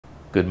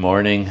Good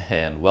morning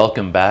and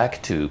welcome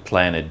back to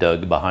Planet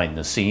Doug Behind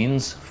the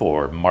Scenes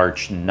for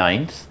March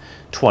 9th,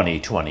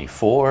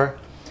 2024.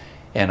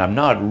 And I'm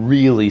not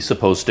really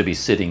supposed to be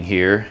sitting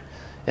here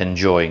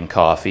enjoying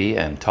coffee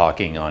and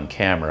talking on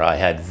camera. I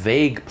had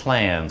vague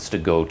plans to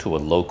go to a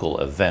local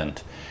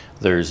event.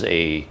 There's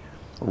a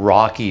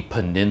rocky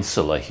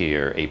peninsula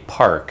here, a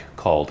park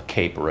called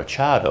Cape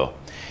Rachado.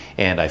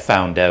 And I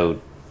found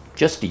out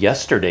just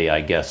yesterday,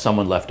 I guess,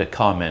 someone left a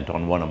comment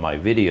on one of my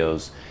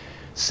videos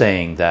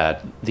saying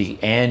that the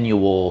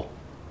annual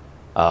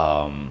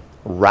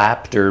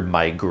raptor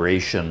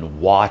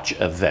migration watch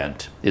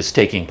event is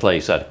taking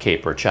place at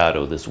Cape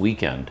Rachado this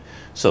weekend.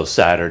 So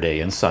Saturday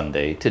and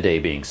Sunday, today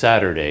being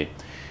Saturday,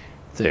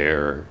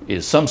 there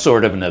is some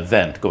sort of an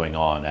event going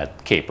on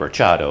at Cape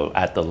Rachado,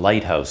 at the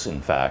lighthouse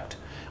in fact,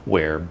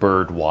 where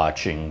bird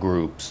watching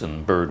groups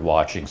and bird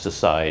watching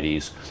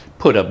societies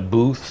put up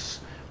booths,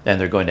 and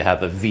they're going to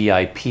have a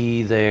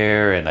VIP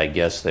there, and I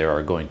guess there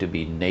are going to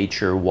be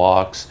nature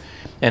walks,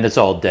 and it's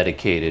all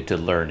dedicated to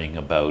learning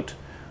about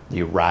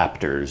the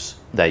raptors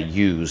that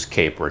use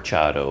Cape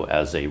Rachado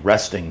as a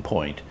resting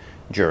point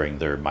during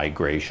their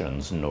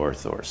migrations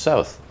north or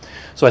south.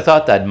 So I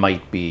thought that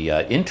might be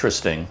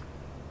interesting,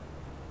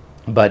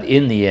 but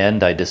in the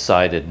end I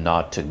decided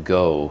not to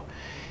go.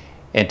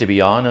 And to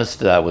be honest,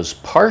 that was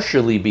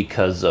partially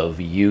because of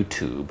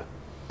YouTube.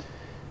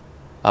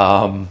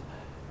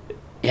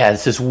 Yeah,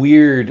 it's this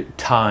weird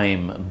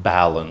time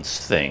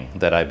balance thing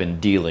that I've been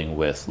dealing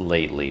with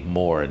lately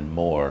more and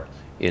more,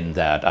 in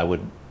that I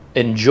would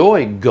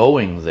enjoy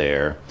going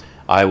there,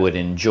 I would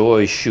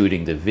enjoy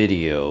shooting the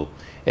video,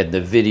 and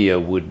the video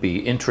would be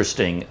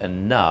interesting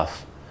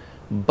enough,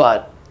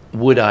 but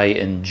would I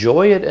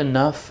enjoy it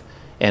enough,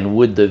 and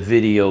would the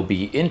video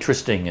be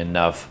interesting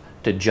enough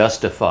to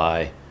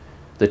justify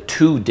the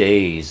 2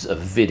 days of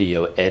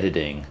video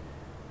editing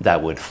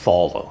that would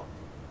follow?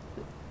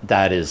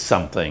 That is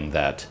something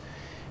that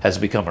has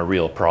become a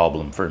real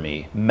problem for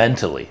me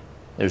mentally.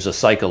 There's a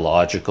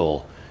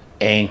psychological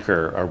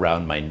anchor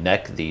around my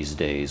neck these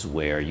days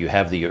where you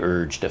have the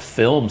urge to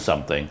film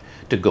something,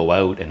 to go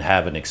out and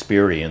have an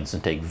experience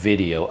and take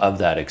video of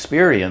that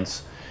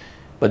experience.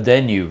 But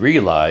then you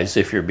realize,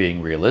 if you're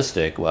being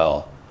realistic,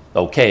 well,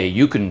 okay,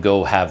 you can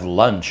go have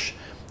lunch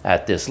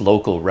at this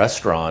local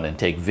restaurant and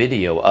take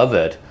video of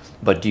it,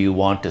 but do you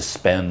want to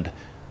spend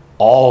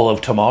all of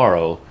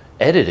tomorrow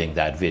editing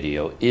that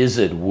video? Is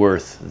it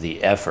worth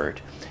the effort?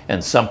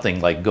 And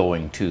something like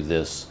going to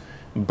this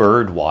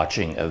bird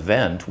watching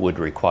event would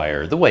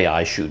require, the way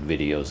I shoot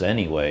videos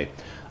anyway,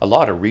 a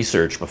lot of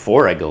research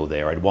before I go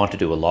there. I'd want to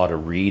do a lot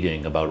of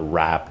reading about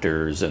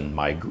raptors and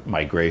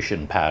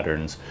migration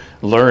patterns,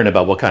 learn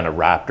about what kind of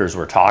raptors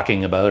we're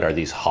talking about. Are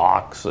these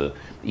hawks,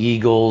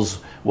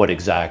 eagles, what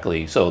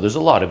exactly? So there's a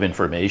lot of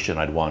information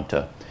I'd want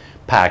to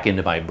pack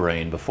into my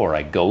brain before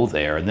I go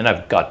there. And then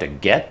I've got to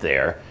get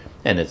there,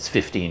 and it's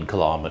 15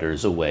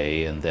 kilometers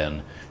away, and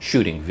then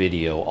shooting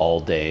video all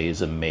day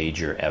is a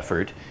major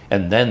effort.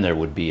 And then there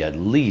would be at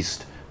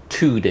least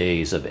 2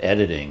 days of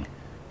editing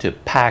to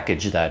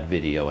package that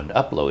video and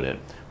upload it,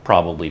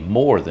 probably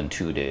more than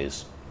 2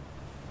 days.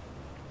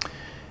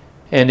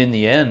 And in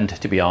the end,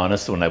 to be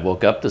honest, when I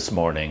woke up this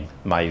morning,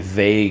 my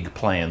vague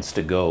plans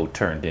to go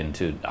turned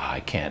into, I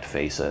can't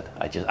face it.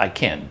 I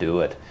can't do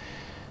it.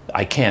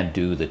 I can't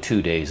do the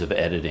 2 days of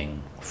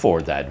editing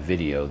for that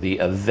video. The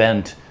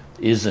event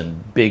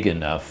isn't big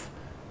enough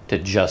to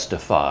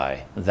justify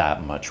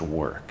that much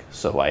work.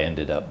 So I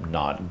ended up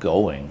not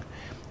going.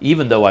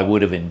 Even though I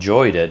would have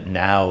enjoyed it,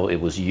 now it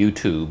was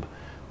YouTube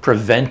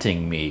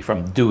preventing me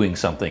from doing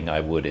something I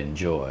would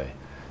enjoy.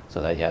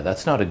 So that, yeah,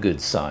 that's not a good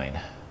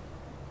sign.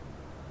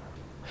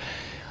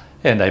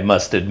 And I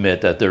must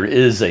admit that there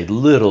is a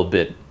little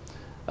bit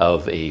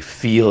of a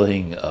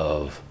feeling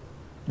of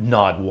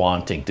not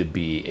wanting to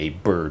be a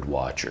bird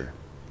watcher.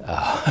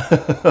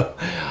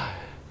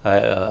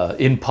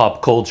 In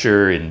pop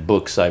culture, in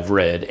books I've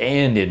read,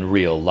 and in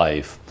real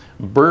life,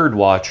 bird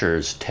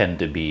watchers tend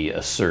to be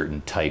a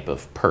certain type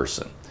of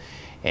person.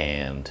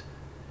 And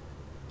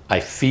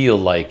I feel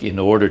like in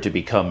order to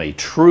become a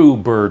true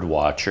bird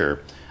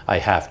watcher, I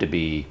have to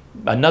be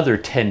another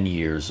 10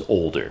 years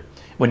older.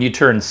 When you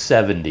turn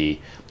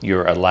 70,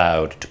 you're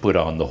allowed to put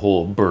on the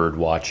whole bird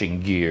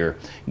watching gear,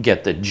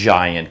 get the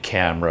giant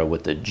camera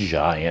with the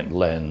giant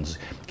lens,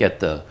 get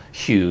the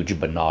huge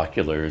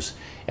binoculars,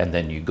 and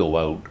then you go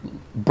out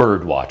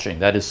bird watching.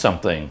 That is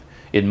something,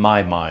 in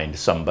my mind,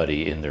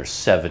 somebody in their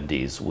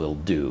 70s will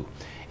do.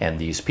 And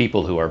these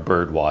people who are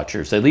bird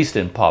watchers, at least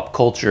in pop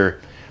culture,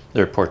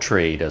 they're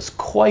portrayed as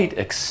quite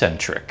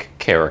eccentric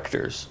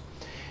characters.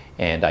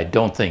 And I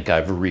don't think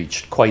I've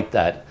reached quite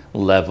that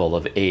level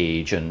of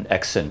age and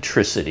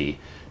eccentricity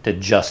to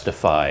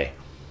justify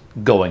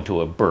going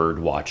to a bird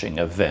watching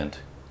event.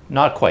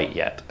 Not quite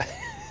yet.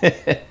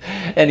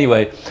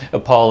 Anyway,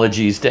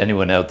 apologies to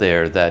anyone out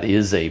there that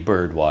is a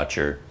bird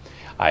watcher.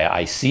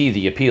 I see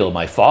the appeal.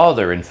 My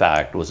father, in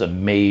fact, was a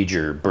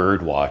major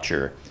bird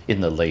watcher in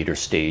the later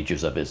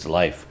stages of his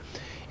life.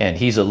 And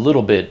he's a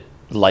little bit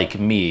like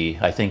me.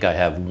 I think I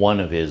have one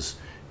of his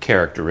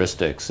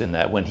characteristics in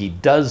that when he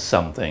does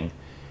something,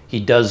 he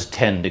does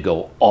tend to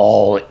go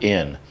all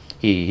in.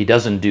 He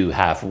doesn't do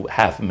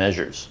half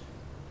measures.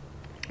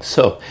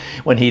 So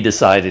when he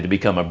decided to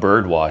become a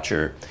bird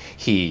watcher,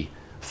 he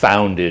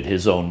founded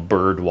his own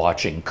bird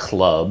watching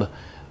club,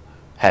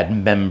 had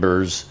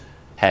members,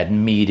 had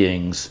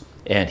meetings,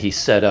 and he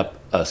set up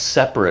a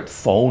separate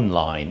phone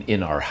line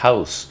in our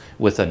house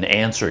with an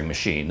answering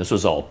machine. This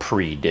was all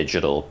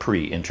pre-digital,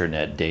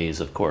 pre-internet days,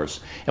 of course.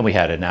 And we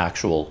had an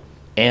actual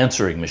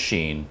answering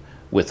machine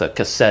with a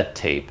cassette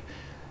tape.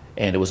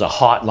 And it was a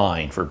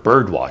hotline for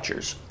bird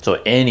watchers.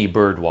 So any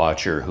bird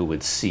watcher who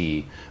would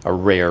see a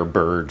rare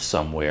bird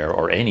somewhere,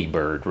 or any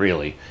bird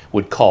really,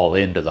 would call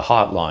into the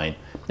hotline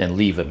and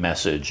leave a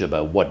message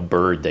about what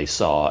bird they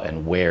saw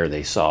and where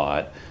they saw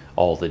it,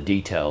 all the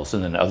details.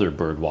 And then other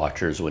bird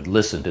watchers would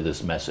listen to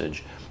this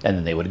message, and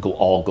then they would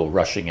all go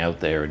rushing out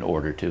there in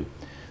order to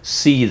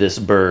see this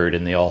bird.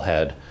 And they all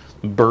had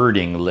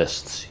birding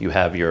lists. You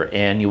have your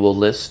annual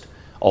list,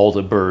 all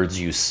the birds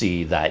you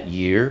see that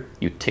year,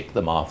 you tick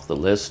them off the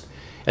list.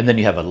 And then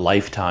you have a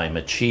lifetime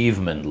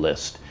achievement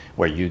list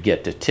where you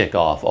get to tick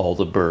off all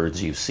the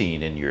birds you've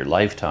seen in your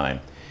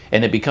lifetime.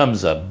 And it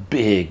becomes a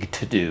big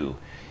to-do.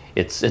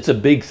 It's a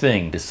big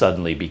thing to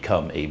suddenly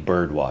become a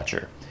bird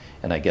watcher.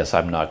 And I guess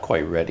I'm not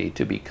quite ready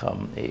to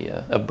become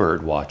a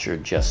bird watcher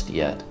just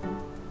yet.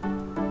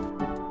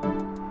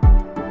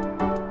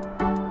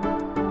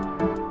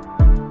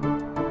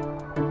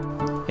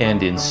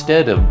 And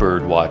instead of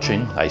bird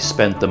watching, I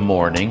spent the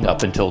morning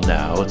up until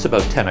now. It's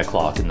about 10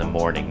 o'clock in the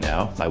morning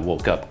now. I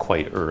woke up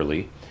quite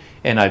early,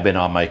 and I've been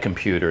on my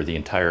computer the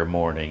entire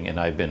morning, and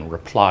I've been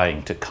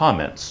replying to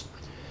comments.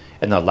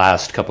 In the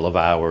last couple of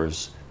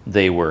hours,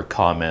 they were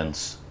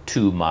comments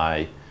to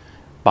my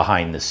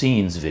behind the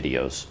scenes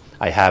videos.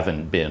 I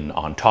haven't been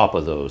on top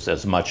of those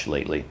as much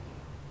lately.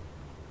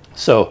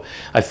 So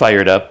I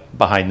fired up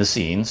behind the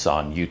scenes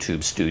on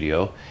YouTube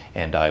Studio,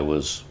 and I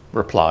was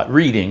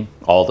reading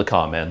all the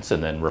comments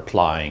and then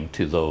replying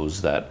to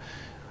those that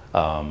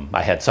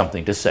I had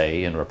something to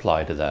say and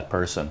reply to that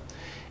person.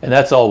 And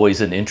that's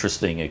always an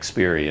interesting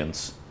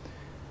experience.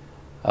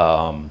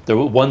 There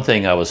was one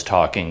thing I was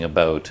talking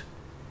about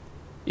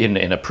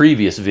in a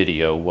previous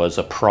video was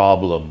a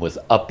problem with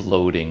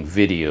uploading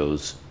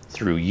videos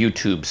through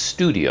YouTube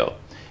Studio.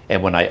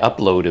 And when I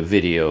upload a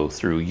video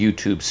through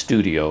YouTube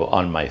Studio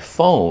on my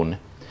phone,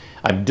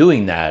 I'm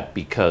doing that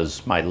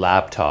because my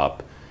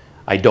laptop,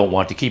 I don't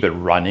want to keep it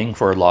running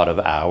for a lot of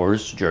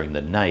hours during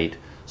the night,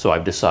 so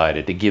I've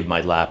decided to give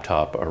my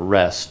laptop a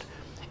rest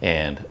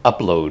and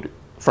upload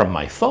from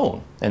my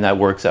phone. And that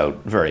works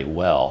out very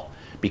well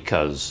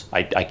because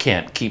I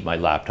can't keep my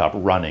laptop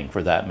running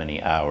for that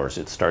many hours.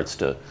 It starts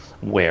to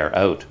wear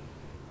out.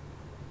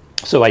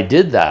 So I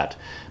did that,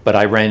 but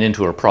I ran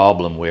into a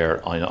problem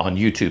where on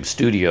YouTube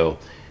Studio,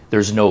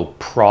 there's no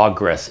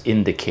progress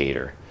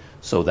indicator,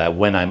 so that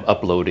when I'm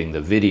uploading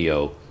the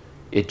video,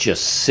 it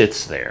just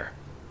sits there.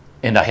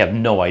 And I have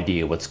no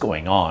idea what's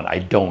going on. I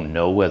don't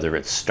know whether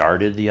it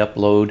started the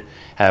upload.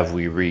 Have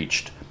we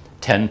reached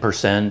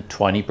 10%,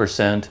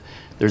 20%?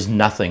 There's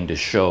nothing to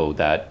show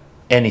that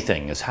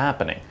anything is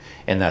happening.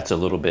 And that's a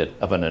little bit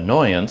of an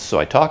annoyance, so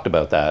I talked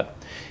about that.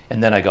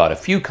 And then I got a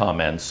few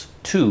comments,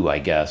 two, I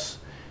guess,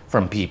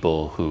 from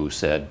people who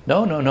said,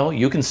 no,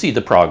 you can see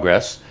the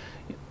progress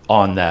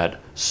on that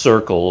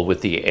circle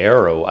with the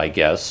arrow, I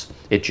guess.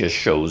 It just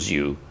shows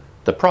you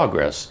the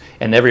progress.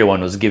 And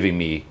everyone was giving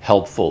me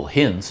helpful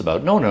hints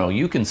about, no,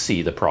 you can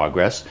see the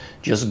progress,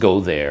 just go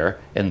there,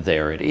 and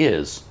there it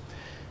is.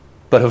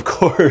 But of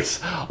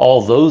course,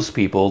 all those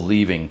people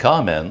leaving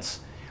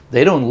comments,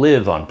 they don't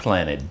live on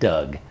planet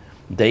Doug.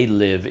 They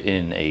live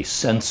in a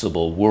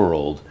sensible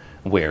world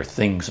where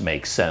things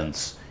make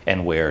sense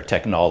and where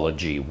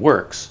technology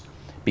works.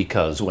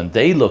 Because when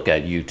they look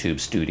at YouTube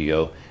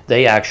Studio,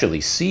 they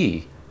actually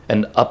see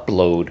an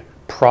upload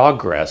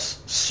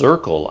progress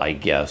circle, I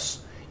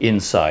guess,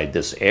 inside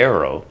this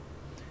arrow.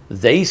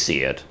 They see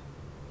it,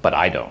 but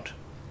I don't.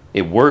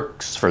 It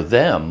works for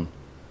them,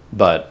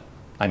 but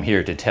I'm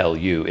here to tell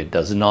you it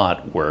does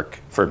not work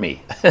for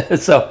me.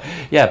 So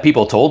yeah,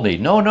 people told me,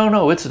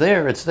 no, it's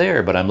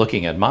there, but I'm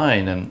looking at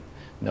mine and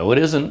no, it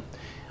isn't.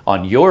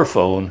 On your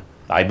phone,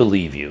 I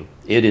believe you,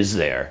 it is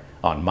there.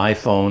 On my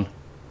phone,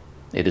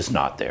 it is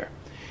not there.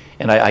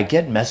 And I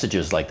get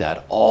messages like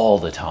that all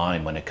the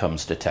time when it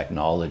comes to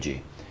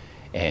technology.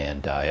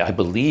 And I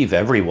believe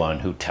everyone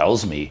who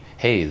tells me,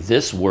 hey,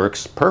 this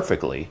works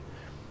perfectly.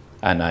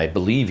 And I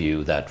believe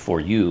you that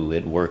for you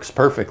it works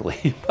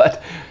perfectly.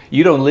 But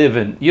you don't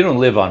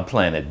live on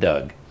planet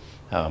Doug.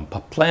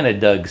 Planet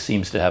Doug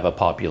seems to have a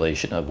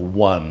population of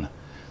one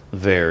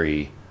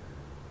very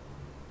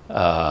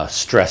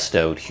stressed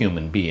out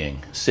human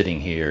being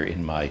sitting here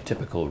in my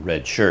typical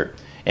red shirt.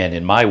 And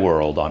in my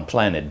world, on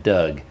planet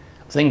Doug,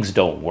 things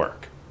don't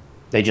work.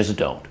 They just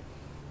don't.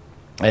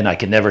 And I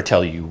can never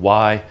tell you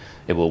why.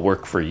 It will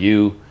work for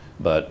you,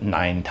 but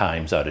 9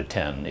 times out of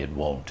 10, it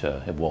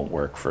won't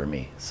work for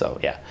me. So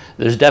yeah,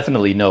 there's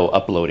definitely no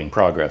uploading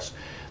progress.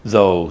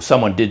 Though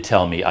someone did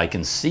tell me I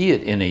can see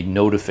it in a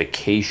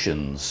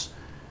notifications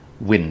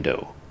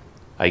window.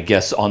 I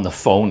guess on the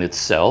phone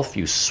itself,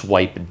 you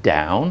swipe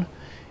down,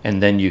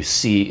 and then you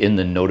see in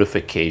the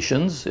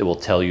notifications, it will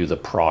tell you the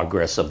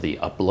progress of the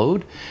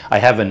upload. I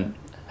haven't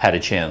had a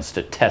chance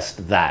to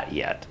test that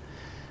yet,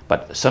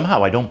 but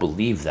somehow I don't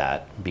believe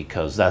that,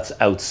 because that's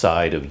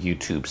outside of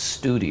YouTube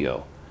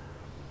Studio.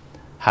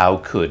 How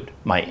could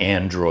my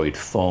Android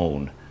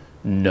phone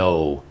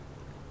know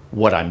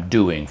what I'm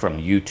doing from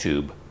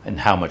YouTube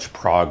and how much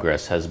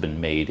progress has been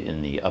made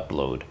in the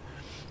upload?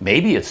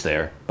 Maybe it's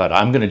there, but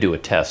I'm going to do a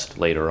test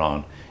later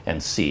on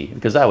and see,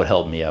 because that would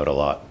help me out a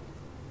lot.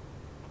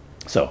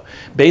 So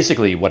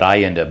basically what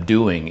I end up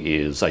doing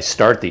is I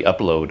start the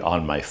upload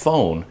on my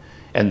phone,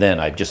 and then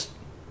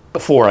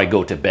before I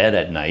go to bed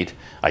at night,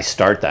 I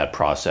start that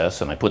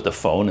process and I put the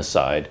phone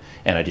aside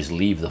and I just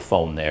leave the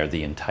phone there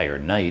the entire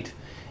night.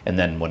 And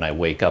then when I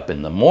wake up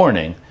in the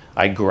morning,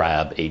 I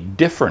grab a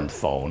different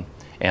phone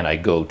and I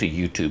go to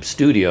YouTube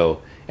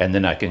Studio, and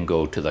then I can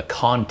go to the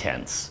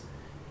contents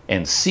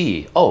and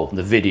see, oh,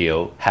 the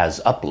video has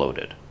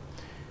uploaded.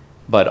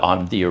 But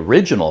on the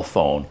original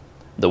phone,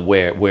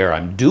 where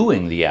I'm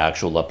doing the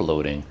actual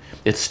uploading,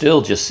 it's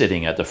still just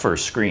sitting at the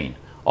first screen.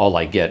 All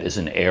I get is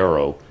an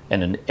arrow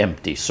and an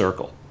empty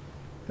circle,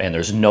 and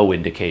there's no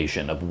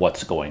indication of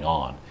what's going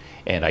on.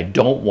 And I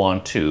don't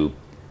want to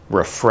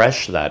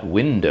refresh that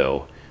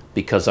window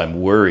because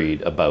I'm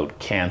worried about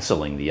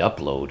canceling the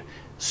upload,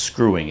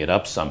 screwing it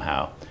up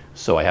somehow.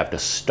 So I have to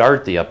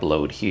start the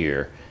upload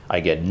here. I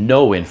get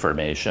no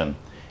information,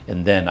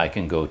 and then I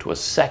can go to a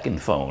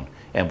second phone,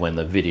 and when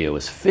the video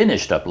is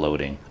finished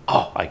uploading,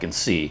 oh, I can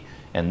see,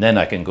 and then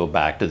I can go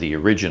back to the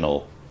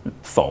original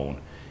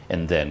phone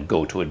and then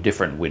go to a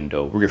different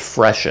window,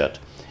 refresh it,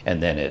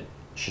 and then it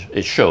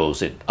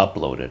shows it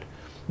uploaded.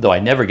 Though I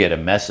never get a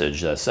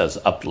message that says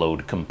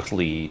upload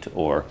complete,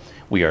 or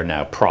we are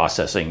now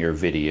processing your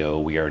video,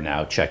 we are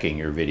now checking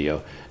your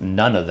video.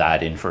 None of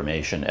that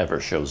information ever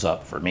shows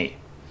up for me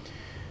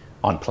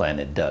on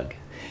Planet Doug.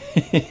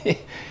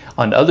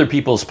 On other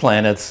people's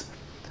planets,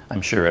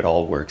 I'm sure it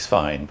all works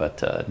fine,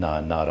 but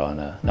not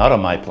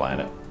on my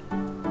planet.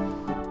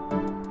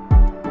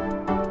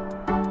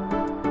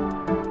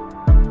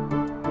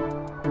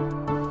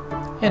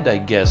 And I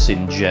guess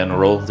in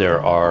general,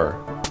 there are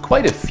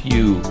quite a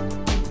few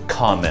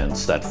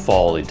comments that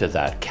fall into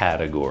that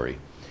category.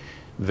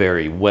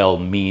 Very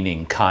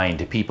well-meaning,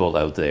 kind people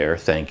out there,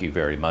 thank you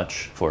very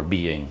much for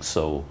being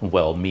so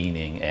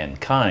well-meaning and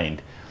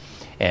kind,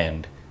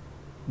 and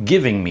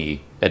giving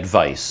me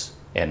advice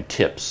and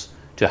tips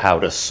to how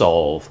to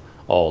solve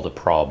all the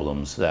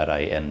problems that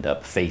I end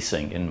up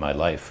facing in my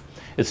life.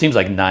 It seems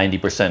like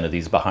 90% of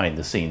these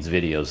behind-the-scenes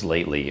videos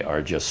lately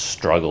are just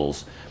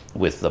struggles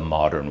with the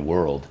modern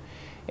world,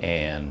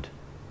 and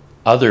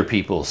other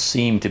people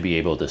seem to be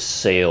able to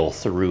sail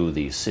through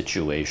these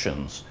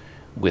situations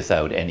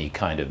without any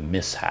kind of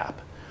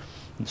mishap.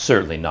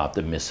 Certainly not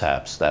the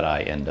mishaps that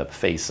I end up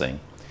facing.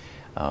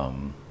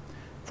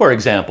 For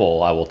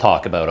example, I will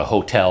talk about a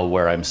hotel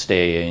where I'm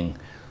staying,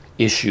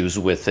 issues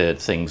with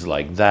it, things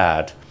like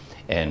that,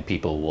 and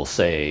people will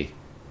say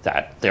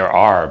that there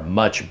are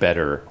much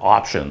better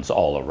options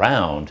all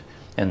around,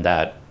 and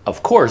that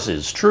of course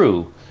is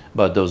true,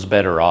 but those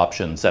better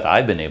options that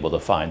I've been able to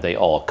find, they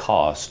all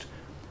cost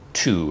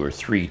 2 or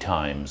 3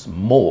 times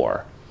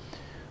more.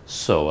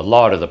 So a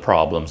lot of the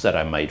problems that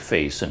I might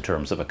face in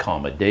terms of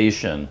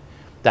accommodation,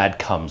 that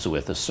comes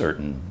with a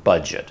certain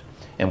budget.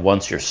 And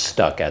once you're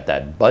stuck at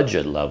that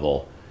budget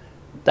level,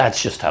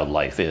 that's just how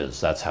life is.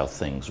 That's how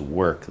things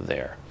work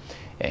there.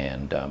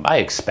 And I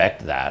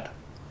expect that.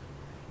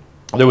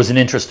 There was an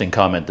interesting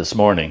comment this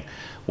morning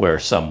where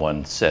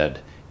someone said,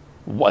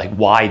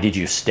 why did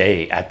you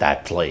stay at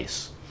that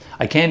place?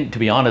 To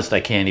be honest, I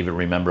can't even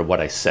remember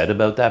what I said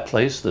about that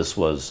place. This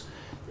was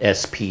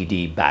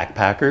SPD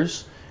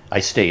Backpackers. I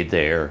stayed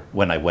there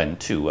when I went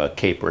to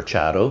Cape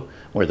Rachado,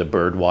 where the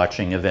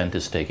birdwatching event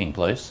is taking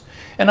place.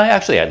 And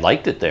I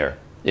liked it there.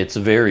 It's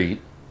very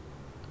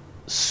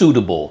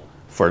suitable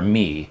for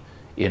me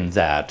in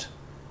that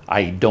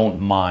I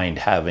don't mind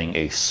having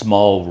a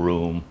small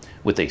room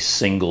with a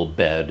single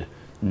bed,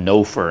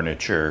 no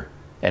furniture,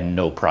 and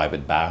no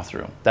private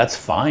bathroom. That's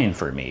fine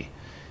for me.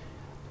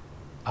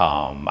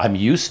 I'm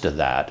used to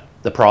that.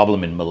 The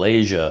problem in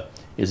Malaysia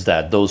is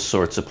that those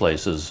sorts of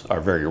places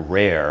are very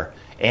rare,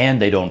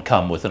 and they don't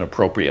come with an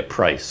appropriate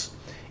price.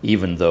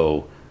 Even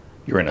though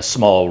you're in a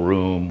small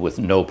room with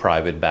no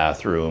private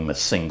bathroom, a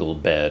single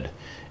bed,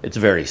 it's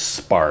very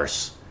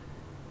sparse.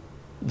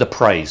 The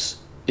price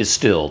is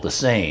still the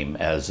same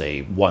as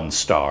a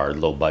 1-star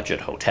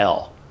low-budget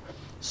hotel.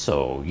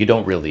 So you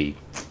don't really,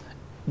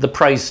 the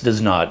price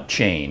does not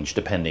change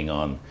depending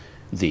on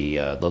the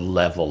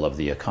level of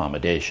the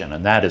accommodation,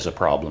 and that is a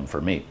problem for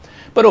me.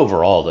 But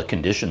overall, the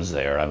conditions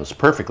there, I was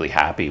perfectly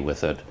happy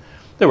with it.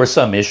 There were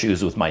some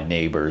issues with my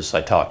neighbors.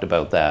 I talked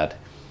about that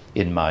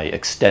in my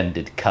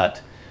extended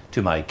cut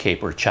to my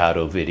Cape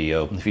Rachado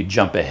video. If you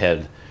jump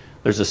ahead,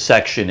 there's a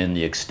section in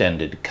the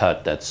extended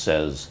cut that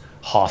says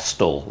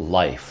hostel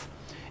life,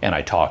 and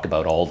I talk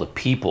about all the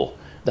people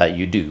that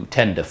you do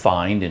tend to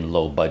find in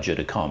low budget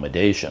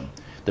accommodation.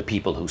 the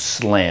people who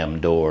slam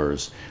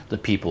doors, the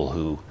people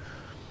who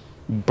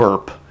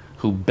burp,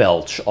 who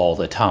belch all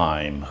the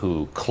time,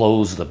 who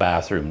close the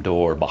bathroom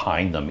door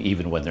behind them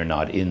even when they're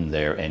not in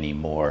there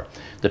anymore,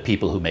 the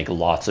people who make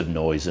lots of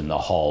noise in the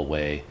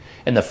hallway,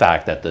 and the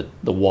fact that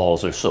the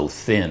walls are so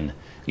thin,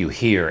 you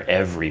hear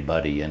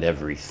everybody and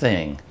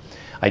everything.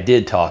 I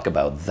did talk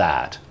about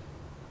that,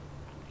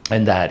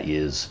 and that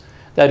is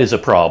a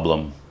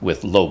problem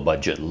with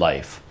low-budget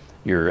life.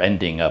 You're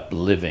ending up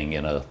living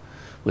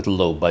with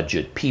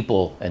low-budget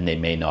people, and they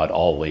may not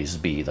always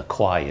be the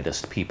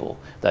quietest people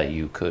that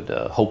you could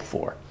hope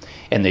for.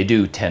 And they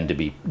do tend to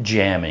be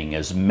jamming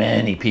as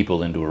many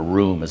people into a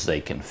room as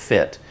they can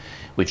fit,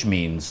 which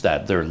means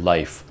that their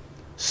life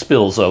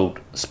spills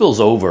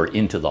over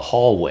into the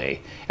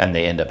hallway, and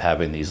they end up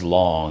having these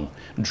long,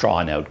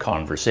 drawn-out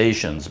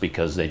conversations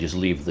because they just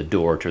leave the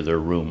door to their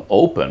room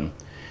open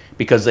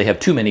because they have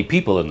too many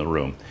people in the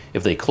room.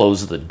 If they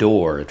close the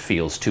door, it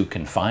feels too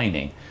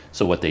confining.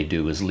 So what they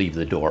do is leave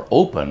the door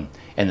open,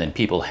 and then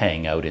people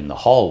hang out in the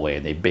hallway,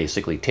 and they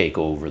basically take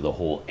over the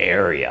whole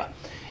area,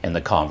 and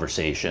the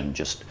conversation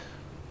just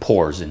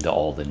pours into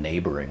all the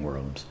neighboring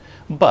rooms.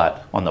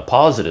 But on the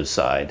positive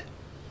side,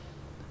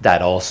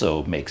 that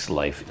also makes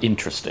life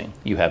interesting.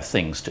 You have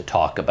things to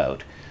talk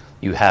about.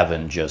 You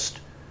haven't just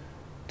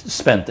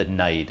spent the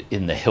night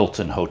in the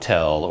Hilton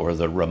Hotel or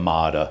the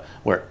Ramada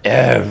where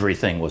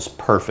everything was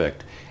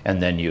perfect, and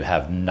then you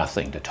have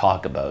nothing to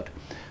talk about.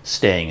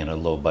 Staying in a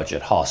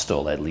low-budget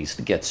hostel at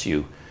least gets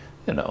you,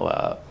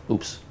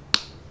 oops.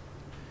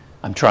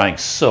 I'm trying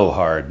so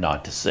hard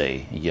not to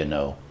say,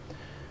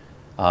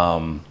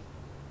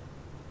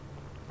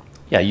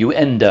 Yeah, you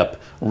end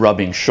up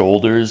rubbing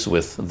shoulders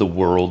with the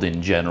world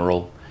in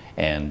general,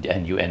 and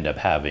you end up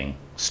having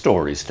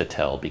stories to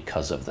tell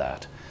because of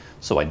that.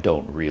 So I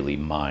don't really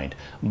mind.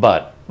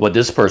 But what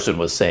this person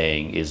was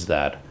saying is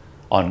that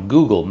on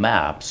Google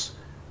Maps,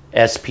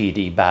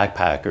 SPD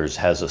Backpackers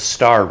has a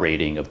star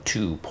rating of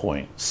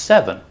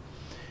 2.7.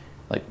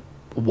 Like,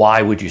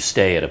 why would you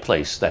stay at a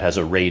place that has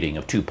a rating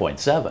of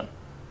 2.7?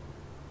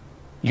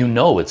 You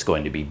know it's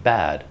going to be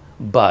bad,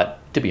 but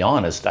to be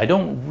honest, I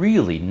don't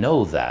really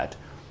know that,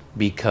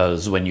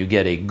 because when you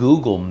get a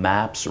Google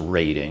Maps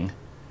rating,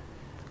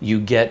 you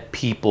get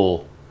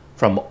people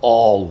from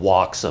all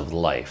walks of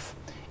life,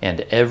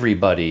 and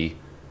everybody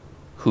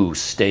who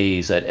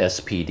stays at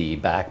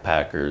SPD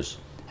Backpackers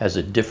has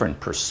a different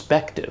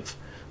perspective.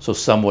 So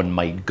someone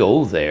might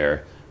go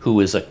there who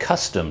is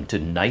accustomed to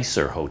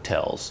nicer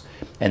hotels,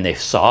 and they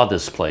saw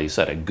this place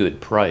at a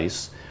good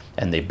price,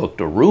 and they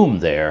booked a room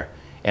there,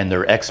 and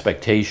their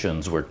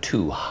expectations were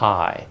too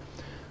high.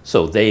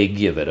 So they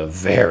give it a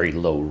very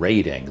low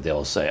rating.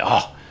 They'll say,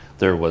 oh,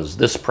 there was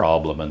this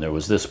problem, and there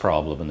was this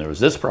problem, and there was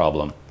this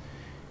problem.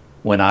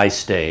 When I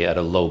stay at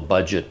a low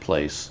budget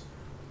place,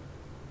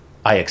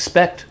 I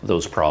expect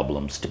those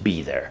problems to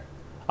be there.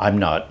 I'm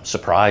not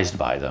surprised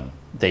by them.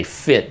 They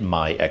fit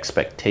my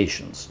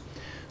expectations.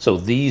 So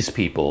these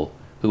people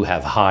who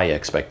have high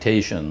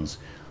expectations,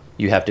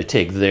 you have to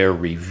take their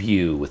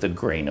review with a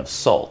grain of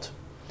salt.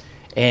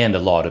 And a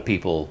lot of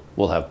people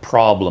will have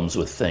problems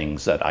with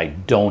things that I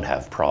don't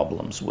have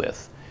problems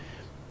with.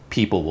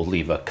 People will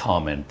leave a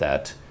comment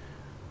that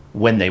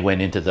when they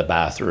went into the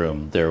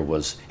bathroom, there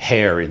was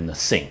hair in the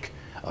sink,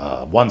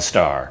 1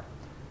 star.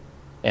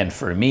 And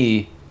for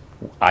me,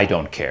 I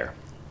don't care.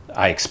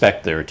 I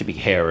expect there to be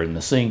hair in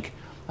the sink.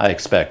 I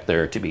expect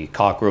there to be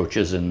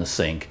cockroaches in the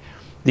sink.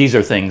 These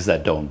are things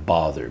that don't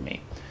bother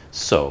me.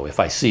 So if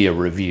I see a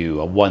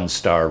review, a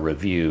 1-star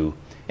review,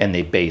 and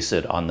they base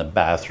it on the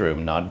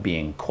bathroom not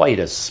being quite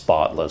as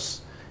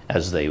spotless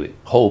as they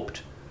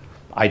hoped,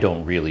 I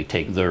don't really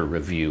take their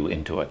review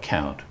into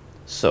account.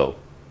 So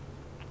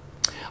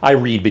I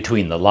read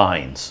between the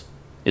lines,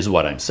 is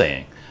what I'm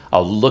saying.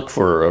 I'll look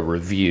for a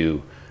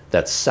review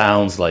that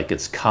sounds like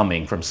it's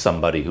coming from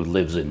somebody who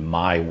lives in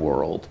my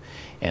world,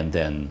 and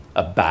then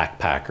a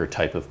backpacker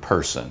type of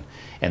person.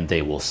 And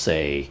they will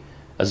say,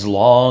 as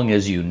long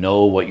as you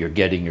know what you're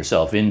getting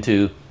yourself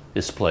into,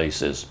 this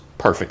place is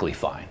perfectly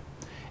fine.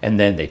 And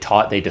then they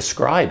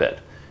describe it.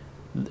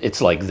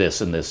 It's like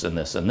this and this and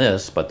this and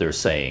this, but they're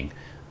saying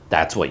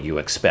that's what you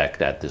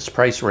expect at this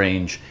price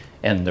range,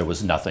 and there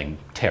was nothing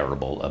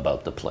terrible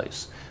about the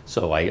place.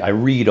 So I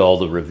read all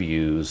the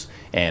reviews,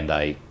 and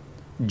I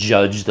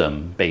judge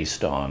them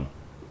based on,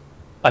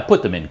 I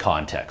put them in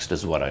context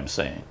is what I'm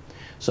saying.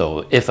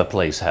 So if a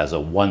place has a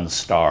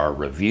 1-star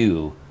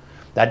review,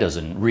 that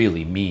doesn't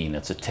really mean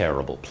it's a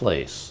terrible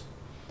place.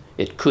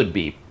 It could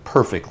be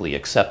perfectly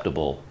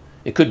acceptable.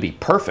 It could be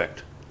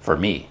perfect for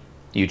me.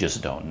 You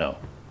just don't know.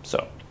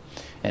 So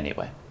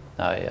anyway,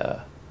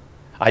 I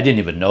didn't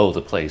even know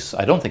the place.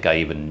 I don't think I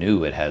even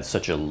knew it had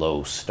such a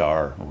low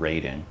star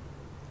rating.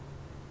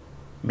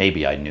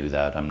 Maybe I knew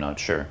that, I'm not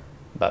sure.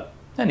 But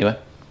anyway,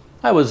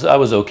 I was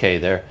okay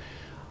there.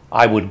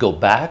 I would go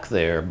back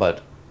there,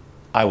 but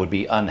I would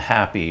be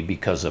unhappy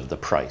because of the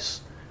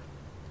price.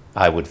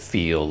 I would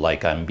feel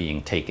like I'm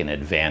being taken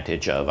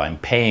advantage of. I'm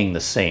paying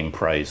the same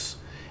price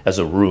as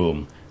a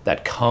room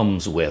that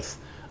comes with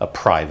a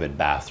private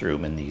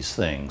bathroom and these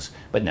things.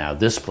 But now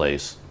this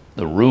place,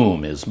 the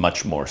room is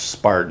much more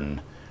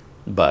Spartan,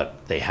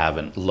 but they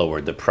haven't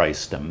lowered the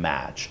price to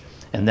match.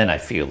 And then I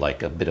feel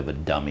like a bit of a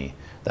dummy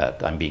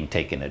that I'm being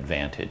taken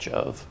advantage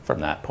of from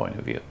that point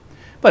of view.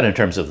 But in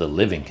terms of the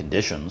living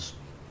conditions,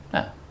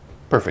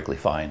 perfectly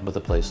fine with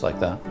a place like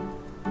that.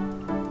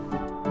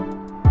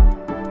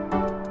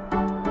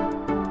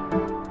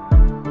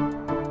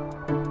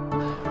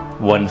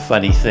 One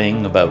funny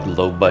thing about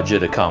low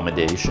budget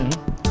accommodation,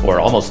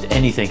 or almost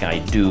anything I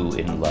do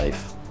in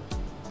life,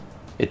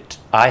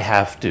 I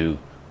have to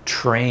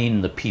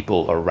train the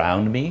people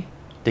around me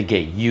to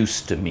get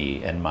used to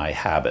me and my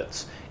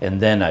habits,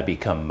 and then I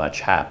become much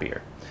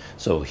happier.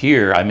 So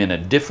here I'm in a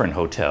different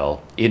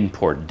hotel in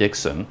Port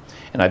Dickson,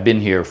 and I've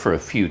been here for a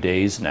few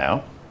days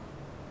now.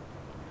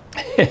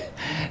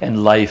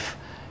 And life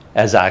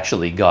has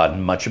actually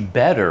gotten much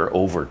better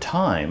over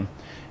time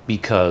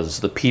because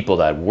the people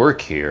that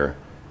work here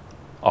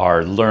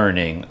are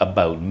learning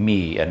about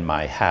me and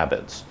my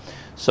habits.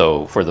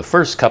 So for the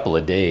first couple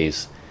of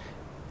days,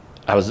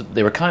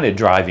 they were kind of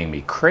driving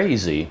me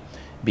crazy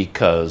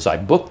because I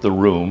booked the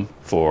room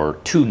for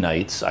 2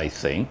 nights, I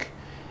think,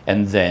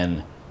 and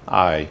then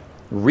I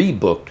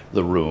rebooked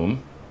the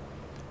room.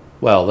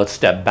 Well, let's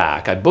step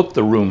back. I booked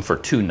the room for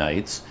 2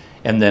 nights,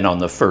 and then on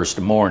the first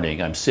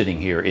morning, I'm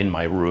sitting here in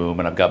my room,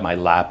 and I've got my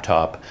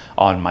laptop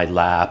on my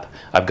lap.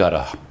 I've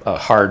got a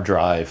hard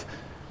drive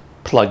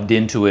plugged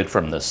into it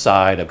from the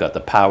side. I've got the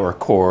power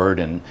cord,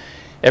 and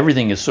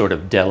everything is sort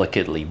of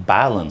delicately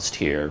balanced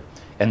here.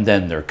 And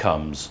then there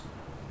comes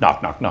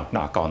knock, knock, knock,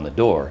 knock on the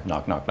door.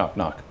 Knock, knock, knock,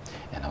 knock.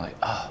 And I'm like,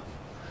 oh.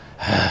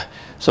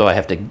 So I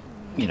have to,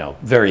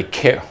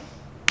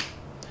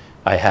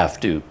 I have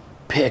to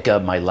pick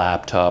up my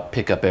laptop,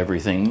 pick up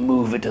everything,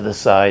 move it to the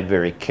side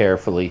very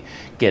carefully,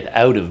 get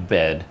out of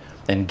bed.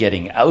 And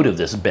getting out of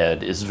this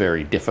bed is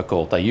very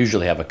difficult. I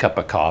usually have a cup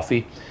of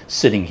coffee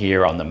sitting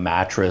here on the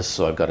mattress,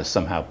 so I've got to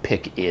somehow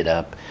pick it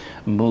up,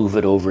 move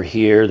it over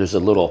here. There's a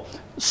little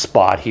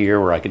spot here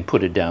where I can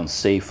put it down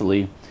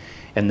safely.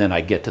 And then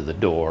I get to the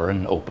door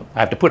and open. I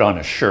have to put on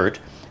a shirt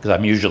because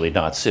I'm usually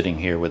not sitting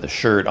here with a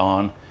shirt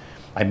on.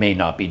 I may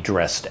not be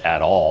dressed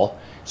at all,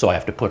 so I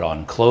have to put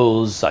on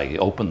clothes. I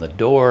open the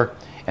door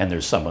and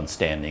there's someone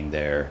standing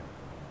there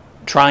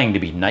trying to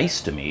be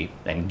nice to me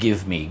and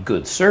give me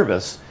good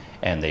service.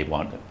 And they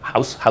want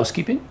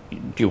housekeeping?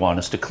 Do you want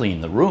us to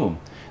clean the room?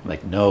 I'm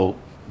like, no,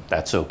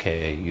 that's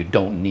okay. You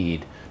don't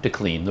need to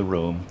clean the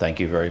room. Thank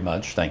you very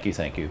much. Thank you,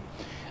 thank you.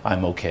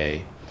 I'm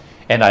okay.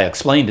 And I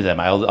explained to them,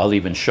 I'll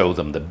even show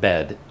them the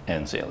bed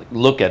and say,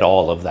 look at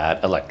all of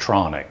that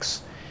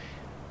electronics.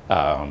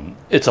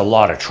 It's a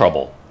lot of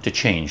trouble to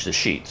change the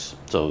sheets.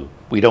 So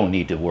we don't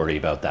need to worry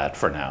about that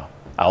for now.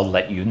 I'll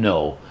let you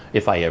know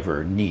if I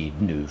ever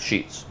need new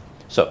sheets.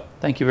 So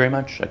thank you very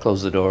much. I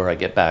close the door, I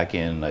get back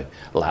in,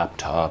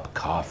 laptop,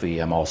 coffee,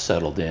 I'm all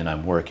settled in,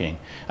 I'm working.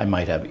 I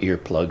might have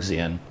earplugs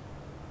in.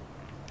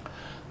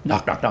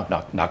 Knock, knock, knock,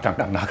 knock, knock, knock,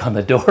 knock, knock on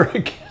the door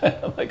again.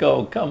 I'm like,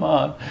 oh, come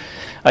on.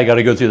 I got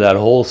to go through that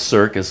whole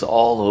circus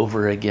all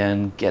over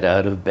again, get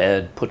out of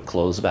bed, put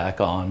clothes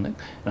back on, and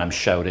I'm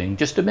shouting,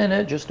 just a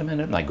minute, just a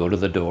minute. And I go to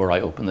the door,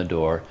 I open the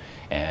door,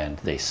 and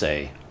they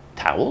say,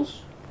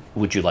 towels?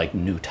 Would you like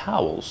new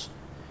towels?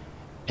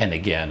 And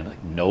again,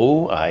 like,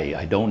 no,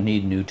 I don't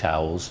need new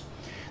towels.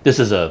 This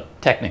is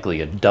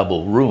technically a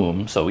double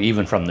room, so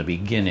even from the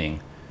beginning,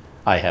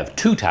 I have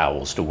 2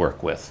 towels to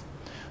work with.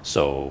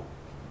 So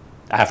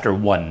after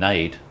one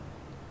night,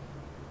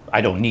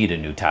 I don't need a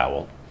new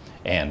towel.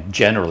 And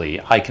generally,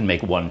 I can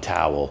make 1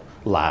 towel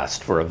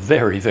last for a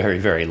very, very,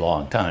 very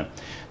long time.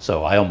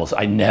 So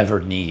I never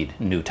need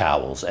new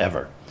towels,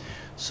 ever.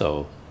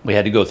 So we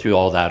had to go through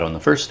all that on the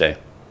first day.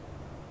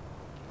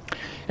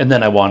 And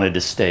then I wanted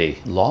to stay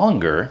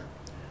longer,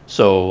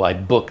 so I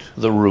booked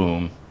the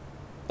room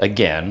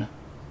again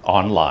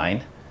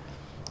online,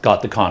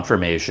 got the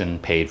confirmation,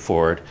 paid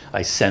for it.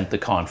 I sent the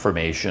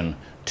confirmation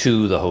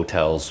to the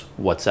hotel's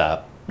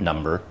WhatsApp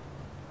number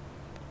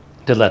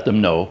to let them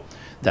know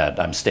that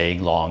I'm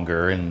staying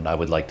longer and I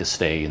would like to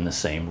stay in the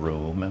same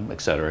room,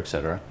 et cetera, et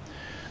cetera.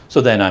 So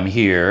then I'm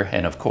here,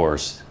 and of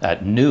course,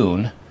 at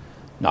noon,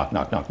 knock,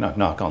 knock, knock, knock,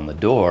 knock on the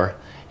door,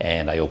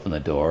 and I open the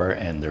door,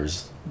 and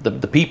there's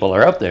the people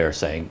are out there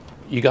saying,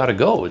 you got to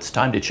go. It's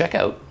time to check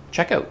out.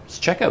 Check out. It's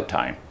checkout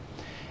time.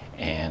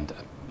 And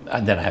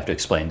then I have to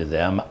explain to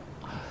them,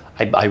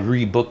 I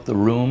rebooked the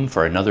room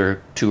for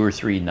another 2 or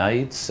 3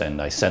 nights,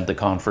 and I sent the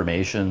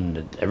confirmation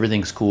that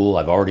everything's cool.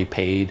 I've already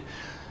paid.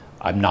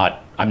 I'm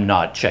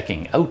not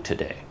checking out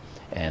today.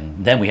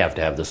 And then we have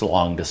to have this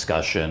long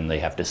discussion. They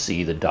have to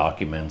see the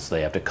documents.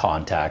 They have to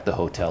contact the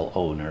hotel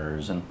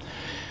owners. And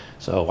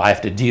so I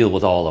have to deal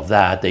with all of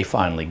that. They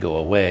finally go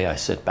away. I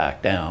sit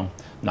back down.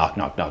 Knock,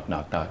 knock, knock,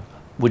 knock, knock.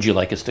 Would you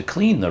like us to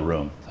clean the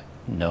room?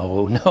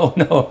 No, no,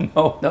 no,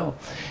 no, no.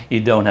 You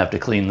don't have to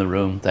clean the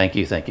room. Thank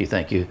you, thank you,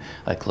 thank you.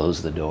 I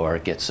close the door,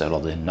 get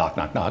settled in, knock,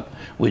 knock, knock.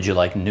 Would you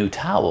like new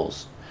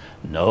towels?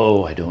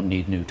 No, I don't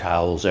need new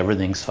towels.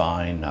 Everything's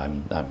fine.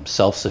 I'm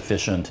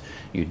self-sufficient.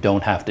 You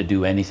don't have to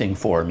do anything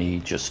for me.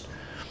 Just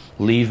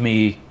leave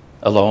me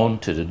alone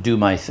to do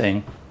my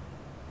thing,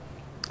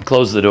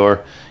 close the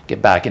door,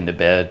 get back into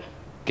bed,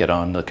 get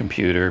on the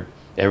computer,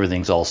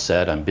 everything's all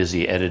set, I'm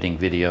busy editing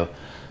video.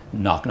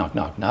 Knock, knock,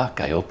 knock,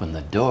 knock. I open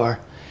the door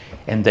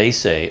and they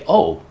say,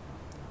 oh,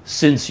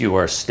 since you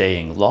are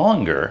staying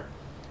longer,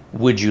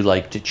 would you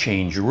like to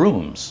change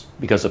rooms?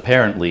 Because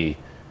apparently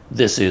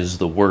this is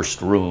the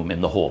worst room in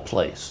the whole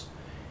place.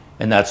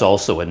 And that's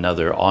also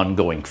another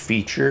ongoing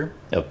feature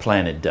of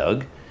Planet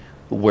Doug.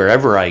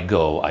 Wherever I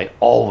go, I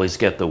always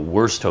get the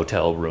worst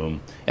hotel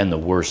room and the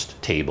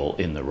worst table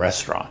in the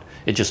restaurant.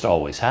 It just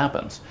always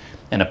happens.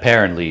 And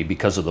apparently,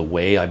 because of the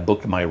way I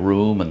booked my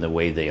room and the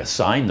way they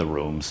assign the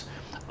rooms,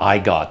 I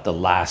got the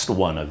last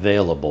one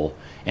available,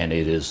 and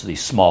it is the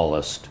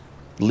smallest,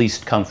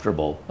 least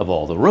comfortable of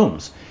all the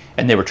rooms.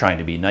 And they were trying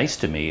to be nice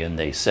to me, and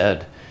they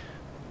said,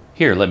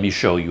 here, let me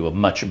show you a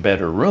much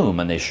better room.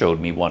 And they showed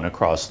me one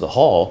across the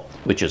hall,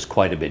 which is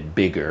quite a bit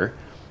bigger,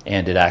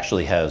 and it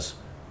actually has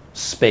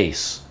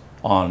space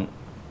on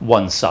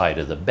one side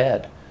of the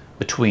bed,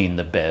 between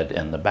the bed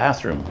and the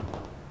bathroom.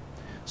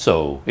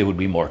 So it would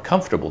be more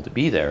comfortable to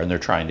be there, and they're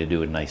trying to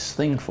do a nice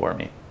thing for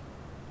me.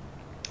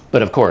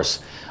 But of course,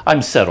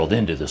 I'm settled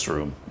into this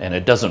room, and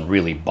it doesn't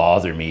really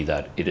bother me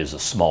that it is a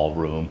small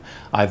room.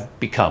 I've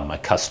become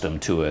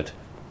accustomed to it.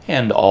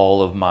 And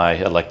all of my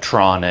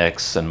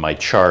electronics and my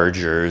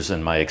chargers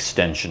and my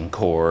extension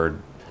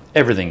cord,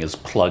 everything is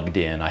plugged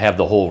in. I have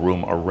the whole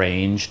room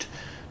arranged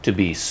to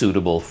be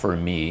suitable for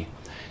me.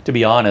 To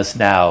be honest,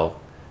 now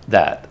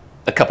that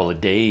a couple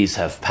of days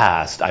have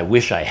passed, I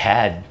wish I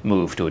had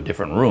moved to a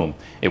different room.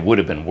 It would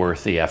have been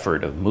worth the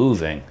effort of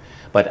moving.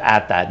 But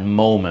at that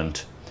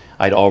moment,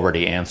 I'd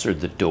already answered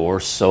the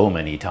door so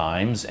many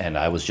times, and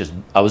I was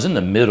in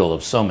the middle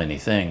of so many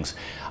things.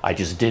 I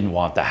just didn't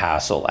want the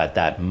hassle at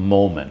that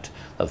moment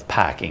of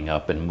packing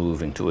up and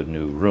moving to a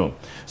new room.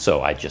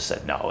 So I just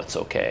said, no, it's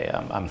okay.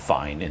 I'm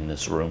fine in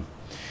this room.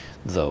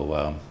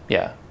 Though,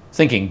 yeah,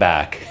 thinking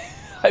back,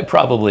 I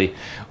probably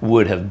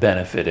would have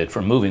benefited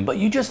from moving, but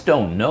you just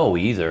don't know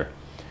either.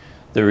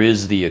 There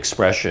is the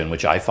expression,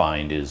 which I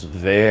find is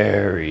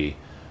very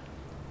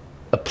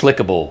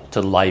applicable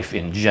to life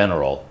in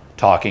general,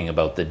 talking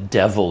about the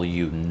devil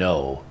you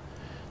know,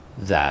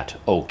 that,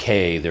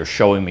 okay, they're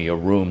showing me a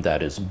room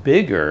that is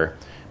bigger,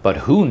 but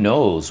who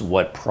knows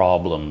what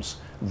problems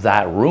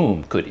that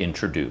room could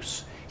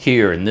introduce.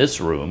 Here in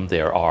this room,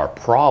 there are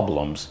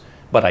problems,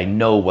 but I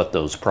know what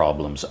those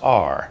problems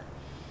are.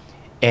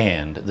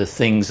 And the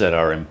things that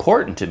are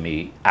important to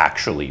me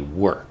actually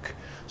work.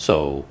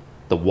 So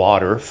the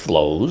water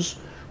flows,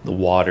 the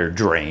water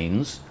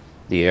drains,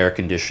 the air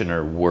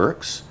conditioner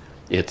works,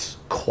 it's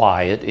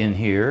quiet in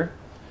here,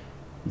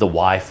 the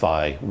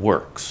Wi-Fi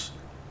works.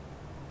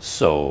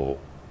 So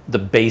the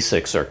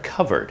basics are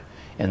covered.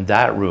 And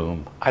that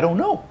room, I don't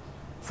know.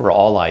 For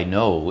all I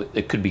know,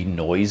 it could be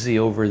noisy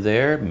over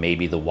there.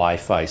 Maybe the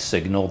Wi-Fi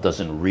signal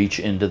doesn't reach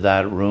into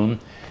that room.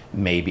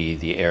 Maybe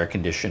the air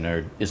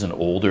conditioner is an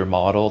older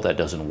model that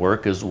doesn't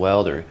work as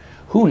well.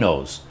 Who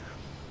knows?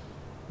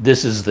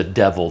 This is the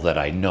devil that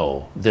I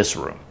know, this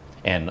room.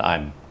 And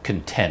I'm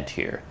content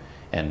here.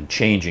 And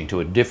changing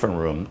to a different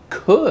room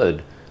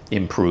could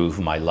improve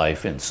my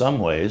life in some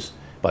ways,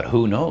 but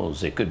who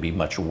knows? It could be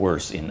much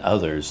worse in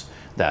others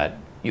that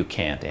you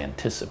can't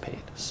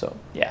anticipate. So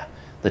yeah,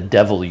 the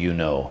devil you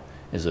know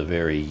is a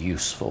very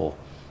useful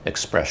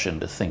expression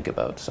to think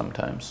about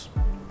sometimes.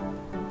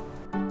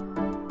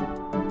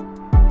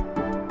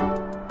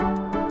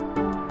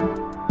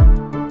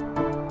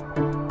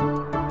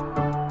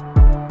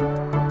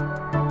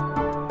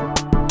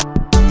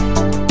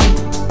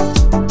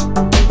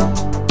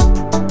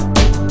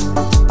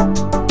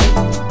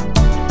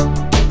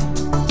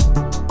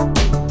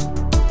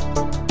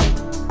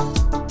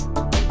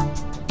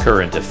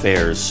 Current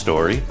affairs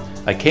story.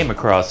 I came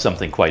across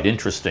something quite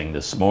interesting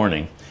this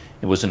morning.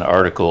 It was an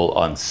article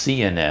on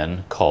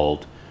CNN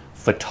called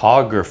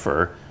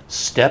 "Photographer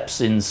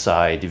Steps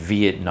Inside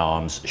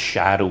Vietnam's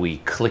Shadowy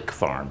Click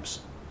Farms."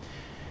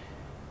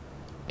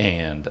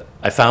 And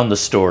I found the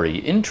story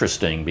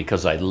interesting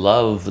because I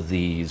love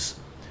these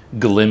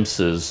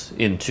glimpses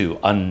into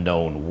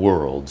unknown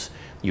worlds.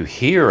 You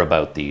hear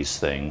about these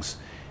things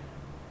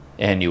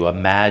and you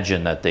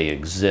imagine that they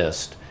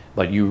exist,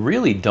 but you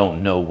really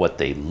don't know what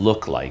they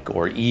look like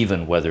or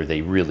even whether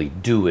they really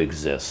do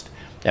exist.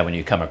 And when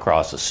you come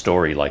across a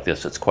story like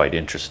this, it's quite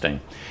interesting.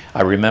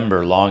 I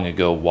remember long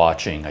ago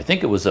watching, I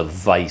think it was a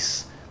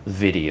Vice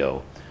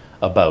video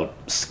about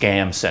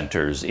scam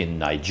centers in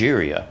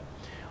Nigeria.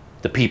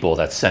 The people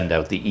that send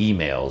out the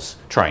emails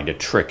trying to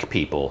trick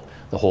people,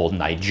 the whole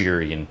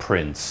Nigerian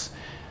prince,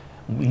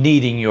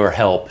 needing your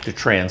help to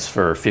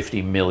transfer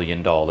 $50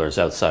 million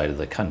outside of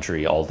the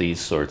country, all these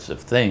sorts of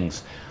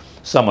things.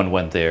 Someone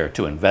went there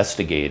to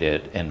investigate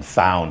it and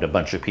found a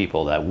bunch of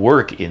people that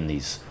work in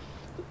these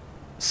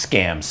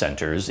scam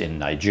centers in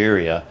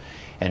Nigeria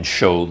and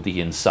showed the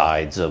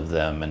insides of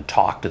them and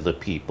talked to the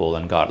people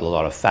and got a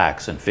lot of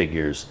facts and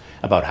figures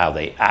about how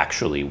they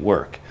actually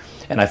work.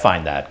 And I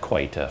find that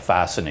quite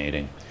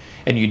fascinating.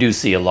 And you do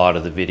see a lot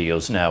of the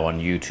videos now on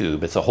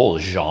YouTube. It's a whole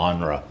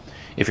genre.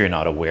 If you're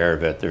not aware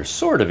of it, they're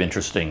sort of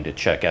interesting to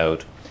check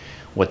out.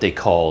 What they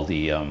call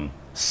the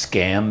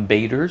scam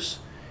baiters.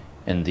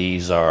 And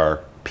these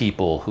are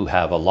people who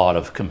have a lot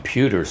of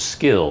computer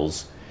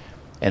skills,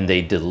 and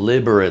they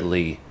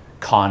deliberately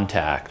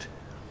contact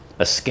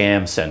a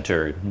scam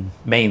center,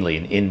 mainly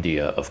in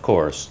India, of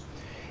course.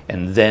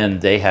 And then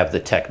they have the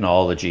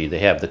technology, they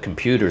have the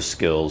computer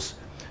skills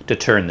to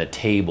turn the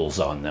tables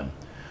on them.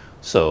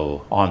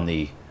 So on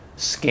the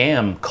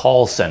scam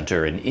call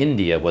center in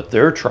India, what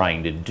they're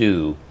trying to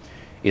do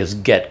is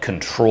get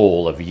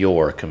control of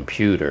your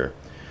computer.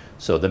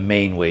 So the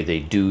main way they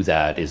do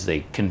that is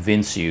they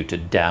convince you to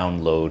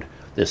download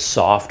this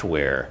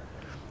software.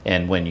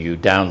 And when you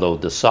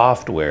download the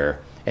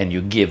software and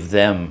you give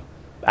them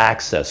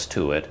access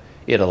to it,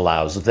 it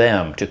allows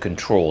them to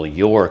control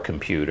your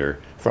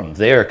computer from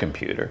their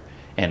computer.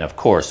 And of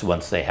course,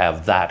 once they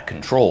have that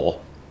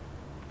control,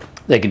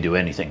 they can do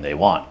anything they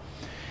want.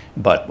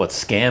 But what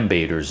scam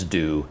baiters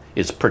do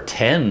is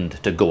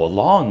pretend to go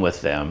along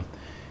with them,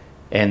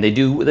 and they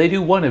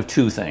do one of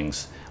two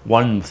things.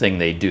 One thing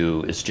they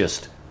do is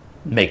just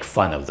make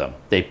fun of them.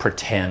 They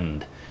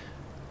pretend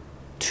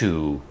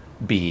to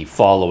be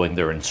following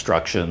their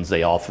instructions.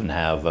 They often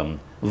have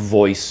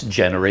voice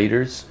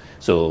generators,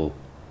 so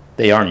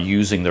they aren't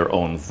using their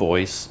own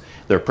voice.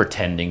 They're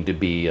pretending to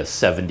be a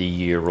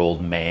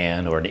 70-year-old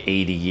man or an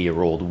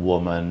 80-year-old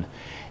woman,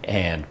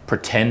 and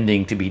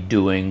pretending to be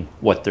doing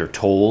what they're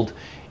told,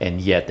 and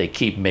yet they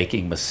keep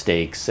making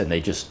mistakes, and they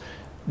just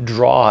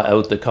draw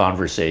out the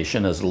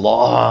conversation as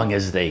long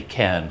as they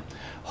can,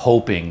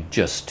 hoping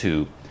just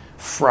to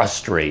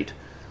frustrate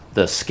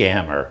the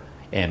scammer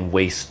and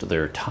waste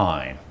their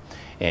time.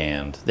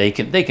 And they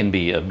can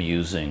be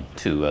amusing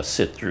to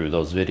sit through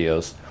those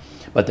videos,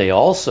 but they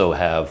also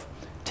have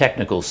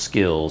technical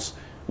skills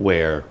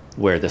where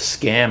the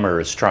scammer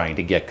is trying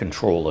to get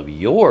control of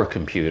your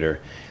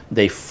computer.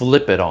 They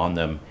flip it on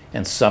them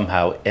and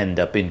somehow end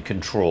up in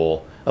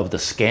control of the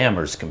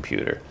scammer's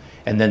computer.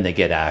 And then they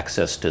get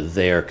access to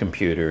their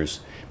computers,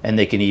 and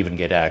they can even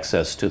get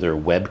access to their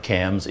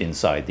webcams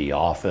inside the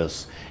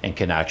office and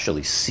can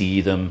actually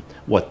see them,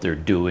 what they're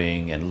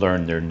doing, and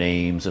learn their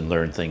names and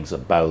learn things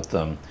about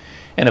them.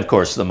 And of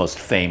course, the most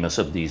famous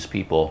of these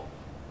people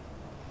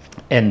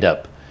end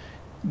up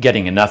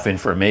getting enough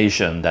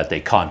information that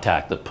they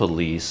contact the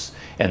police,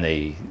 and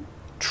they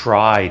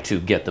try to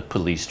get the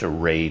police to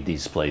raid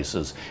these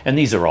places. And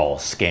these are all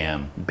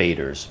scam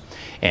baiters.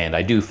 And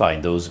I do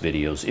find those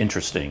videos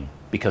interesting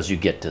because you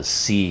get to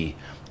see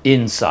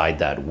inside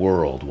that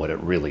world what it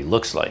really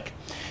looks like.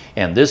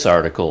 And this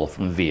article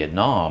from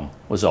Vietnam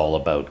was all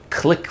about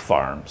click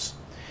farms.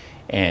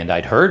 And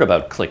I'd heard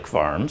about click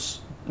farms.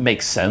 It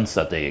makes sense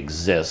that they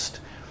exist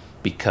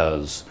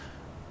because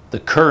the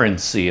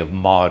currency of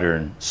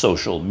modern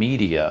social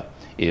media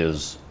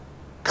is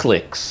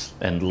clicks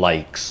and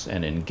likes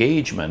and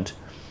engagement.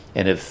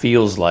 And it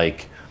feels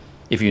like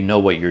if you know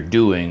what you're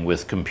doing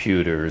with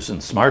computers and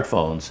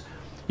smartphones,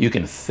 you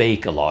can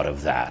fake a lot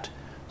of that.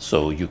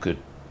 So you could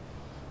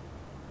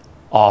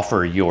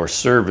offer your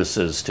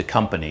services to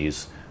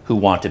companies who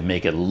want to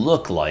make it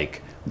look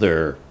like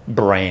their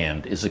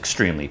brand is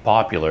extremely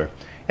popular,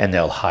 and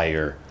they'll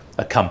hire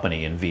a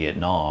company in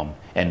Vietnam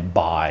and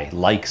buy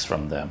likes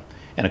from them.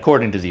 And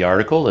according to the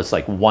article, it's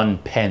like 1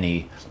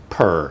 penny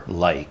per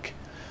like.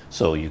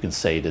 So you can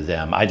say to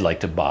them, I'd like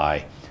to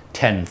buy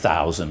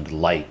 10,000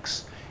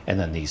 likes. And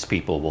then these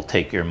people will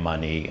take your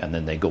money, and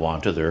then they go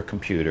onto their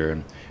computer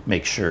and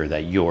make sure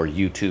that your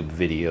YouTube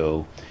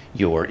video,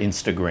 your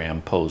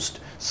Instagram post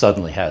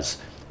suddenly has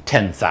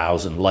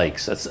 10,000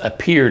 likes that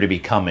appear to be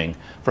coming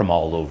from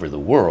all over the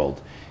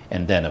world.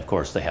 And then, of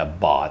course, they have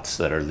bots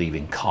that are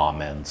leaving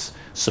comments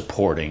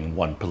supporting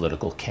one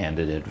political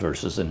candidate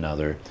versus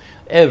another.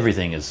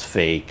 Everything is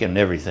fake and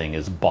everything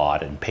is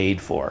bought and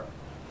paid for.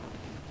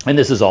 And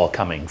this is all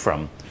coming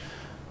from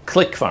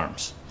click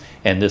farms.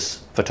 And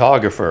this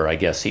photographer, I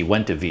guess he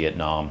went to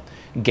Vietnam,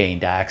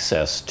 gained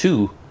access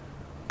to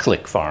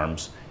click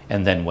farms,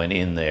 and then went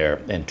in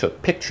there and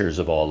took pictures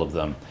of all of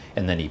them.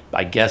 And then he,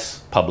 I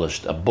guess,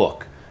 published a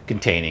book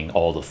containing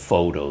all the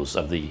photos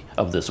of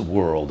this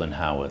world and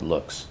how it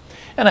looks.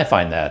 And I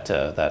find that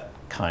that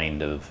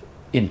kind of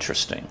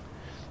interesting,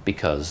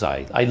 because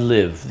I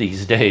live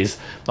these days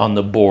on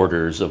the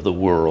borders of the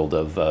world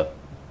of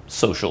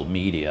social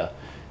media,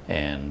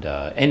 and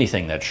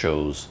anything that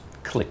shows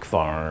click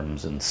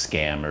farms and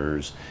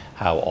scammers,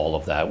 how all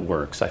of that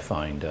works, I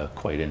find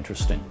quite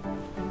interesting.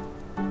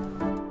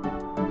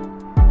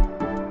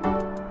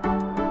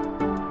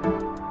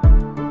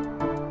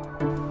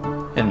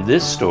 In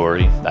this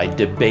story, I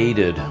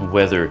debated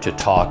whether to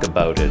talk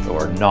about it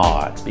or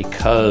not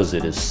because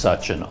it is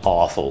such an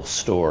awful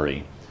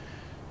story.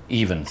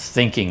 Even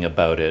thinking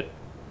about it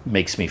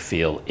makes me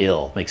feel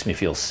ill, makes me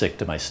feel sick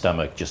to my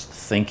stomach just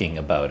thinking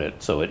about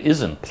it. So it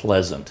isn't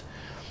pleasant,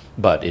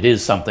 but it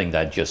is something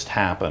that just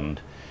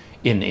happened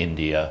in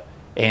India,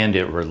 and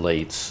it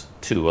relates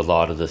to a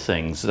lot of the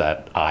things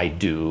that I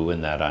do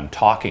and that I'm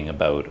talking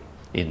about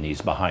in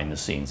these behind the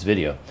scenes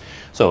video.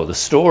 So the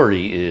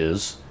story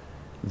is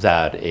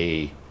that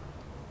a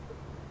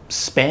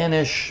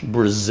Spanish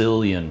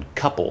Brazilian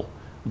couple,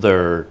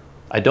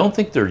 I don't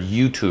think they're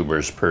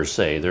YouTubers per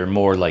se, they're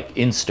more like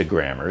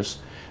Instagrammers,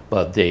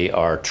 but they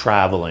are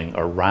traveling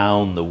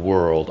around the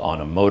world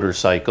on a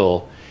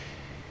motorcycle.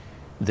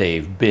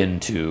 They've been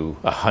to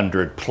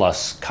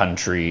 100+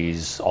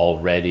 countries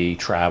already,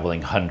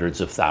 traveling hundreds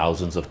of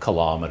thousands of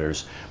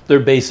kilometers. They're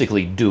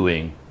basically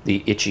doing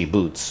the itchy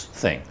boots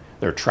thing.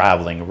 They're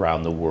traveling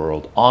around the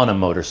world on a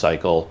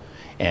motorcycle,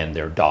 and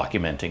they're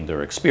documenting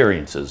their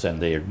experiences, and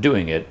they are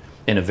doing it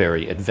in a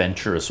very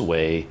adventurous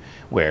way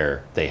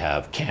where they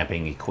have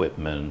camping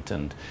equipment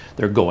and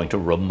they're going to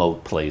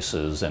remote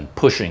places and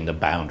pushing the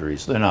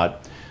boundaries. They're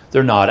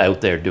not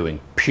out there doing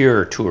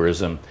pure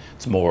tourism.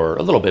 It's a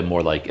little bit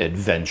more like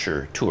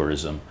adventure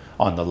tourism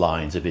on the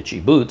lines of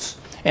Itchy Boots,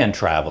 and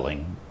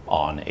traveling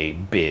on a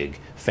big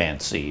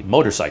fancy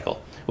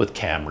motorcycle with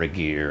camera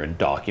gear and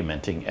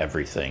documenting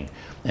everything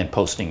and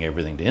posting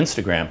everything to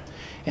Instagram.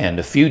 And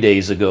a few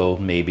days ago,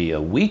 maybe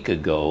a week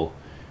ago,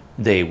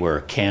 they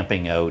were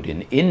camping out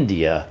in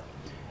India,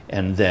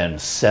 and then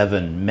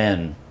 7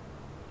 men,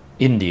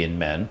 Indian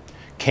men,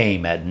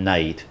 came at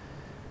night,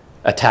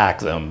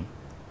 attacked them,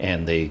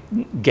 and they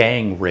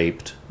gang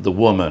raped the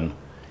woman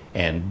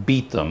and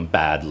beat them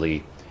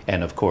badly.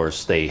 And of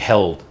course they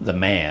held the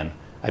man,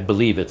 I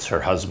believe it's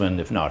her husband,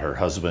 if not her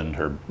husband,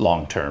 her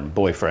long-term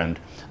boyfriend.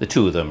 The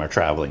two of them are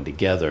traveling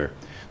together.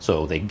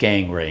 So they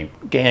gang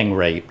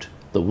raped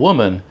the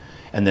woman,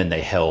 and then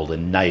they held a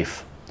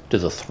knife to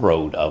the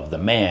throat of the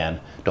man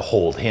to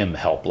hold him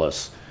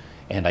helpless.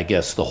 And I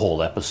guess the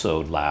whole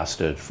episode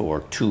lasted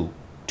for two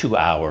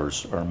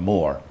hours or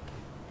more.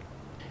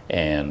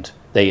 And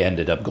they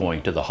ended up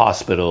going to the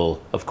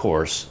hospital, of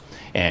course,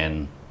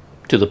 and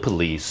to the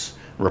police,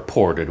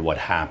 reported what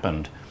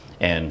happened.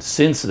 And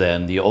since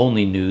then, the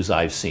only news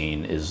I've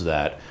seen is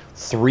that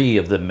 3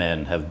 of the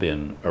men have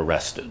been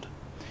arrested,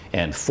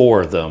 and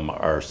 4 of them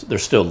they're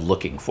still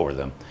looking for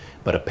them.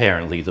 But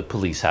apparently the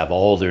police have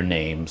all their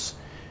names.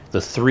 The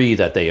 3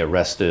 that they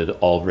arrested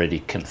already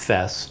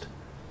confessed.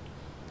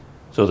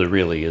 So there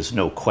really is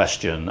no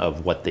question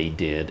of what they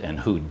did and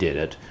who did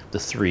it. The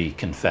 3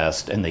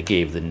 confessed, and they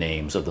gave the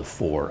names of the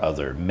 4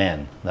 other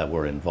men that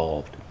were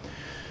involved.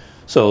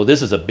 So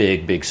this is a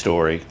big, big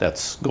story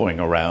that's going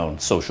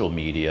around social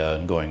media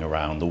and going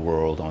around the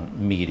world on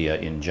media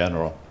in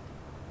general.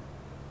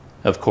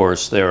 Of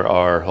course, there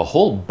are a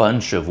whole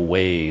bunch of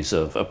ways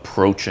of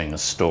approaching a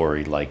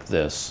story like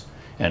this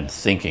and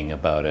thinking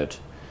about it.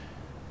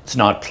 It's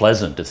not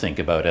pleasant to think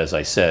about. As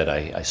I said,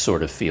 I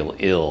sort of feel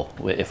ill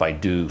if I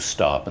do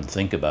stop and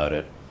think about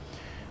it.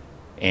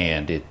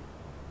 And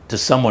to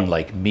someone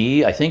like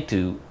me, I think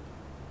to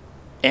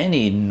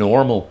any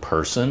normal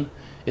person,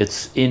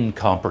 it's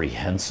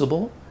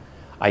incomprehensible.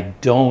 I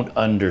don't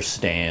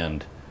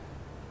understand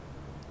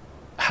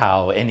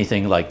how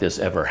anything like this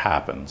ever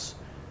happens.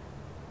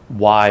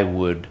 Why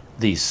would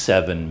these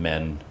 7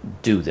 men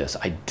do this?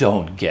 I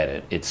don't get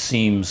it. It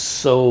seems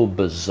so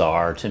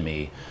bizarre to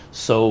me,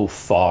 so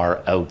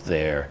far out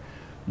there,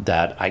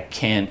 that I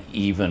can't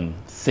even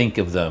think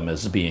of them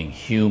as being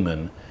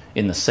human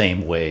in the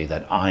same way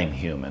that I'm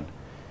human.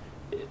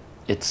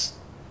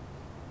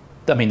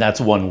 I mean,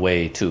 that's one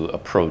way to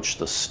approach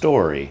the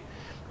story,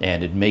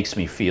 and it makes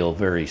me feel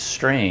very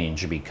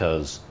strange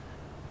because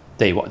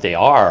they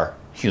are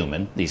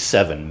human. These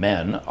 7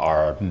 men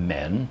are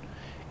men,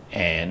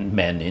 and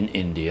men in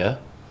India,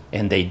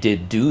 and they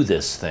did do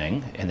this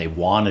thing, and they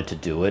wanted to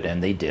do it,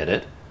 and they did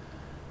it.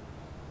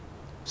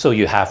 So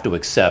you have to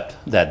accept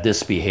that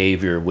this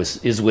behavior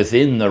is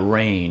within the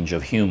range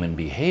of human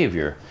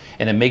behavior.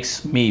 And it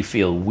makes me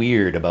feel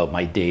weird about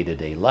my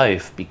day-to-day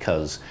life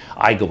because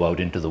I go out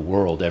into the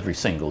world every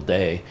single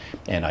day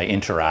and I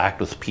interact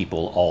with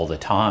people all the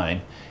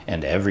time,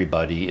 and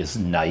everybody is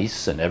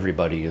nice and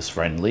everybody is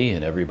friendly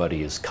and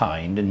everybody is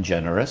kind and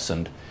generous,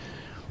 and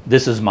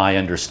this is my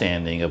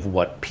understanding of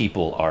what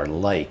people are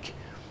like.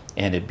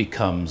 And it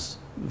becomes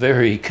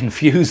very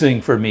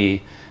confusing for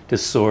me to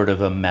sort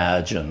of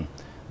imagine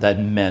that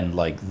men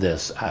like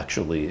this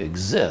actually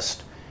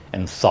exist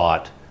and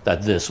thought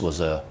that this was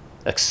a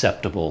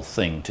acceptable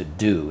thing to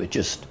do.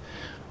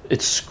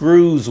 It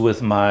screws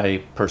with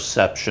my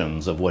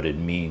perceptions of what it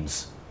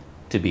means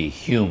to be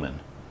human,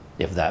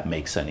 if that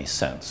makes any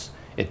sense.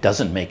 It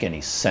doesn't make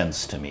any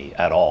sense to me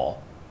at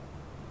all.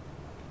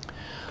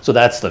 So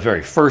that's the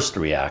very first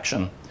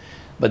reaction.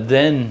 But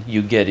then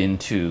you get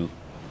into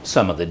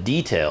some of the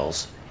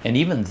details, and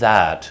even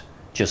that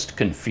just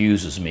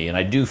confuses me. And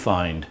I do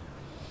find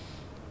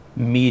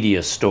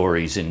media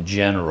stories in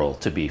general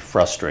to be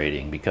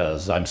frustrating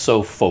because I'm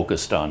so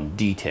focused on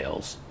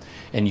details,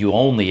 and you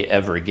only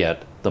ever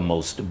get the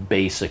most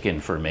basic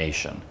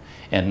information,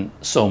 and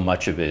so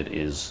much of it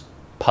is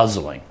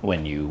puzzling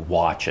when you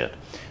watch it.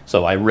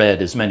 So I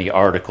read as many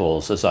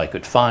articles as I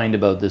could find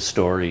about this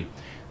story.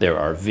 There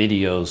are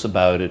videos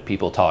about it,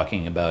 people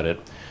talking about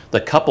it.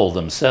 The couple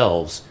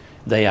themselves,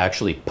 they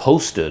actually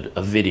posted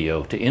a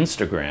video to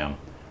Instagram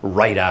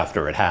right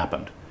after it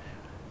happened.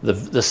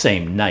 the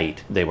same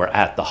night they were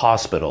at the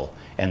hospital,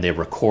 and they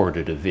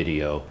recorded a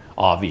video,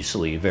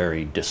 obviously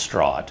very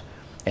distraught,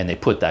 and they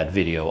put that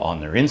video on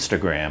their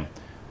Instagram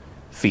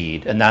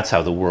feed, and that's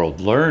how the world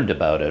learned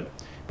about it.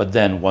 But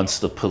then once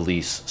the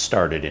police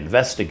started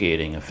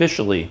investigating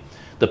officially,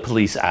 the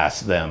police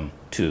asked them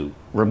to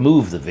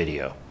remove the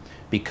video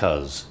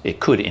because it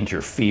could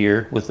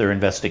interfere with their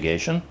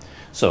investigation.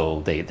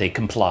 So they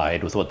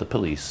complied with what the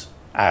police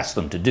asked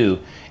them to do,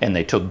 and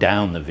they took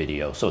down the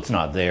video, so it's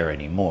not there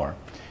anymore.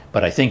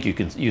 But I think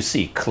you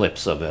see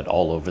clips of it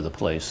all over the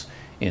place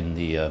in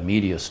the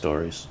media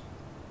stories.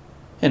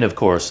 And of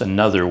course,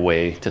 another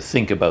way to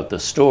think about the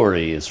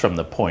story is from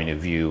the point of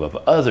view of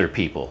other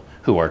people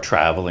who are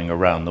traveling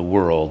around the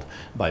world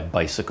by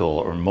bicycle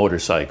or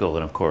motorcycle.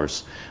 And of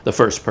course, the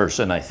first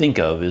person I think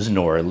of is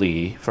Nora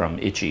Lee from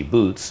Itchy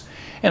Boots.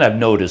 And I've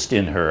noticed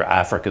in her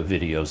Africa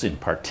videos in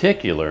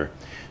particular,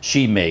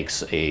 she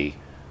makes a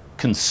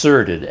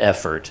concerted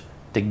effort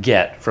to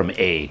get from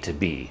A to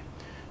B.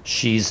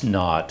 She's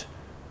not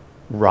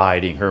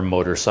riding her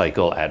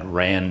motorcycle at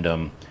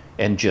random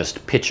and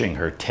just pitching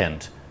her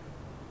tent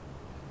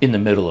in the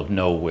middle of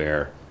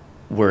nowhere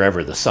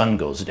wherever the sun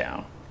goes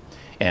down.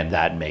 And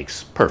that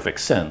makes perfect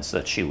sense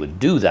that she would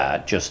do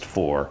that just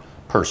for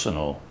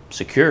personal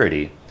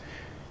security.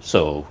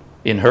 So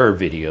in her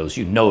videos,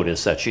 you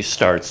notice that she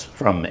starts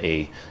from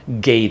a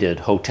gated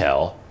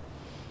hotel.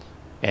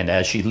 And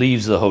as she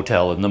leaves the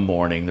hotel in the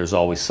morning, there's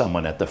always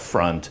someone at the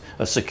front,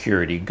 a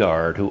security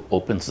guard who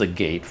opens the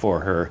gate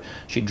for her.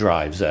 She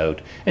drives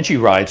out and she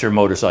rides her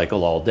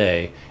motorcycle all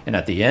day. And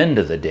at the end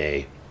of the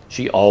day,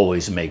 she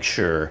always makes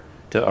sure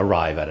to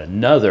arrive at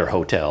another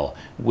hotel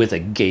with a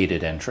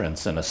gated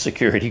entrance, and a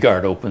security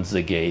guard opens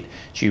the gate.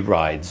 She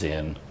rides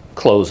in,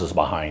 closes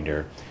behind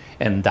her,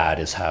 and that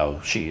is how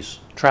she's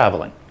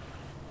traveling.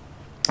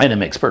 And it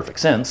makes perfect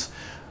sense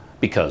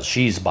because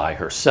she's by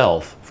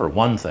herself, for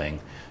one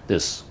thing.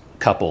 This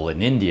couple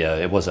in India,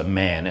 it was a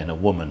man and a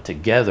woman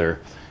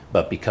together,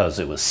 but because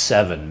it was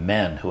 7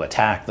 men who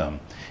attacked them,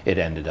 it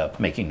ended up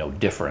making no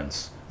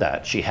difference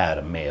that she had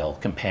a male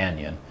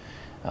companion.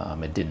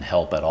 It didn't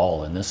help at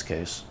all in this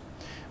case.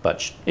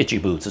 But Itchy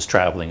Boots is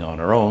traveling on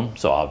her own,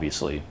 so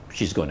obviously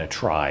she's going to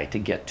try to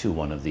get to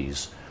one of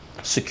these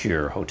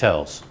secure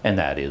hotels, and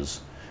that is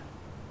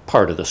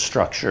part of the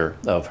structure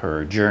of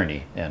her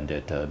journey, and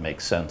it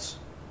makes sense.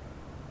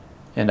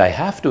 And I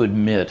have to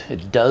admit,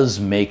 it does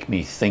make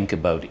me think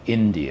about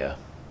India,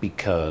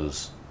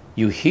 because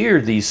you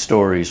hear these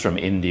stories from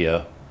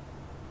India,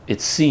 it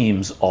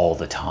seems, all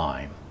the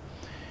time.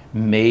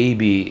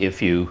 Maybe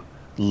if you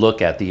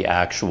look at the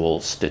actual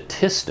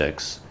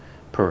statistics,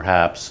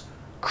 perhaps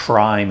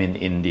crime in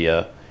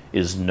India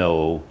is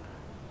no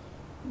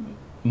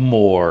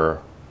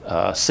more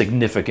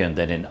significant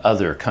than in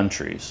other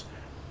countries.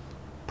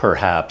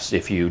 Perhaps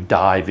if you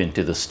dive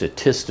into the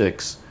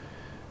statistics,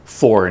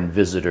 foreign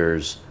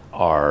visitors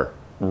are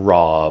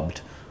robbed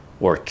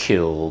or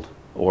killed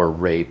or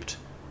raped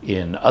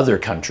in other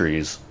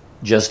countries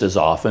just as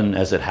often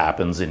as it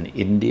happens in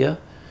India.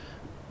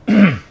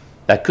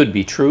 That could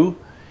be true,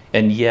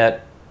 and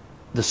yet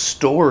the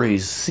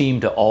stories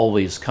seem to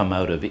always come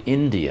out of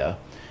India.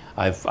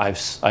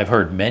 I've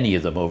heard many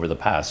of them over the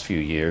past few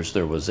years.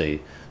 There was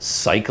a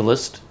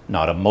cyclist,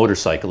 not a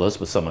motorcyclist,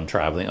 but someone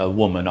traveling, a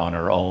woman on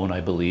her own, I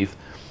believe,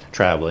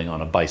 traveling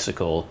on a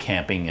bicycle,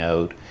 camping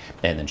out,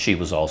 and then she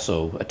was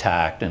also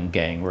attacked and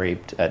gang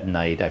raped at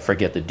night. I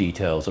forget the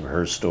details of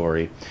her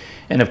story.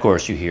 And of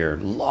course you hear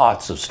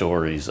lots of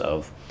stories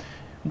of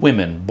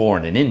women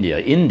born in India,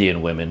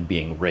 Indian women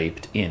being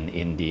raped in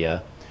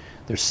India.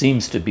 There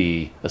seems to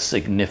be a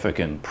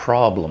significant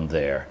problem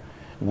there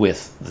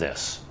with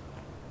this.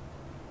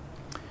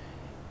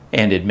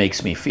 And it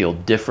makes me feel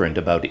different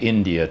about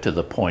India to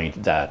the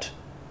point that,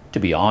 to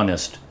be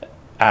honest,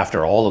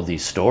 after all of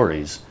these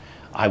stories,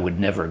 I would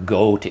never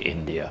go to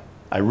India.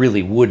 I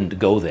really wouldn't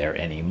go there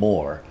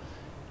anymore.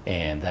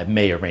 And that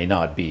may or may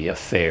not be a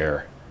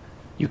fair.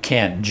 You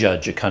can't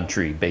judge a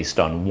country based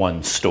on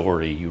one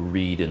story you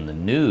read in the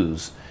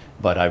news,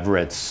 but I've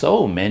read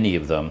so many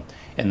of them,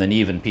 and then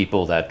even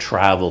people that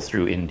travel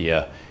through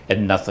India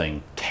and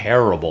nothing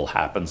terrible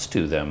happens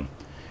to them.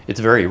 It's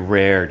very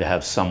rare to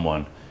have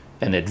someone,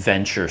 an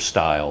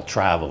adventure-style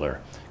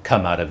traveler,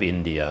 come out of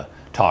India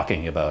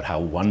talking about how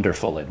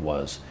wonderful it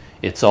was.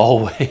 It's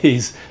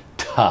always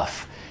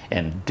tough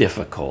and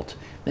difficult,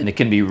 and it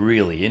can be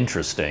really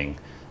interesting,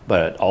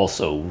 but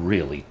also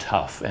really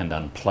tough and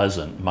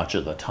unpleasant much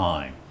of the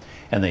time.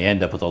 And they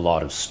end up with a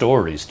lot of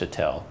stories to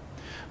tell.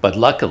 But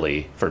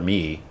luckily for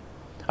me,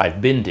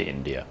 I've been to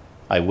India.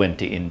 I went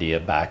to India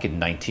back in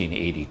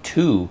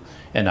 1982,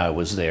 and I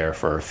was there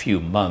for a few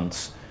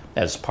months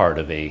as part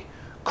of a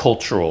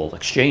cultural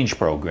exchange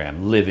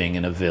program, living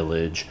in a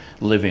village,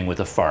 living with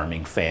a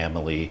farming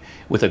family,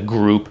 with a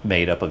group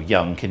made up of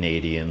young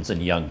Canadians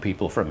and young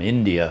people from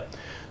India.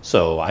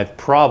 So I've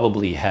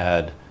probably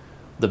had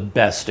the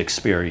best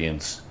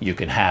experience you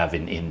can have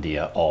in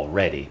India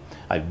already.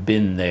 I've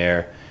been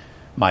there.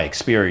 My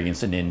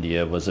experience in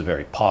India was a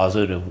very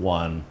positive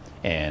one,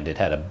 and it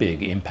had a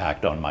big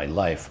impact on my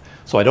life.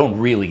 So I don't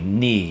really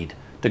need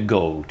to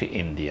go to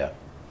India.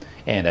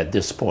 And at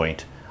this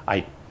point,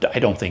 I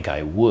don't think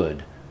I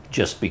would,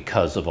 just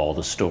because of all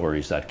the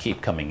stories that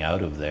keep coming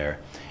out of there.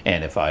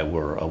 And if I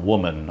were a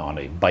woman on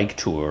a bike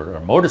tour or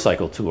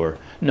motorcycle tour,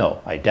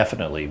 no, I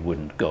definitely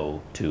wouldn't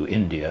go to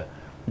India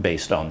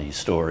based on these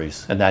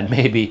stories. And that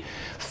may be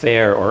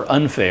fair or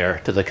unfair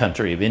to the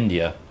country of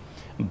India,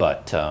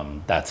 but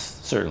that's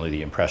certainly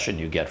the impression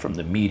you get from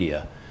the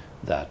media,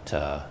 that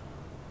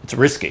it's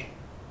risky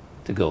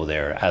to go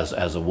there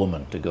as a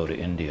woman, to go to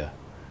India.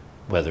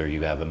 Whether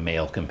you have a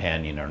male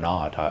companion or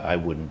not, I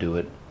wouldn't do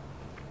it.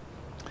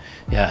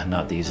 Yeah,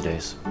 not these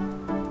days.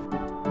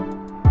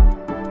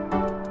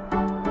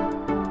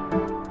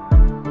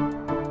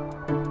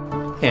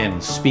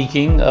 And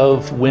speaking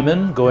of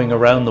women going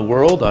around the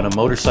world on a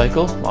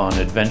motorcycle on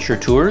adventure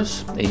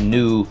tours, a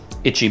new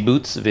Itchy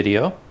Boots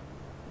video.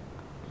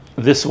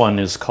 This one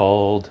is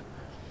called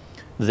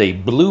 "They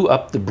Blew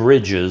Up the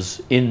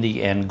Bridges in the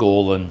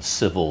Angolan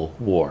Civil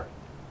War."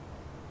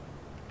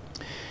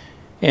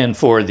 And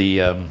for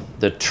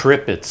the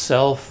trip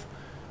itself,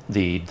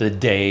 the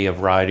day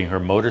of riding her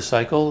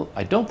motorcycle,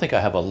 I don't think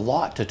I have a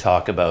lot to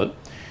talk about.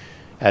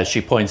 As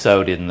she points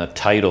out in the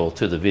title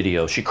to the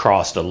video, she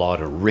crossed a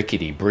lot of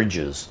rickety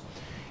bridges.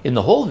 In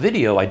the whole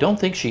video, I don't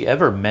think she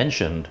ever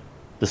mentioned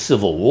the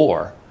Civil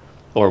War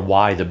or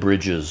why the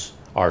bridges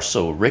are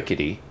so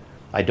rickety.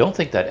 I don't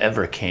think that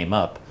ever came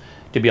up.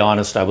 To be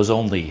honest, I was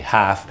only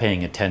half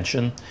paying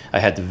attention. I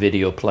had the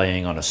video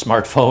playing on a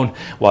smartphone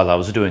while I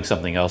was doing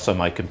something else on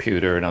my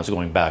computer, and I was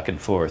going back and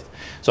forth.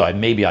 So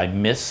maybe I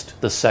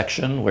missed the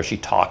section where she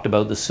talked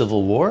about the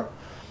Civil War,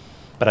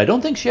 but I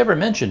don't think she ever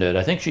mentioned it.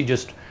 I think she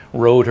just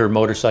rode her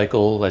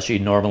motorcycle as she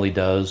normally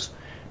does,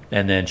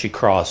 and then she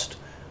crossed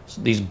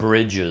these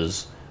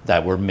bridges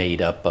that were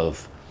made up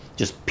of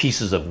just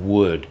pieces of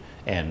wood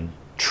and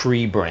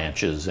tree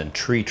branches and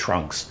tree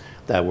trunks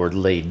that were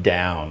laid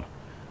down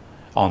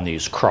on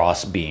these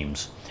cross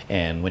beams.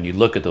 And when you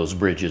look at those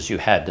bridges, you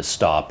had to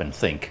stop and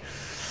think,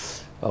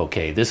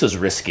 okay, this is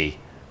risky,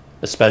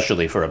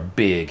 especially for a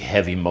big,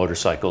 heavy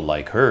motorcycle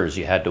like hers.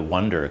 You had to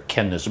wonder,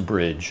 can this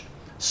bridge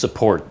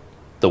support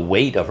the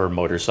weight of her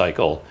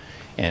motorcycle?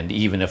 And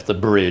even if the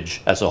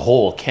bridge as a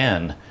whole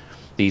can,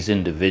 these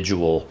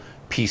individual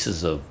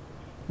pieces of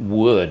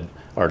wood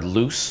are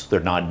loose, they're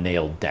not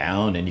nailed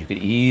down, and you could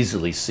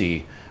easily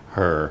see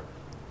her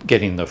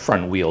getting the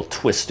front wheel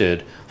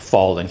twisted,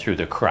 falling through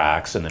the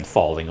cracks, and then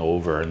falling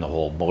over, and the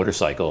whole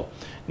motorcycle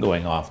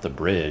going off the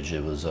bridge.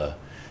 It was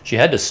she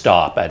had to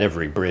stop at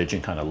every bridge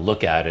and kind of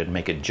look at it and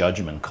make a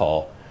judgment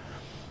call.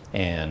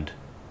 And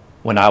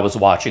when I was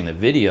watching the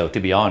video, to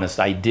be honest,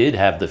 I did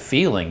have the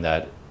feeling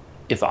that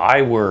if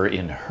I were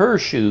in her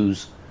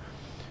shoes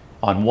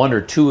on one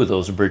or two of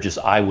those bridges,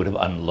 I would have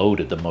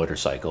unloaded the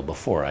motorcycle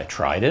before I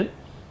tried it.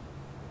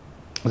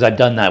 Because I've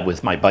done that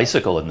with my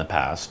bicycle in the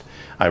past.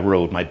 I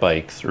rode my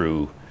bike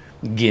through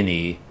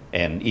Guinea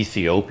and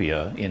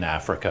Ethiopia in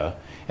Africa,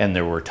 and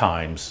there were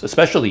times,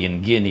 especially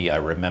in Guinea, I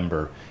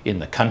remember in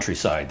the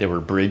countryside, there were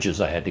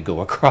bridges I had to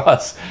go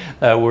across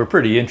that were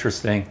pretty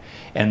interesting.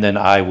 And then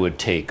I would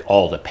take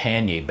all the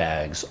pannier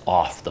bags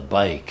off the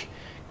bike,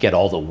 get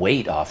all the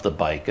weight off the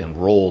bike and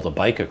roll the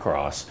bike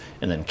across,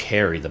 and then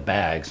carry the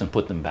bags and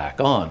put them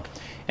back on.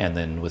 And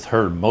then with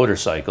her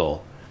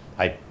motorcycle,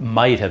 I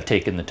might have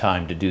taken the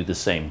time to do the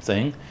same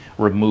thing,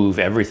 remove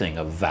everything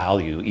of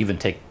value, even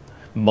take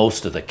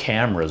most of the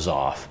cameras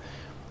off,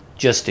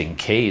 just in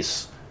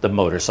case the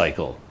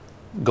motorcycle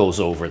goes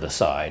over the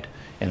side,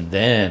 and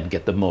then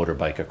get the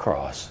motorbike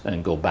across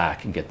and go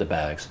back and get the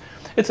bags.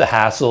 It's a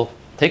hassle,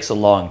 takes a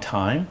long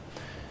time,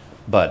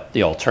 but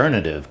the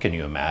alternative, can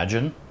you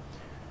imagine?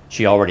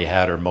 She already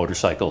had her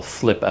motorcycle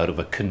flip out of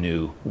a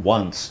canoe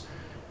once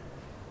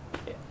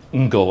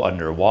and go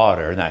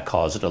underwater, and that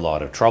caused a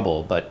lot of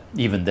trouble. But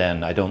even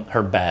then,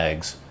 her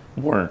bags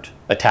weren't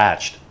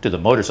attached to the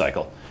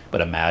motorcycle.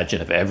 But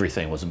imagine if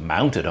everything was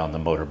mounted on the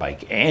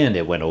motorbike and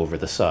it went over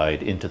the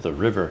side into the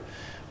river.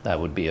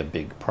 That would be a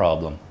big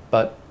problem.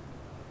 But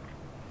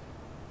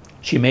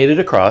she made it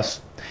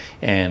across.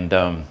 And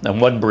on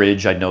one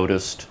bridge I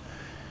noticed,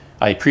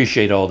 I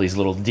appreciate all these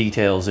little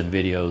details in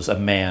videos, a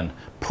man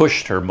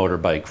pushed her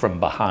motorbike from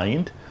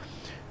behind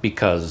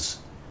because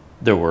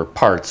there were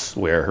parts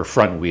where her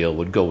front wheel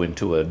would go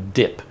into a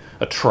dip,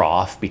 a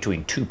trough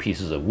between two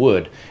pieces of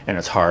wood, and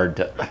it's hard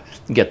to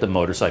get the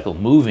motorcycle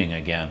moving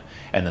again.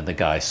 And then the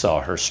guy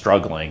saw her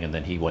struggling, and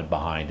then he went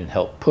behind and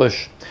helped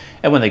push.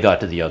 And when they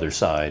got to the other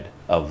side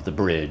of the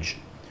bridge,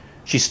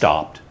 she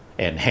stopped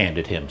and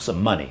handed him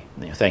some money.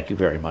 Thank you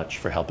very much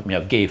for helping me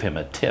out. Gave him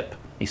a tip,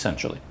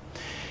 essentially.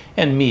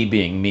 And me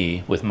being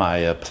me, with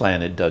my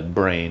Planet Doug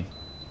brain,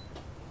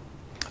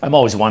 I'm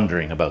always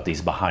wondering about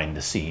these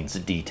behind-the-scenes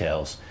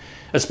details,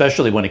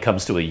 especially when it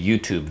comes to a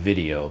YouTube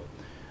video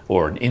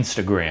or an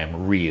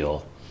Instagram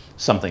reel,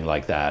 something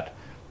like that,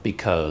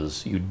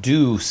 because you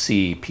do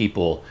see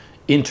people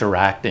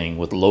interacting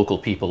with local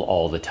people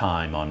all the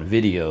time on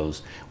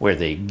videos where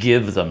they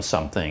give them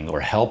something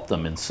or help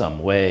them in some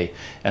way,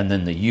 and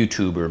then the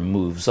YouTuber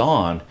moves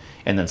on,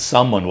 and then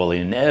someone will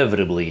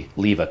inevitably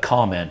leave a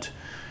comment.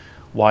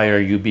 Why are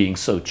you being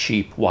so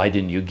cheap? Why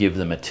didn't you give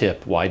them a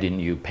tip? Why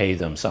didn't you pay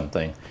them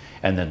something?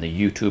 And then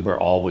the YouTuber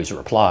always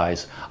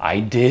replies, I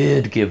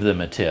did give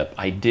them a tip.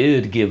 I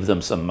did give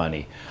them some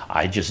money.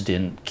 I just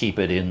didn't keep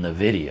it in the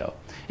video.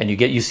 And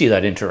you see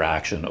that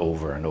interaction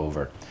over and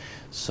over.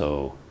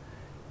 So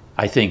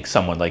I think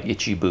someone like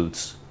Itchy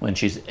Boots, when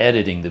she's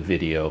editing the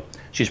video,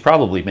 she's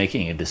probably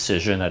making a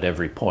decision at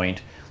every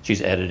point.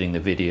 She's editing the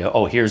video.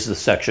 Oh, here's the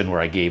section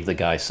where I gave the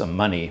guy some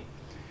money.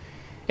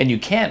 And you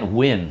can't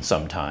win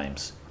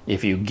sometimes.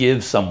 If you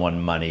give someone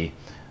money,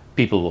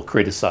 people will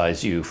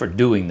criticize you for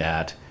doing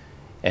that.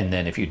 And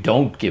then if you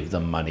don't give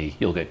them money,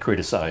 you'll get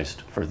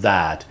criticized for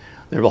that.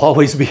 There will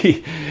always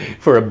be,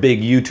 for a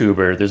big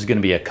YouTuber, there's going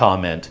to be a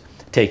comment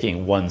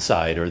taking one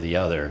side or the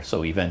other.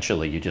 So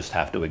eventually you just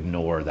have to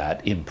ignore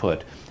that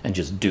input and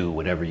just do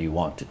whatever you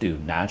want to do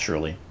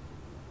naturally.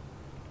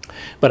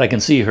 But I can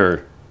see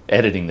her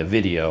editing the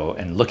video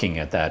and looking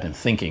at that and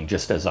thinking,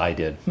 just as I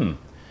did,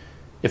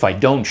 if I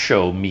don't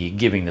show me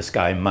giving this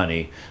guy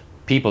money,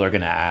 people are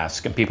going to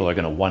ask and people are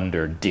going to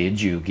wonder, did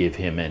you give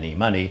him any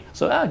money?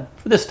 So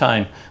for this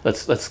time,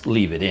 let's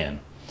leave it in.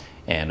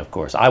 And of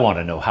course, I want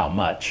to know how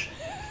much.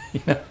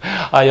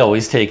 I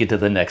always take it to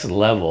the next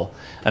level.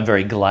 I'm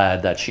very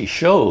glad that she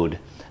showed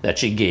that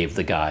she gave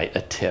the guy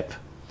a tip,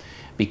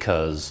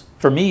 because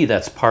for me,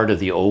 that's part of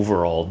the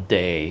overall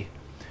day.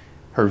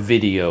 Her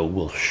video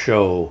will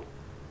show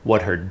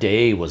what her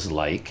day was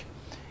like,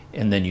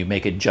 and then you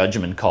make a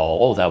judgment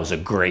call. Oh, that was a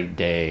great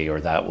day, or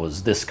that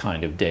was this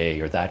kind of day,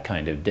 or that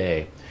kind of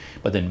day.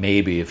 But then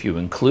maybe if you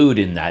include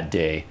in that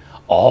day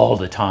all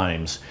the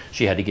times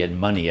she had to get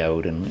money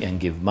out and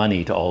give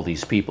money to all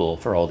these people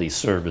for all these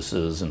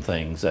services and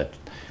things that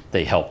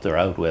they helped her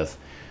out with,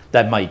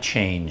 that might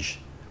change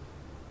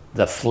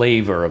the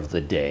flavor of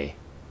the day,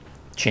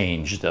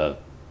 change the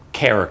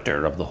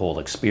character of the whole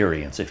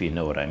experience, if you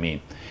know what I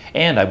mean.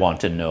 And I want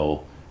to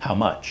know how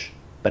much.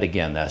 But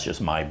again, that's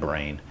just my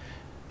brain.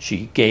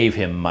 She gave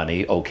him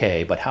money,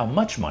 okay, but how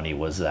much money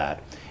was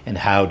that? And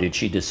how did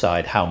she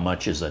decide how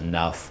much is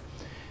enough?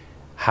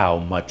 How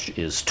much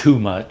is too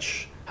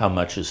much? How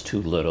much is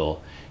too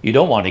little? You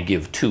don't want to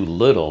give too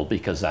little,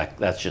 because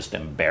that's just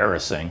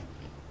embarrassing.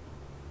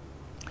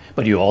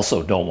 But you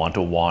also don't want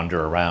to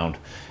wander around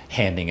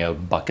handing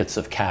out buckets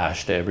of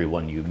cash to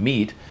everyone you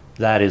meet.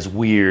 That is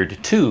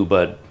weird too,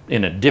 but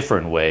in a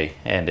different way,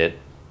 and it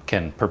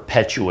can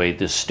perpetuate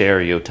this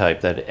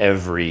stereotype that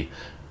every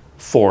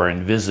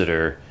foreign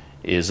visitor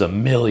is a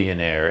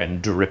millionaire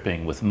and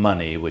dripping with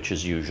money, which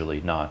is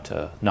usually not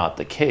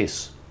the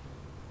case.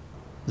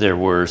 There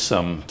were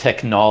some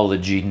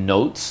technology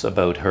notes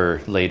about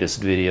her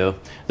latest video.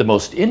 The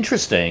most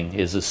interesting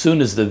is, as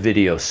soon as the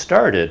video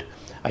started,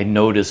 I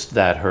noticed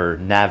that her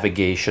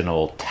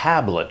navigational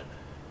tablet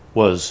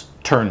was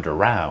turned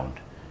around.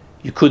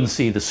 You couldn't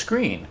see the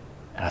screen.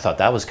 And I thought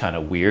that was kind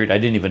of weird. I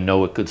didn't even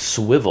know it could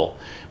swivel,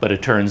 but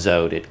it turns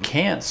out it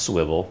can't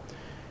swivel.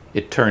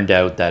 It turned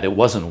out that it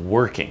wasn't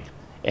working.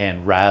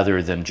 And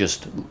rather than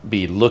just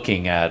be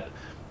looking at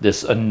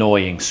this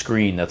annoying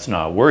screen that's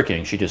not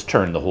working, she just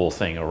turned the whole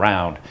thing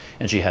around,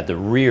 and she had the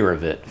rear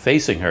of it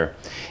facing her.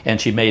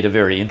 And she made a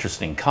very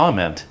interesting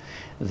comment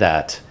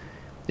that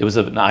it was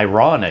an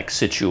ironic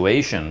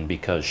situation,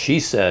 because she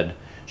said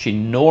she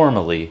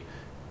normally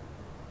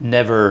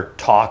never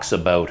talks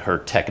about her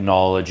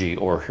technology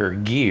or her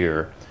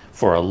gear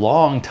for a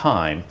long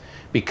time,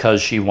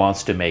 because she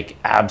wants to make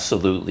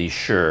absolutely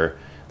sure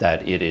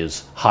that it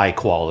is high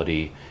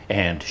quality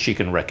and she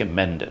can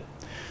recommend it.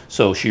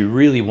 So she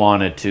really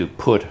wanted to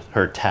put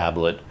her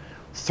tablet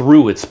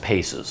through its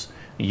paces,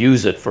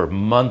 use it for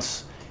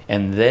months,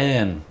 and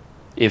then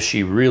if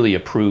she really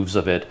approves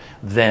of it,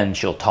 then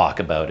she'll talk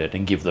about it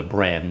and give the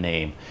brand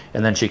name,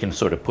 and then she can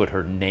sort of put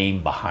her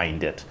name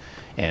behind it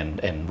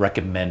and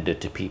recommend it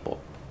to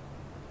people.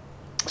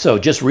 So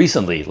just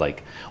recently,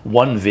 like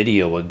 1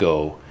 video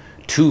ago,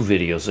 2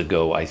 videos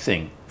ago, I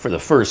think, for the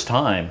first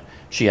time,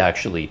 she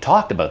actually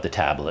talked about the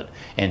tablet,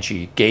 and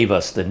she gave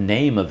us the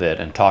name of it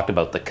and talked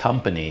about the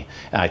company.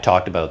 And I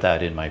talked about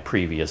that in my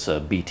previous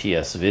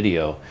BTS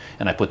video,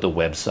 and I put the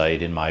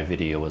website in my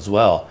video as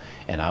well.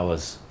 And I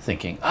was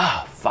thinking,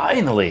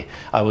 finally!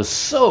 I was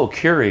so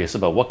curious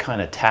about what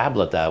kind of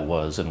tablet that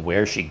was and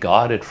where she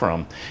got it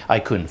from. I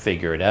couldn't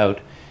figure it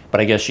out,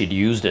 but I guess she'd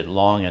used it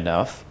long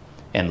enough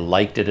and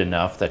liked it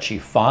enough that she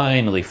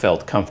finally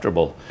felt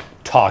comfortable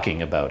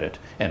talking about it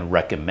and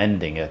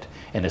recommending it.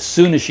 And as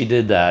soon as she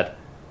did that,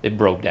 it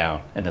broke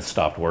down and it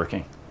stopped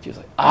working. She was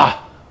like,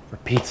 for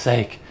Pete's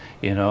sake,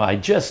 I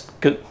just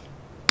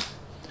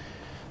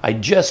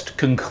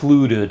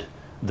concluded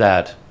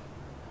that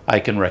I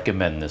can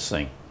recommend this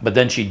thing. But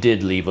then she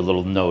did leave a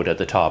little note at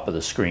the top of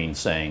the screen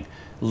saying,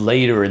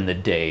 later in the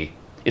day,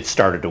 it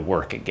started to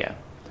work again.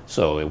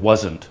 So it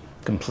wasn't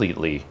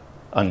completely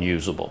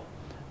unusable.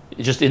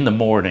 just in the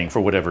morning,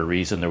 for whatever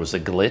reason, there was a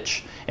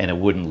glitch and it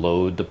wouldn't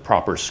load the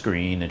proper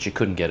screen and she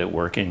couldn't get it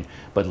working.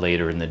 But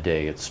later in the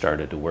day, it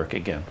started to work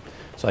again.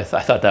 So I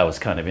thought that was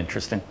kind of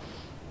interesting.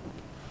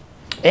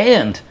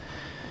 And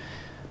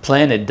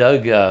Planet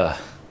Doug,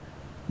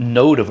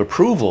 note of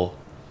approval,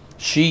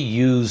 she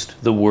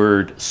used the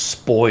word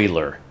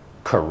spoiler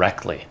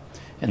correctly.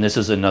 And this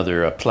is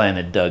another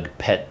Planet Doug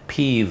pet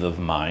peeve of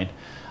mine.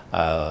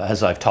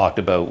 As I've talked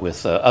about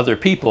with other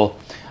people,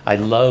 I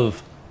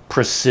love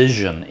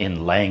precision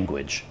in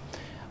language.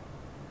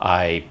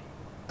 I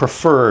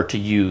prefer to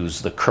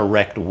use the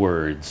correct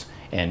words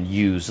and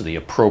use the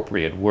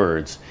appropriate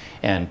words.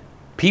 And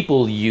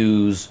people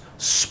use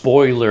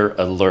spoiler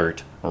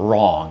alert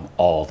wrong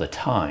all the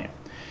time.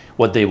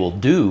 What they will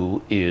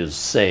do is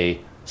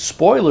say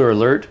spoiler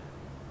alert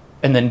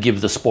and then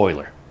give the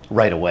spoiler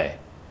right away.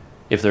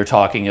 If they're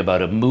talking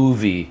about a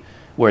movie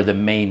where the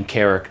main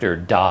character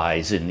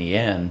dies in the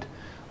end,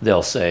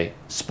 they'll say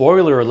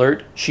spoiler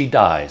alert, she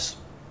dies.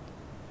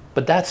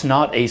 But that's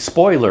not a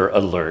spoiler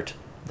alert.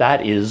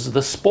 That is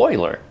the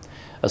spoiler.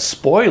 A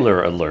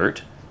spoiler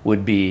alert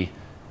would be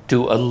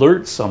to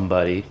alert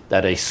somebody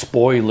that a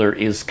spoiler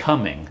is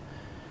coming.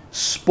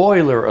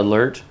 Spoiler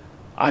alert,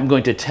 I'm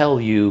going to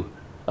tell you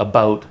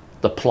about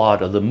the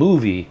plot of the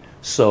movie,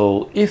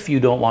 so if you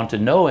don't want to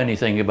know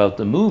anything about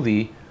the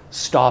movie,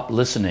 stop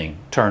listening,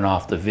 turn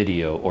off the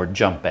video, or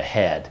jump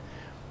ahead.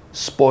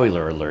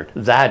 Spoiler alert.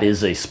 That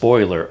is a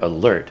spoiler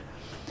alert.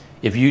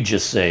 If you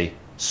just say,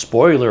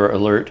 spoiler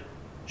alert,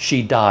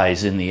 she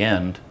dies in the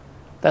end,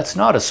 that's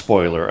not a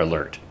spoiler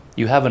alert.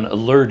 You haven't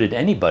alerted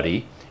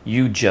anybody,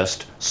 you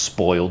just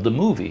spoiled the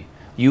movie.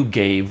 You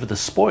gave the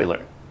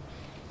spoiler.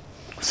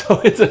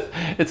 So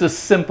it's a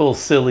simple,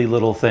 silly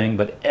little thing,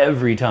 but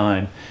every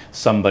time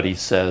somebody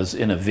says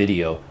in a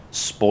video,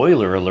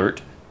 spoiler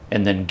alert,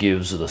 and then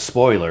gives the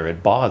spoiler,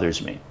 it bothers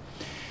me.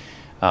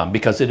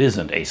 Because it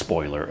isn't a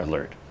spoiler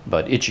alert.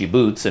 But Itchy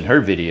Boots, in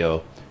her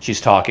video, she's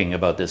talking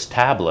about this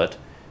tablet,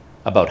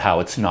 about how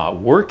it's not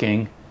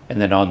working, and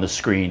then on the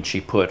screen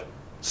she put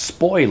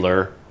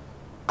spoiler,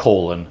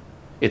 colon,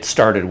 it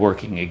started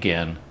working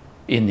again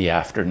in the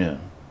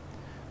afternoon.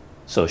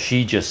 So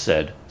she just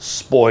said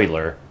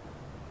spoiler,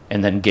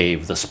 and then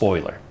gave the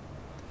spoiler.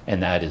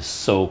 And that is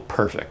so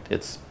perfect.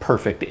 It's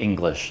perfect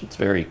English. It's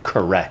very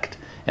correct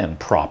and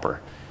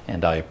proper.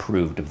 And I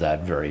approved of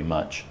that very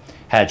much.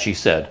 Had she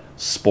said,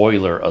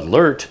 spoiler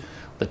alert,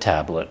 the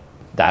tablet,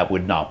 that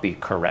would not be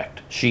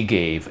correct. She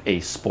gave a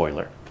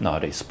spoiler,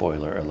 not a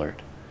spoiler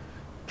alert.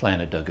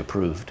 Planet Doug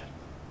approved.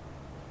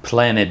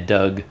 Planet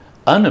Doug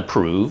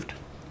unapproved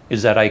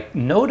is that I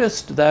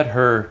noticed that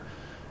her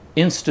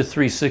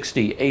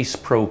Insta360 Ace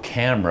Pro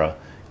camera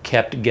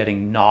kept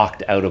getting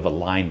knocked out of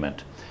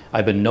alignment.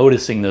 I've been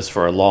noticing this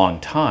for a long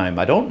time.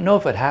 I don't know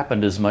if it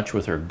happened as much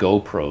with her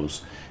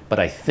GoPros, but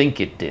I think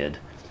it did.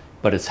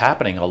 But it's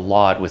happening a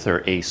lot with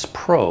her Ace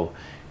Pro.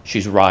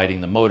 She's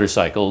riding the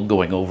motorcycle,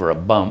 going over a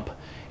bump,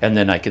 and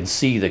then I can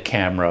see the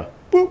camera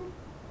boop,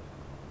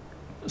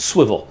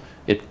 swivel.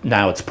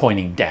 Now it's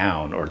pointing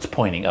down or it's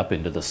pointing up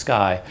into the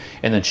sky,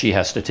 and then she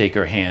has to take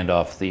her hand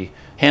off the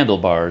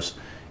handlebars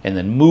and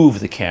then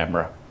move the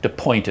camera to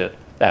point it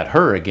at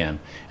her again.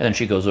 And then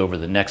she goes over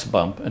the next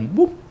bump and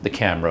whoop, the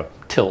camera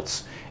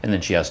tilts, and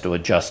then she has to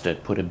adjust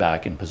it, put it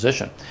back in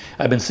position.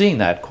 I've been seeing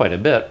that quite a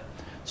bit,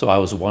 so I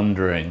was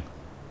wondering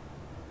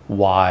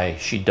why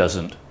she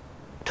doesn't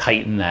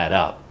tighten that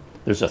up.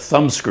 There's a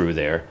thumb screw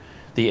there.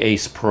 The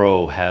Ace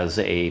Pro has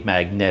a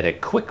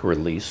magnetic quick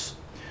release,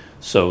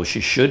 so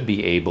she should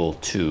be able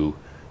to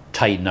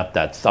tighten up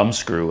that thumb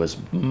screw as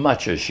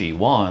much as she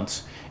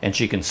wants, and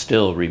she can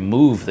still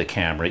remove the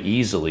camera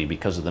easily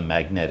because of the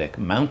magnetic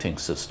mounting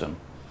system.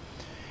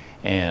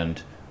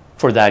 And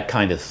for that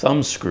kind of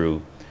thumb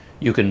screw,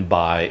 you can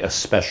buy a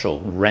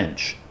special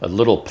wrench, a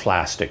little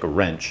plastic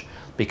wrench,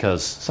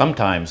 because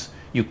sometimes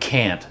you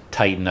can't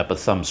tighten up a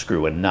thumb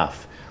screw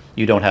enough.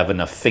 You don't have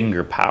enough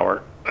finger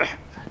power.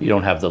 You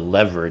don't have the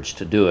leverage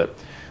to do it.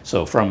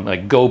 So from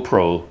like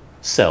GoPro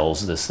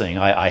sells this thing.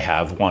 I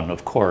have one,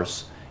 of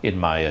course, in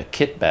my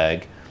kit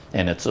bag,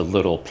 and it's a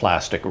little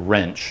plastic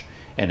wrench,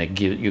 and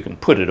you can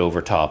put it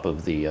over top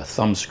of the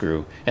thumb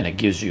screw, and it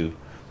gives you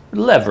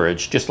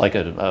leverage, just like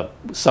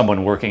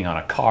someone working on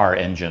a car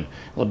engine,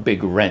 a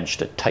big wrench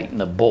to tighten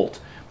the bolt.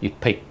 You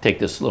take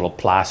this little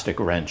plastic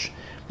wrench,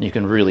 and you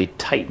can really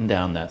tighten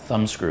down that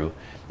thumb screw,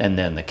 and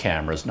then the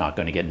camera's not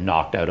going to get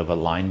knocked out of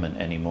alignment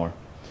anymore.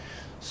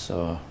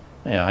 So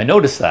yeah, I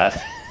noticed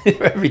that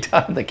every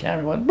time the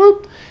camera went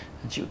boop,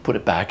 and she would put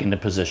it back into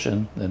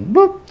position, then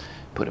boop,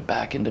 put it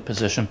back into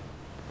position.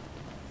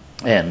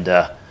 And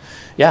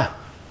yeah,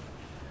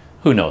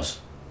 who knows?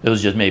 It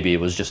was just, maybe it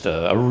was just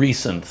a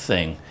recent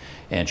thing,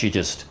 and she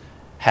just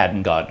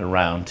hadn't gotten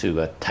around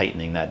to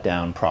tightening that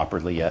down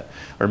properly yet.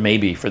 Or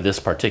maybe for this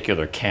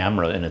particular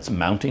camera and its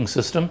mounting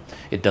system,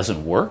 it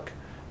doesn't work,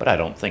 but I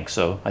don't think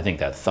so. I think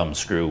that thumb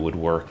screw would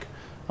work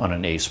on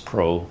an Ace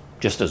Pro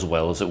just as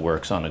well as it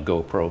works on a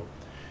GoPro.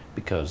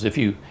 Because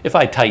if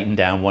I tighten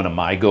down one of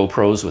my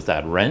GoPros with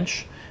that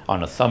wrench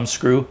on a thumb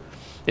screw,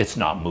 it's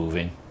not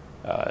moving.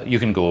 You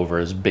can go over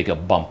as big a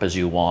bump as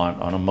you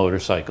want on a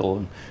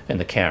motorcycle, and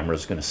the camera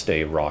is going to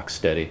stay rock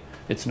steady.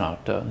 It's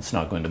not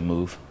going to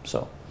move.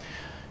 So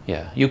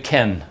yeah, you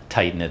can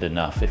tighten it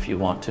enough if you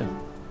want to.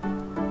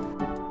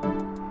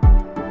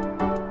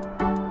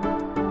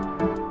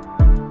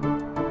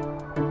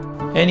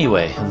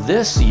 Anyway,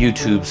 this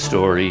YouTube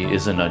story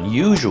is an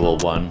unusual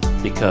one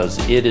because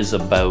it is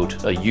about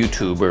a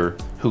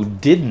YouTuber who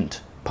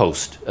didn't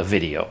post a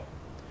video.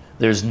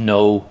 There's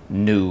no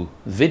new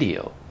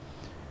video.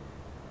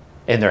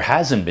 And there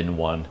hasn't been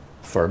one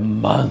for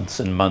months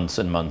and months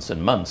and months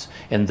and months.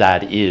 And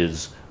that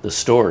is the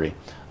story.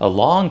 A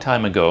long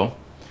time ago,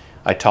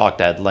 I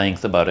talked at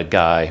length about a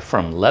guy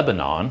from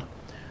Lebanon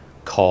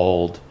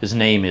his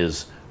name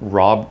is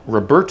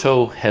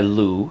Roberto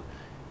Helou.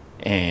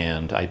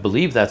 And I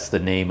believe that's the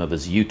name of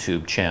his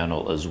YouTube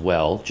channel as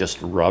well,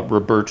 just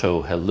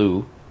Roberto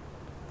Helou.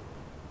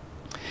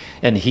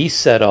 And he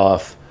set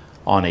off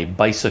on a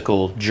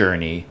bicycle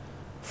journey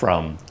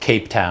from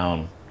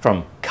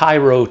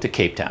Cairo to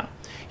Cape Town.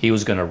 He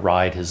was going to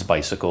ride his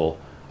bicycle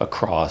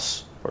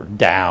across or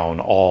down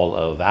all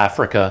of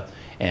Africa,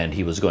 and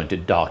he was going to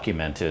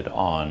document it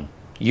on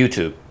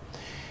YouTube.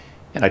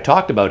 And I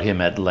talked about him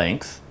at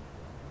length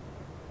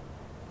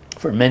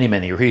for many,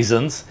 many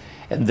reasons.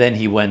 And then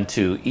he went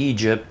to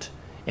Egypt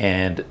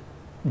and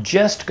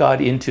just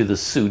got into the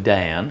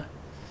Sudan,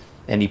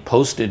 and he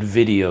posted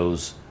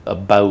videos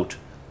about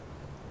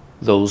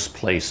those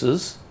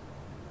places,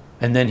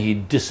 and then he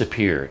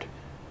disappeared.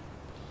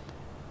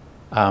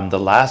 The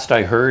last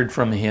I heard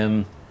from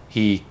him,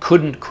 he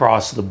couldn't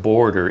cross the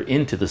border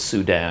into the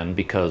Sudan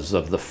because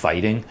of the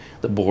fighting.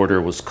 The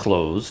border was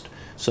closed,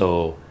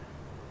 so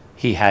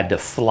he had to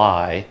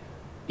fly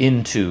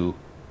into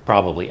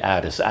probably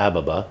Addis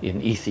Ababa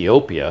in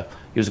Ethiopia.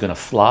 He was going to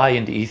fly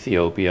into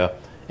Ethiopia,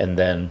 and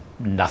then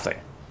nothing.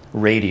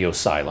 Radio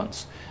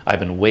silence. I've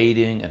been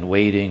waiting and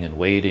waiting and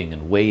waiting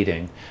and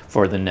waiting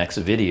for the next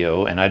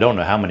video, and I don't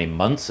know how many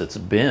months it's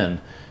been.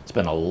 It's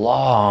been a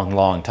long,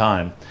 long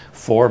time.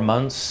 4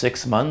 months,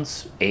 6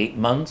 months, 8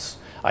 months.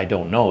 I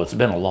don't know. It's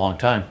been a long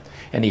time.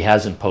 And he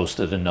hasn't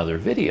posted another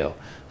video.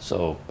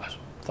 So I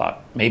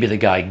thought maybe the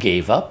guy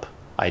gave up.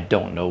 I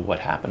don't know what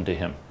happened to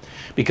him,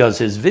 because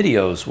his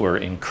videos were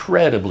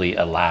incredibly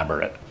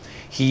elaborate.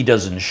 He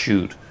doesn't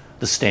shoot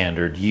the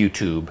standard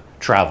YouTube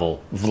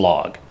travel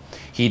vlog.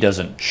 He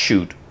doesn't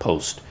shoot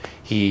post.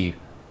 He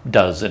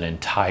does an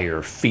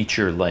entire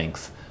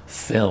feature-length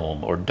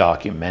film or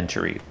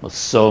documentary with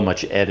so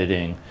much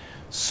editing,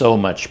 so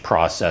much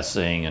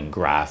processing and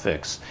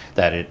graphics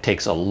that it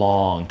takes a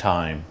long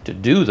time to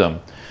do them.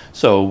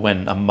 So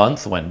when a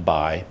month went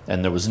by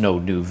and there was no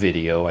new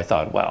video, I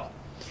thought, well,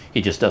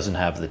 he just doesn't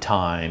have the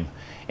time.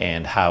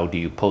 And how do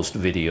you post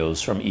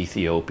videos from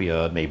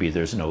Ethiopia? Maybe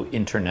there's no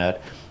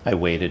internet. I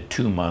waited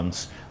 2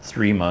 months,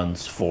 3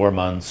 months, 4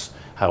 months,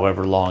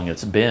 however long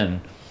it's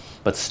been,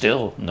 but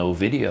still no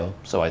video.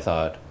 So I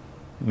thought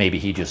maybe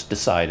he just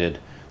decided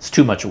it's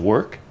too much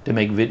work to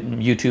make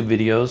YouTube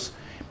videos.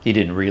 He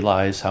didn't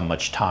realize how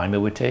much time it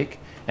would take,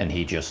 and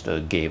he just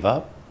gave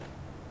up.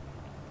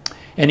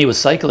 And he was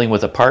cycling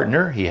with a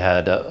partner. He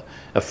had a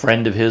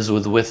friend of his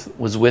was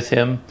with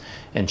him,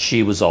 and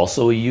she was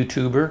also a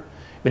YouTuber.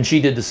 And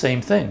she did the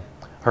same thing.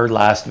 Her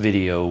last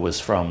video was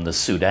from the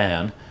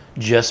Sudan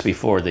just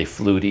before they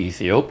flew to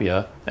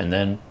Ethiopia, and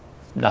then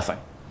nothing.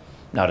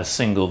 Not a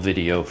single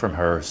video from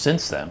her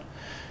since then.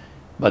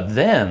 But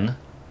then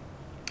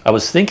I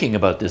was thinking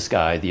about this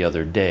guy the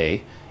other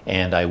day,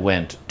 and I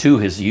went to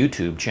his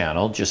YouTube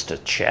channel just to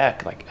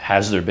check, like,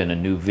 has there been a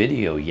new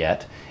video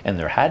yet? And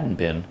there hadn't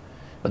been.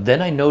 But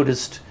then I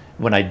noticed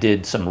when I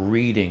did some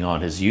reading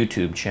on his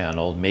YouTube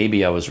channel,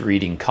 maybe I was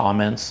reading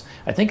comments.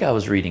 I think I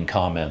was reading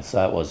comments.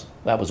 That was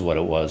what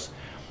it was.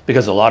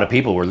 Because a lot of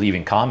people were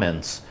leaving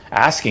comments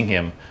asking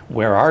him,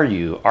 where are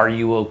you? Are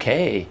you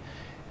okay?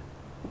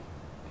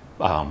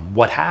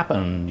 What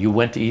happened? You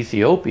went to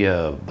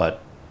Ethiopia,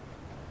 but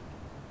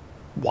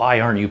why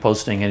aren't you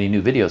posting any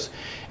new videos?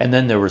 And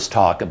then there was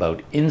talk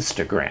about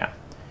Instagram.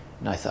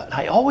 And I thought,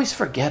 I always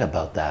forget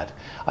about that.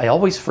 I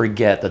always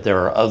forget that there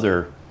are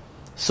other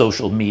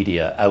social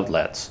media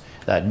outlets,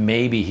 that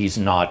maybe he's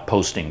not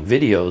posting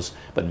videos,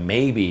 but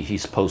maybe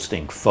he's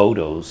posting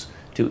photos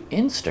to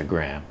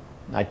Instagram.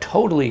 I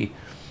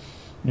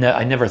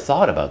never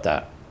thought about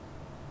that.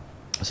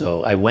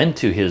 So I went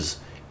to his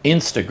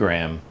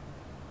Instagram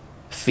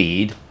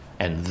feed,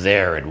 and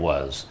there it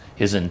was.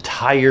 His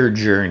entire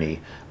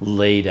journey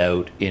laid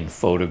out in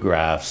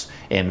photographs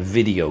and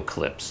video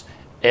clips.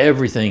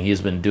 Everything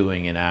he's been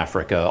doing in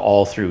Africa,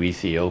 all through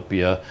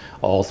Ethiopia,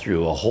 all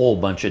through a whole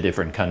bunch of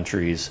different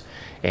countries.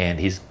 And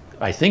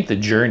I think the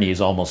journey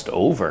is almost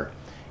over.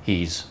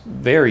 He's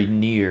very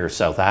near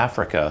South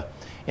Africa,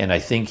 and I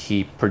think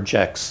he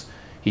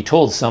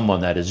told someone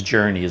that his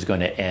journey is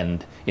going to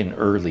end in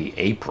early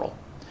April.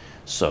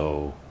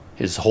 So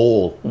his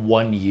whole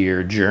 1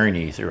 year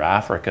journey through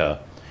Africa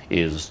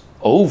is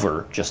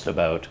over just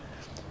about,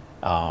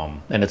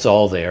 and it's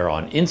all there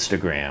on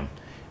Instagram.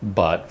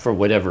 But for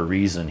whatever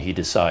reason, he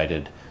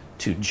decided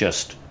to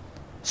just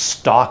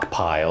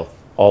stockpile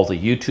all the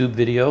YouTube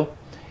video,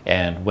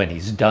 and when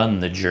he's done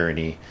the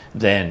journey,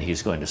 then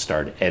he's going to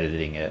start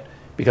editing it,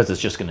 because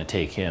it's just going to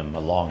take him a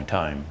long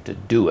time to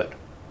do it.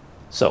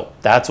 So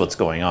that's what's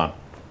going on.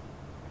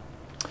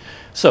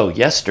 So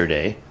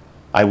yesterday,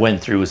 I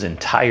went through his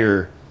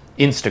entire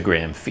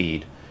Instagram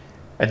feed,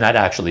 and that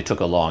actually took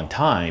a long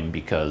time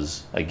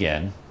because,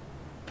 again,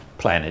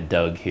 Planet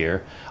Doug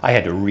here, I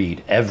had to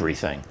read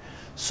everything.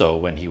 So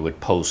when he would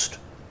post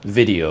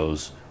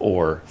videos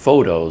or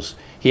photos,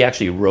 he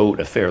actually wrote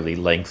a fairly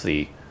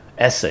lengthy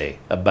essay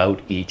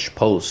about each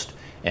post,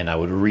 and I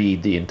would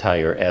read the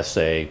entire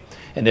essay,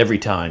 and every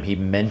time he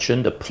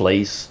mentioned a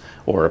place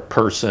or a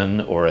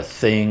person or a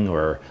thing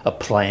or a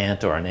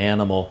plant or an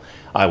animal,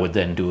 I would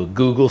then do a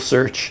Google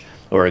search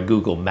or a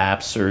Google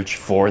Map search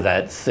for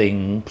that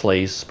thing,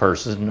 place,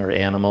 person, or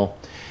animal.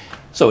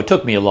 So it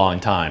took me a long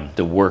time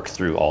to work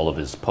through all of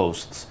his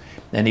posts.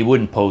 And he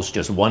wouldn't post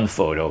just one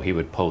photo, he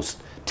would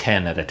post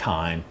 10 at a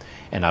time,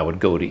 and I would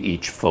go to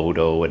each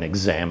photo and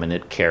examine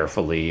it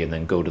carefully and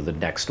then go to the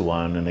next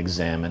one and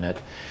examine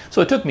it.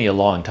 So it took me a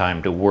long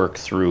time to work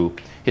through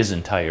his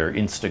entire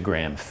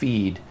Instagram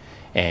feed,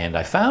 and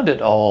I found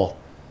it all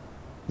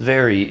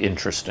very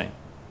interesting.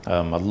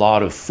 A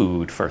lot of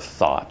food for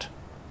thought.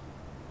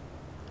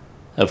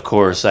 Of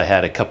course, I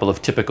had a couple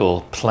of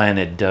typical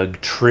Planet Doug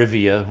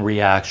trivia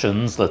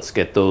reactions. Let's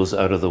get those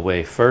out of the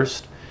way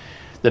first.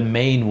 The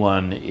main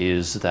one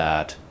is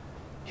that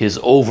his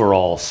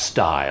overall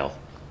style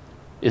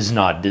is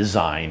not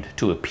designed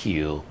to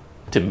appeal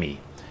to me.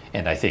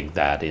 And I think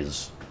that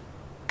is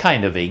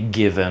kind of a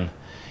given.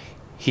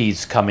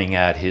 He's coming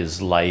at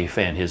his life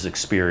and his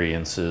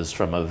experiences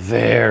from a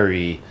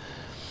very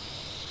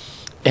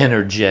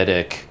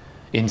energetic,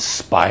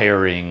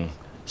 inspiring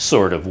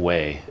sort of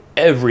way.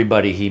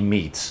 Everybody he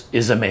meets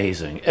is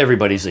amazing.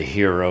 Everybody's a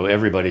hero.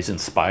 Everybody's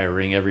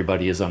inspiring.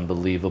 Everybody is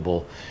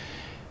unbelievable.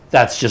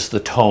 That's just the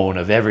tone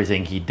of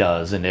everything he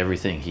does and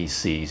everything he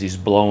sees. He's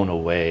blown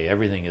away.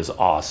 Everything is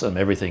awesome.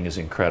 Everything is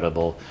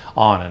incredible.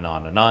 On and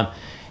on and on.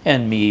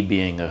 And me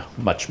being a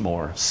much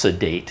more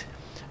sedate,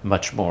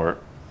 much more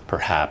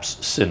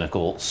perhaps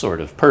cynical sort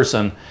of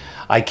person,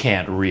 I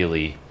can't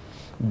really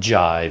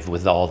jive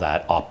with all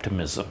that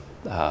optimism.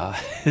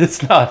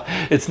 It's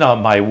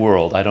not my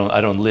world. I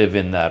don't live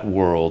in that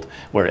world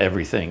where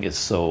everything is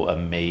so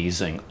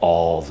amazing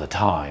all the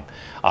time.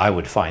 I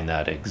would find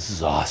that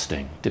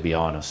exhausting, to be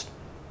honest.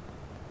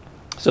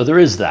 So there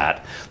is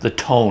that. The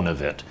tone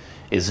of it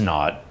is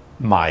not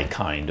my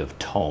kind of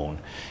tone.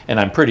 And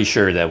I'm pretty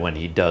sure that when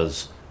he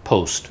does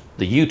post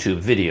the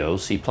YouTube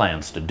videos, he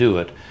plans to do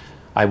it,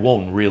 I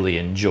won't really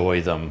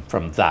enjoy them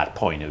from that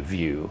point of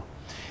view.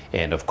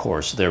 And of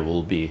course, there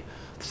will be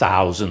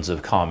thousands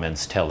of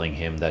comments telling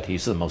him that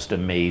he's the most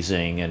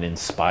amazing and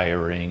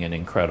inspiring and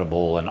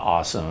incredible and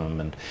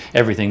awesome, and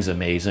everything's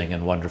amazing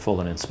and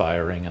wonderful and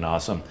inspiring and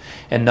awesome.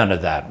 And none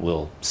of that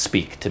will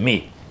speak to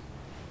me.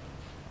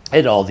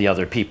 And all the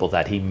other people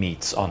that he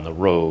meets on the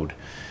road,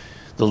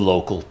 the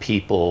local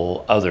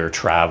people, other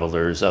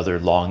travelers, other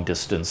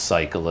long-distance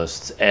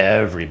cyclists,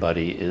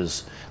 everybody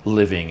is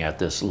living at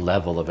this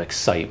level of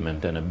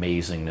excitement and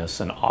amazingness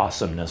and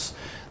awesomeness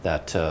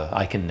that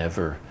I can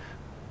never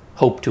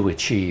hope to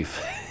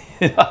achieve.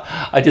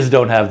 I just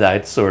don't have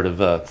that sort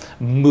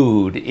of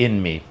mood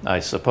in me, I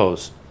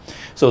suppose.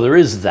 So there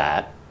is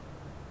that.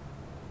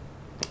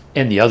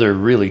 And the other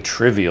really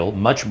trivial,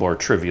 much more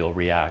trivial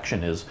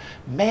reaction is,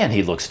 man,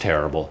 he looks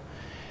terrible.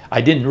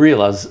 I didn't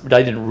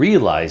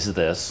realize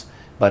this,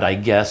 but I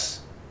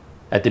guess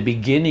at the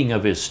beginning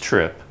of his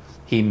trip,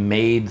 he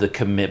made the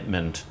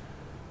commitment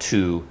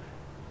to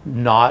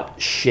not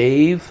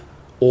shave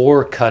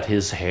or cut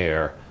his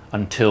hair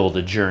until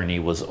the journey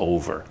was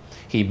over.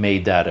 He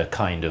made that a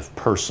kind of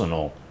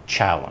personal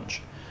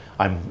challenge.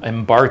 I'm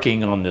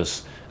embarking on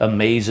this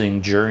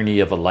amazing journey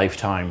of a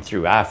lifetime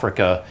through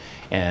Africa,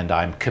 and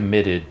I'm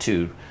committed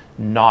to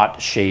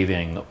not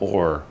shaving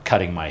or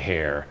cutting my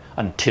hair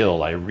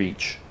until I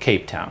reach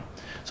Cape Town.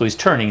 So he's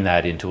turning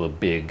that into a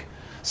big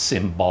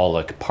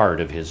symbolic part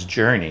of his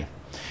journey.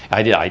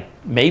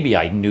 Maybe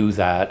I knew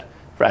that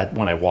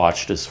when I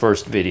watched his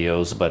first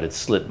videos, but it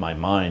slipped my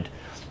mind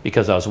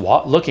because I was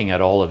looking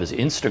at all of his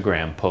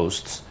Instagram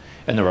posts,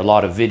 and there were a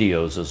lot of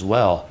videos as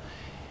well,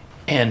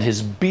 and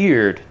his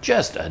beard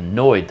just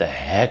annoyed the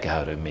heck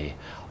out of me.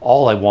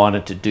 All I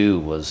wanted to do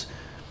was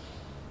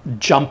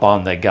jump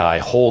on that guy,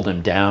 hold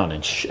him down,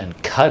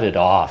 and cut it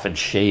off and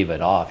shave it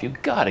off. You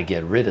got to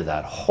get rid of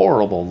that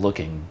horrible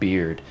looking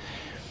beard.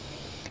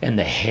 And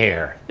the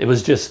hair, it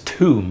was just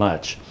too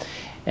much.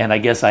 And I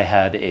guess I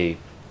have a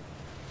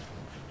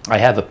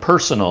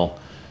personal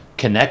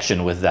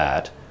connection with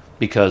that,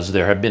 because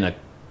there have been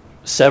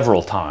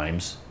several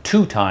times,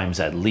 2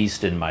 times at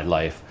least in my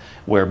life,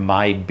 where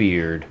my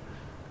beard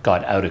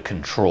got out of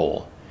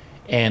control.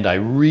 And I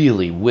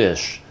really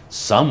wish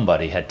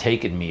somebody had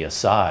taken me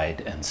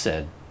aside and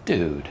said,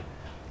 dude,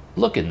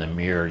 look in the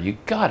mirror. You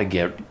got to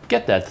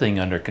get that thing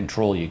under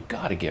control. You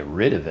got to get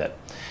rid of it.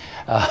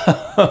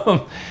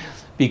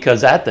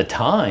 Because at the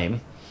time,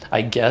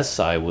 I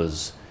guess I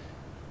was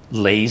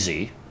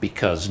lazy,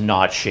 because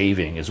not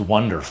shaving is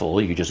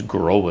wonderful. You just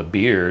grow a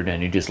beard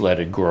and you just let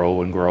it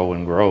grow and grow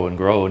and grow and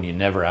grow, and you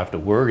never have to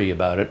worry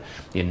about it.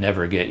 You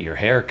never get your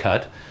hair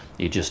cut.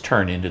 You just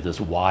turn into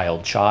this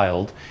wild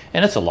child,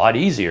 and it's a lot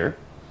easier.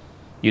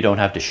 You don't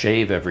have to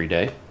shave every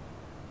day.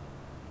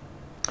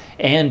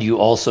 And you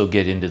also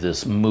get into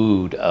this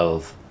mood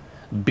of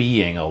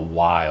being a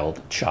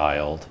wild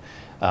child.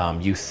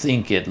 You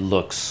think it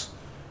looks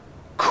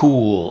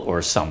cool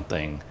or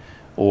something,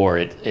 or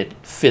it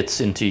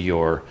fits into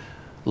your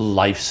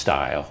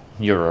lifestyle.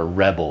 You're a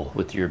rebel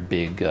with your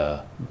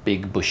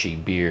big bushy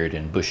beard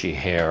and bushy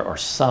hair or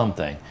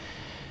something.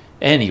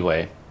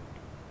 Anyway,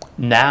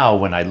 now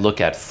when I look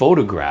at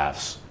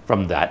photographs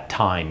from that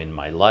time in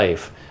my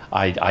life,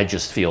 I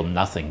just feel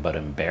nothing but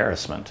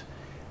embarrassment.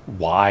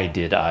 Why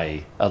did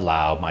I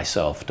allow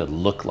myself to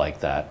look like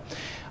that?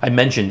 I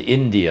mentioned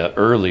India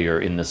earlier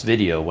in this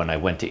video when I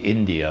went to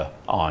India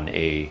on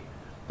a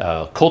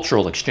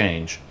cultural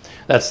exchange.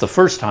 That's the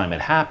first time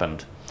it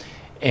happened.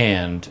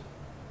 And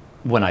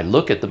when I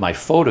look at my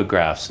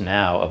photographs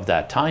now of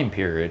that time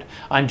period,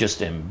 I'm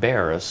just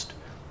embarrassed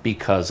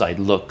because I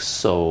look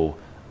so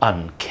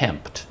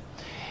unkempt.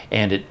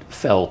 And it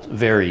felt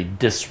very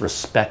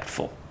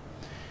disrespectful.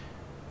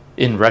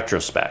 In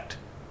retrospect,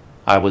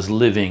 I was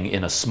living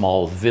in a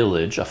small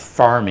village, a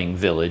farming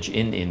village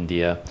in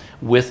India,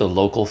 with a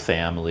local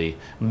family,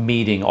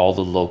 meeting all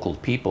the local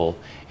people,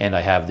 and I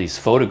have these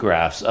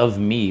photographs of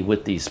me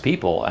with these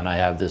people, and I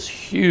have this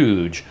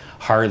huge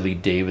Harley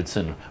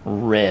Davidson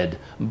red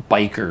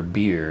biker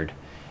beard,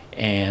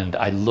 and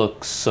I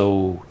look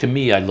so, to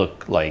me, I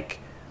look like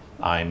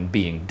I'm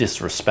being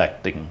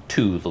disrespecting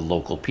to the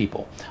local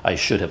people. I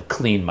should have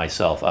cleaned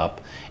myself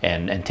up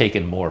and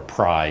taken more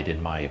pride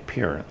in my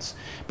appearance.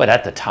 But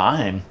at the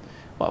time,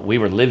 well, we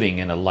were living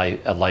in a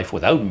life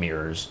without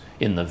mirrors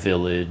in the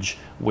village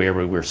where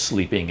we were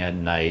sleeping at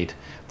night.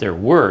 There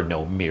were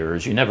no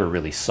mirrors. You never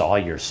really saw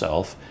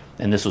yourself.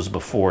 And this was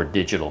before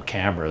digital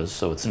cameras,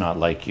 so it's not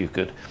like you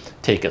could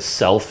take a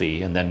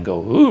selfie and then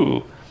go,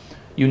 ooh.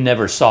 You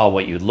never saw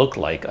what you looked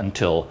like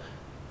until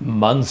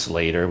months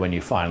later when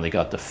you finally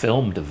got the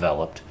film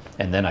developed,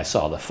 and then I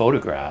saw the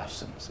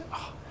photographs and said,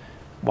 oh,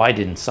 why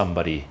didn't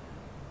somebody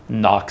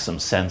knock some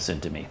sense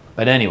into me?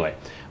 But anyway,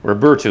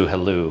 Roberto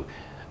Helou,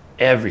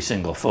 every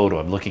single photo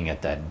I'm looking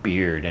at that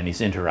beard, and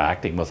he's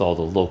interacting with all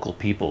the local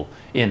people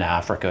in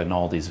Africa and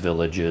all these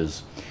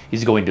villages.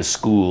 He's going to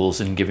schools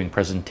and giving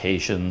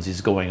presentations.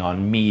 He's going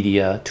on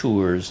media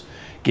tours,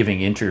 giving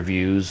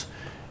interviews,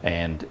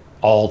 and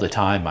all the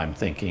time I'm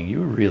thinking,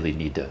 you really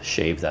need to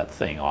shave that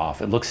thing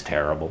off. It looks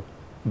terrible.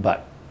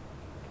 But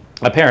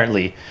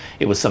apparently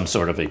it was some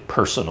sort of a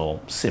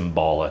personal,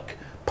 symbolic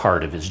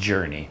part of his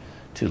journey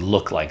to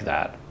look like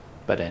that.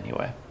 But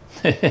anyway,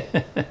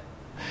 that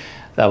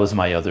was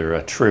my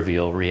other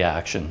trivial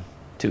reaction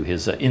to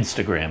his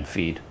Instagram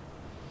feed.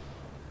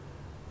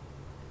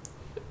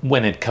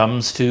 When it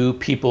comes to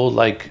people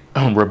like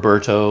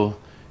Roberto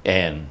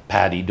and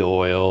Patty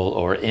Doyle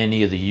or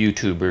any of the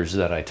YouTubers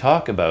that I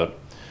talk about,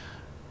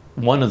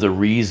 one of the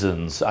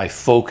reasons I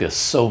focus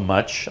so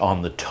much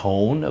on the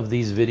tone of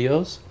these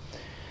videos,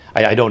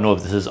 I don't know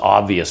if this is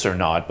obvious or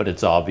not, but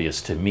it's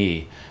obvious to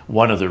me.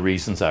 One of the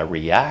reasons I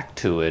react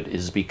to it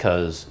is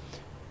because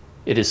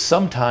it is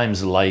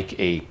sometimes like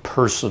a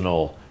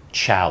personal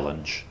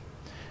challenge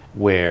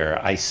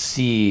where I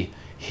see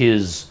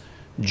his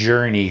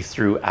journey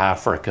through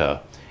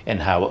Africa and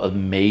how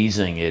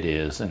amazing it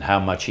is and how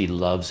much he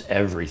loves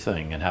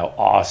everything and how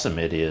awesome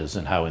it is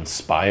and how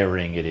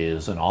inspiring it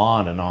is and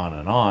on and on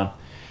and on.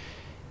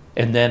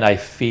 And then I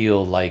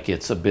feel like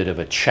it's a bit of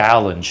a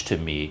challenge to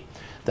me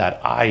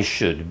that I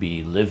should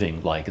be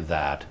living like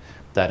that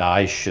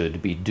I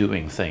should be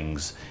doing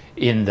things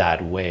in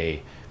that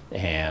way,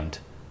 and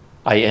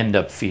I end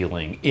up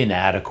feeling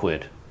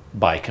inadequate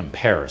by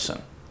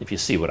comparison, if you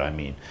see what I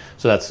mean.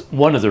 So that's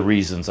one of the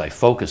reasons I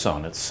focus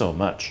on it so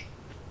much.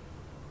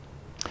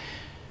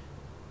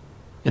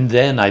 And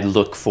then I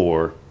look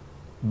for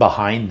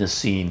behind the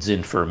scenes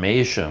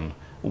information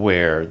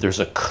where there's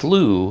a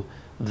clue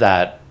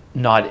that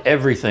not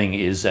everything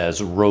is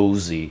as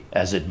rosy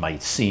as it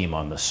might seem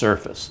on the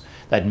surface.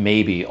 That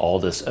maybe all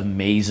this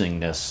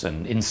amazingness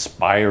and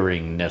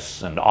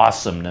inspiringness and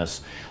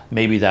awesomeness,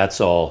 maybe that's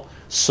all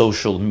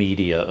social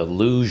media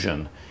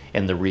illusion,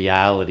 and the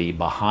reality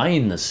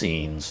behind the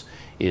scenes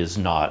is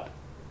not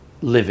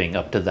living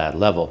up to that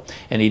level.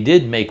 And he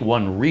did make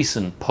one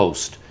recent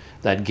post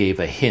that gave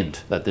a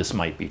hint that this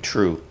might be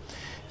true.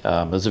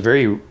 It was a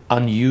very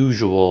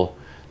unusual,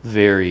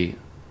 very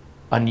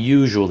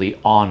unusually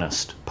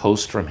honest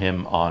post from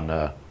him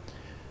on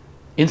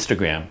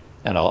Instagram,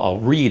 and I'll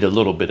read a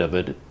little bit of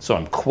it. So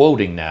I'm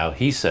quoting now.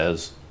 He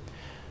says,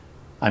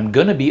 "I'm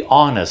gonna be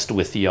honest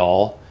with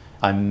y'all.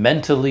 I'm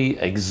mentally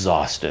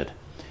exhausted.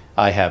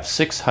 I have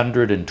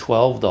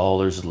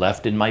 $612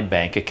 left in my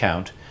bank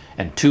account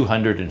and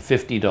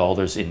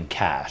 $250 in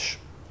cash.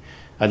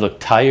 I look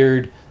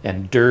tired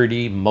and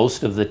dirty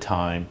most of the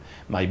time.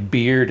 My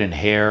beard and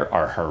hair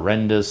are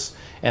horrendous,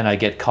 and I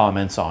get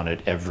comments on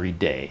it every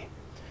day.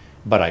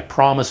 but I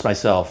promised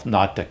myself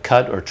not to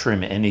cut or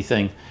trim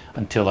anything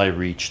until I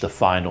reach the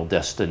final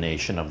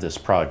destination of this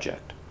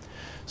project.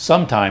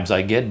 Sometimes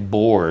I get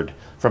bored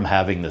from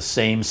having the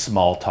same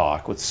small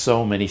talk with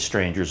so many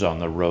strangers on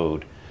the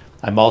road.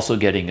 I'm also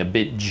getting a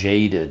bit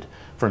jaded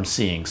from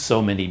seeing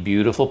so many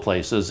beautiful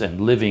places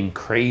and living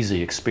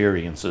crazy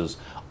experiences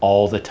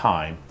all the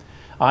time.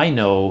 I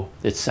know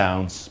it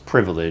sounds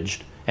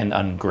privileged and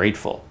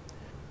ungrateful.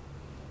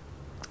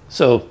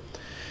 So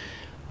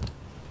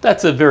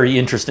that's a very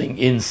interesting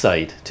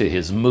insight to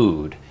his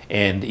mood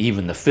and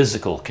even the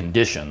physical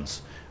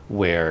conditions,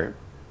 where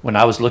when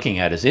I was looking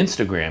at his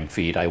Instagram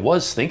feed, I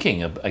was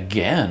thinking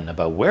again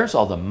about where's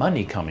all the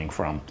money coming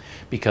from,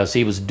 because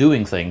he was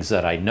doing things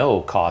that I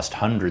know cost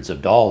hundreds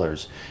of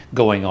dollars,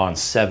 going on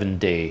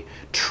 7-day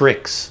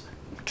treks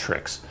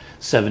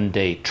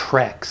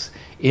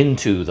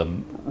into the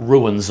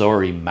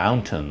Ruwenzori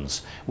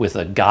Mountains with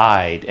a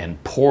guide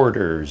and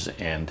porters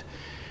and,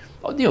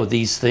 you know,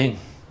 these things.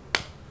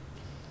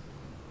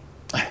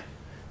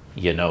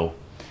 You know,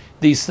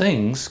 these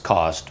things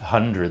cost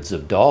hundreds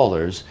of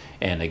dollars,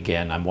 and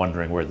again, I'm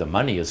wondering where the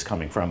money is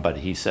coming from, but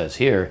he says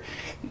here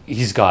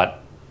he's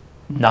got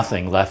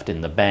nothing left in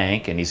the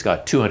bank, and he's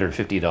got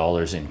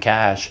 $250 in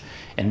cash,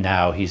 and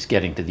now he's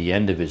getting to the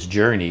end of his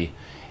journey,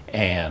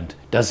 and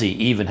does he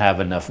even have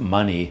enough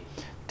money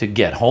to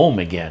get home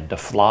again, to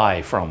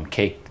fly from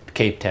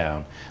Cape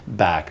Town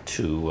back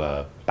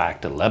to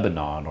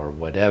Lebanon or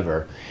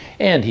whatever?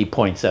 And he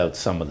points out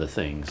some of the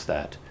things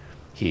that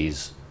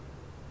he's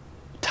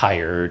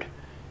tired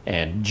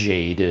and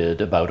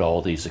jaded about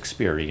all these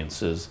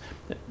experiences,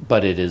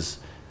 but it is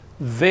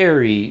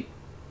very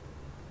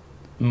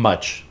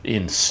much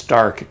in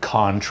stark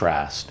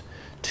contrast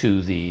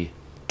to the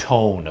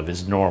tone of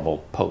his normal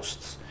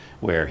posts,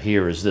 where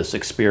here is this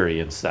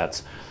experience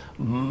that's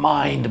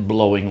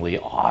mind-blowingly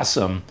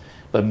awesome,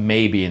 but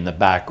maybe in the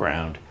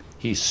background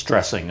he's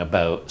stressing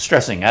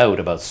out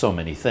about so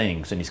many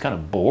things, and he's kind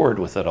of bored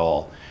with it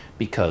all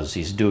because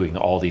he's doing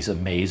all these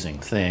amazing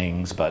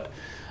things, but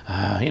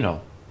you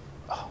know,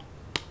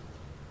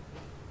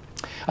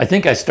 I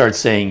think I start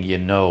saying, you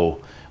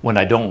know, when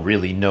I don't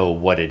really know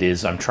what it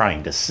is I'm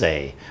trying to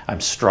say.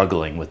 I'm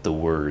struggling with the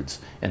words,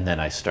 and then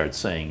I start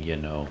saying, you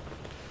know.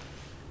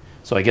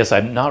 So I guess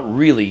I'm not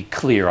really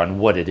clear on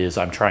what it is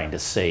I'm trying to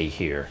say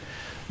here,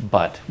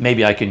 but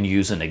maybe I can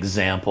use an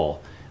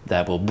example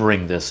that will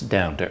bring this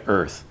down to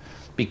earth,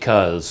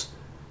 because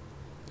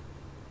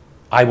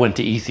I went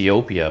to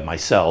Ethiopia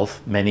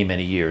myself many,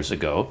 many years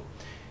ago,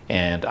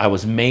 and I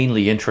was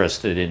mainly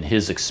interested in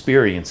his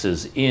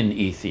experiences in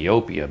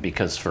Ethiopia,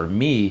 because for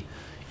me,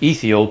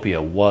 Ethiopia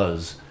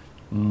was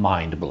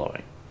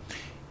mind-blowing.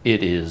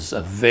 It is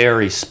a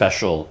very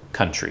special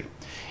country,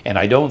 and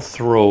I don't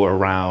throw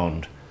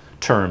around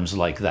terms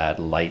like that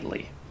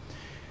lightly.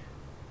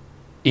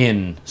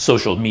 In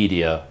social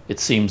media, it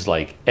seems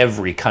like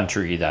every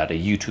country that a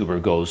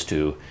YouTuber goes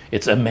to,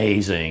 it's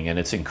amazing and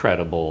it's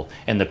incredible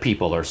and the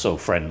people are so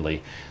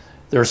friendly.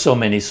 There are so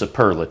many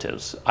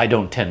superlatives. I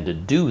don't tend to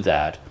do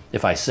that.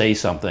 If I say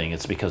something,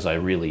 it's because I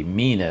really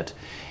mean it,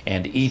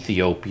 and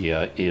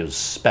Ethiopia is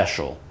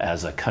special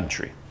as a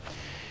country.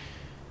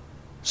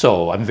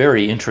 So I'm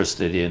very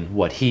interested in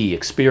what he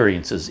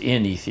experiences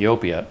in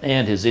Ethiopia,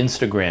 and his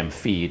Instagram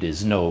feed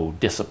is no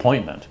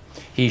disappointment.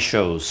 He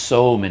shows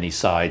so many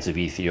sides of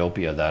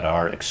Ethiopia that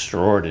are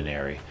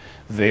extraordinary,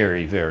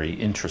 very, very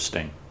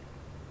interesting.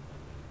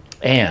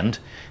 And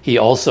he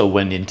also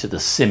went into the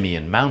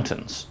Simien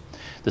Mountains.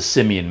 The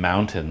Simien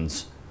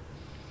Mountains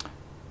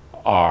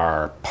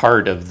are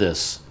part of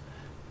this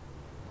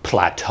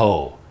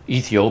plateau.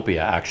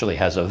 Ethiopia actually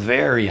has a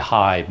very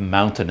high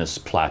mountainous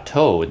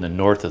plateau in the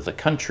north of the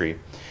country.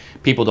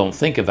 People don't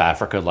think of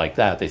Africa like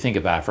that. They think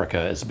of Africa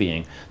as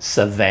being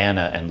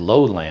savanna and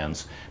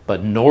lowlands,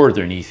 but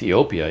northern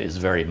Ethiopia is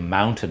very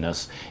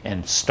mountainous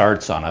and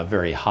starts on a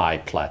very high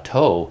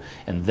plateau,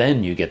 and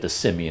then you get the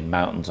Simien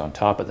Mountains on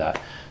top of that.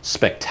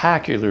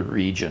 Spectacular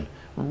region,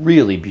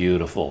 really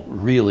beautiful,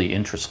 really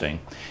interesting,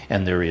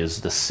 and there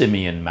is the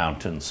Simien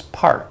Mountains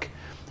Park.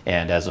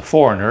 And as a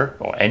foreigner,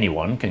 or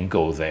anyone can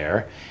go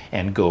there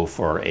and go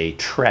for a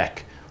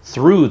trek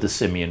through the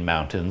Simien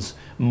Mountains,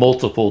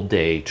 multiple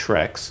day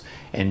treks,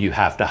 and you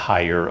have to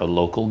hire a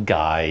local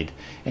guide,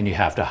 and you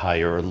have to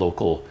hire a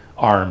local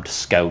armed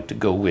scout to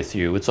go with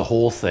you. It's a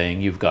whole thing.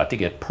 You've got to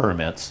get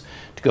permits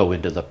to go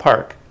into the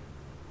park.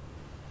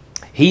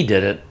 He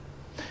did it,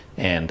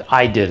 and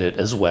I did it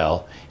as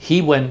well.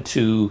 He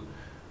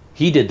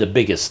did the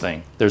biggest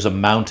thing. There's a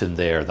mountain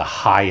there, the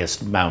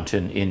highest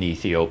mountain in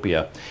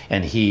Ethiopia,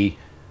 and he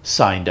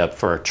signed up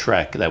for a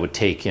trek that would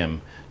take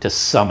him to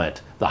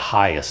summit the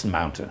highest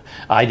mountain.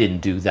 I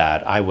didn't do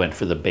that. I went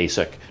for the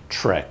basic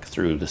trek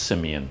through the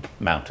Simien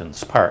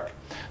Mountains Park.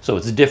 So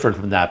it's different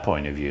from that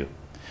point of view.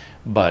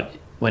 But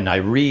when I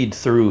read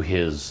through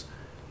his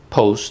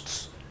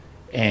posts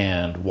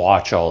and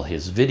watch all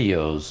his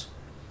videos,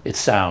 it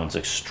sounds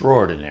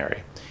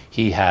extraordinary.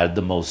 He had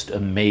the most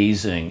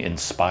amazing,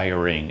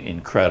 inspiring,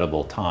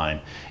 incredible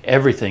time.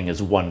 Everything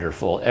is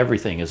wonderful.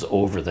 Everything is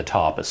over the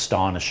top,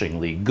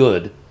 astonishingly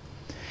good.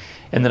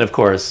 And then, of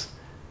course,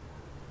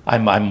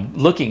 I'm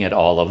looking at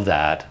all of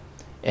that,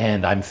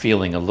 and I'm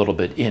feeling a little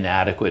bit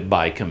inadequate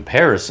by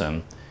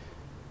comparison,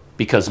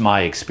 because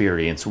my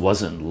experience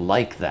wasn't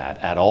like that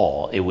at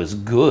all. It was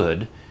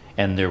good,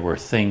 and there were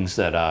things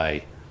that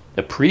I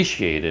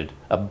appreciated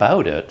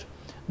about it,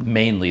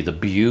 mainly the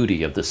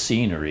beauty of the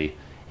scenery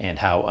and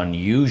how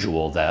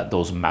unusual that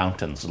those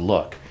mountains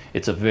look.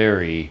 It's a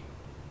very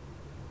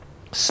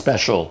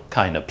special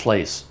kind of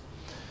place.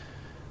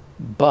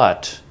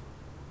 But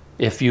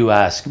if you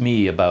ask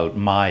me about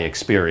my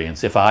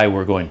experience, if I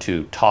were going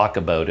to talk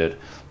about it,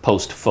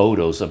 post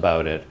photos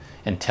about it,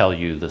 and tell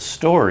you the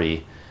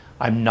story,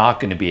 I'm not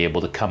going to be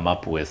able to come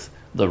up with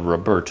the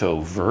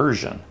Roberto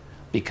version,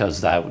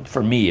 because that,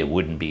 for me, it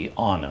wouldn't be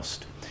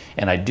honest.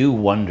 And I do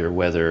wonder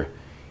whether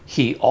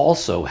he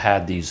also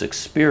had these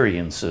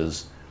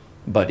experiences,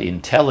 but in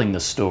telling the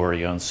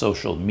story on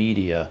social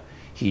media,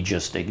 he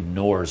just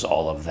ignores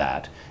all of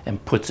that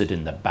and puts it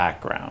in the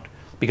background.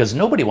 Because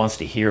nobody wants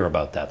to hear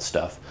about that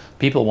stuff.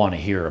 People want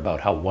to hear about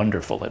how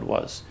wonderful it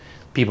was.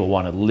 People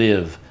want to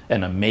live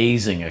an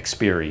amazing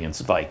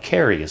experience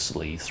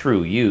vicariously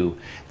through you.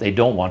 They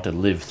don't want to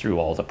live through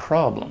all the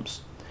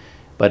problems.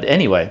 But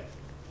anyway,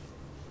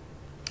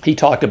 he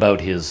talked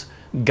about his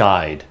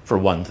guide, for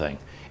one thing.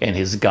 And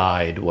his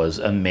guide was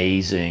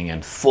amazing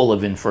and full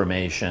of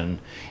information.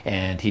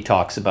 And he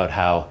talks about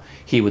how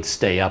he would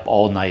stay up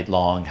all night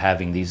long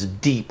having these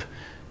deep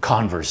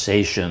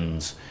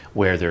conversations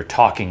where they're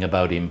talking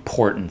about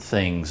important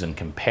things and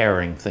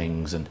comparing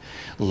things and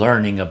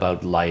learning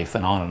about life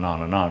and on and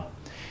on and on.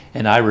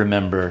 And I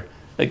remember,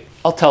 like,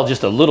 I'll tell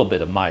just a little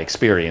bit of my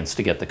experience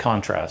to get the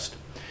contrast.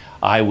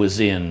 I was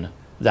in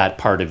that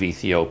part of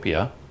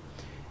Ethiopia,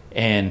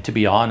 and to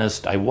be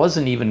honest, I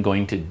wasn't even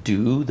going to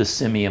do the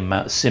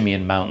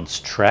Simien Mountains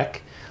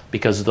trek,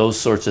 because those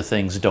sorts of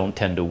things don't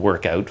tend to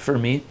work out for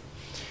me.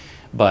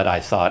 But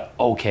I thought,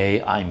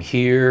 okay, I'm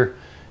here,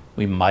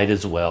 we might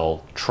as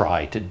well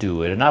try to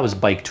do it. And I was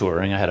bike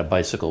touring, I had a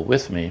bicycle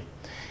with me,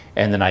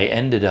 and then I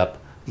ended up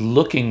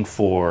looking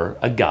for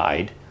a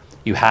guide.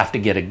 You have to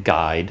get a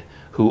guide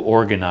who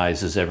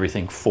organizes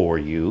everything for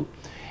you,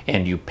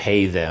 and you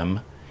pay them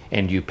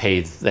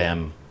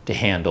to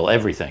handle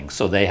everything.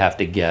 So they have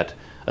to get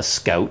a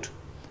scout.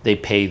 They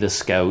pay the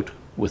scout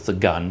with the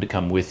gun to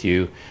come with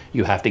you.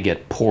 You have to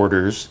get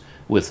porters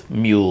with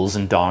mules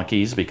and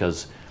donkeys,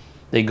 because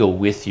they go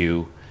with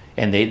you,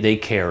 and they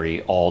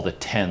carry all the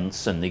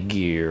tents and the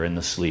gear and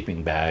the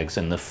sleeping bags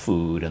and the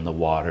food and the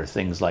water,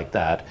 things like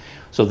that.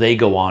 So they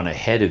go on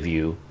ahead of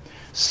you,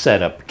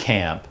 set up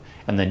camp,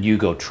 and then you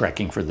go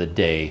trekking for the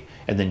day,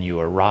 and then you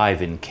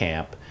arrive in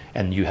camp,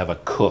 and you have a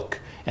cook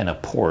and a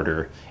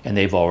porter, and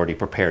they've already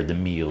prepared the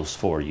meals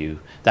for you.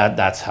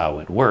 That's how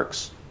it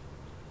works.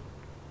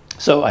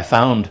 So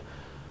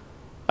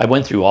I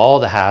went through all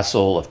the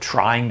hassle of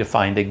trying to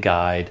find a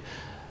guide.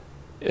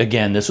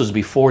 Again, this was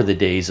before the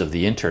days of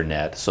the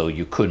internet, so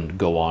you couldn't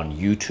go on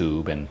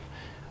YouTube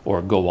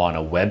or go on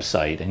a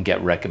website and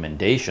get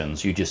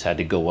recommendations. You just had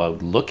to go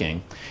out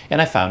looking. And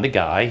I found a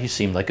guy. He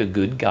seemed like a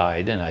good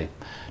guide, and I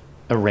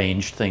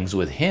arranged things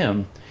with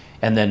him.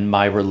 And then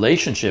my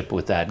relationship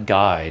with that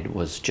guide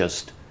was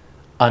just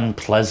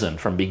unpleasant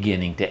from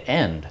beginning to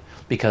end,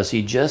 because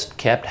he just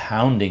kept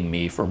hounding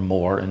me for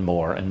more and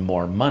more and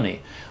more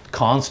money.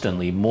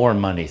 Constantly more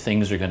money.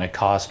 Things are going to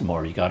cost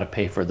more. You got to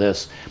pay for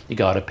this. You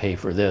got to pay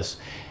for this.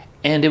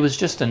 And it was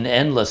just an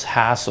endless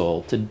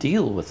hassle to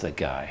deal with the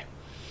guy.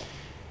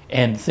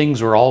 And things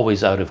were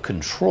always out of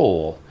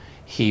control.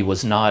 He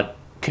was not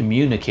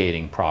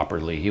communicating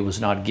properly. He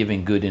was not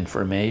giving good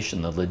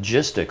information. The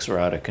logistics were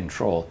out of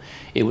control.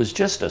 It was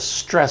just a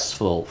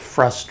stressful,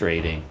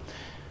 frustrating,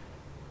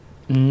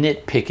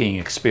 nitpicking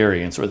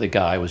experience where the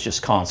guy was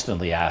just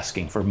constantly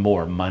asking for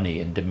more money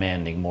and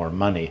demanding more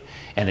money.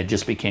 And it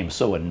just became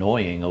so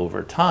annoying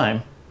over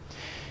time.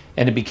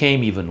 And it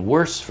became even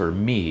worse for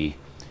me,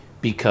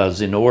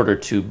 because in order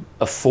to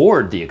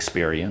afford the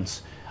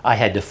experience, I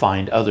had to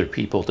find other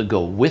people to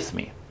go with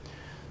me.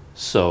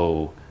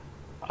 So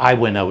I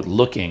went out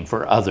looking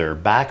for other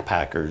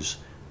backpackers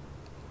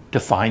to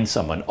find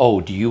someone.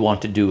 Oh, do you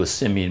want to do a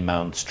Simien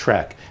Mountains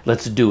trek?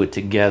 Let's do it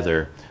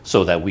together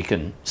so that we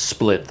can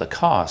split the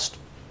cost.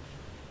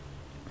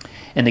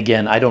 And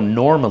again, I don't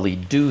normally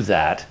do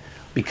that,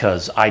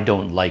 because I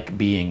don't like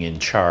being in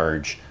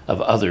charge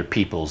of other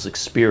people's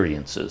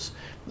experiences.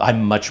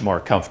 I'm much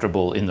more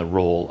comfortable in the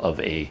role of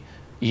a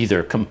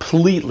either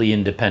completely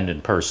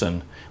independent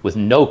person with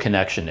no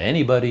connection to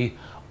anybody,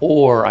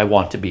 or I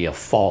want to be a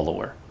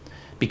follower,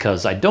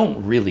 because I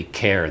don't really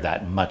care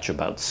that much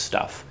about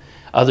stuff.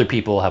 Other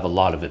people have a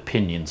lot of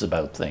opinions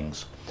about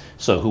things.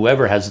 So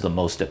whoever has the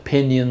most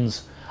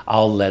opinions,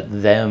 I'll let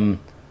them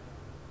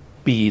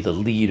be the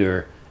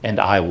leader, and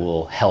I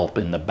will help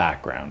in the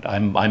background.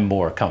 I'm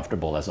more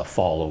comfortable as a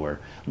follower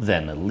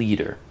than a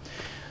leader.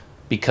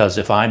 Because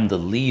if I'm the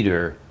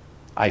leader,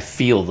 I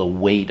feel the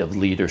weight of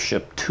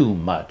leadership too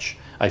much.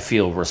 I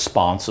feel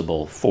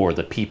responsible for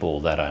the people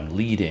that I'm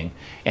leading.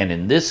 And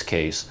in this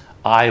case,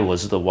 I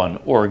was the one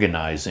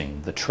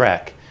organizing the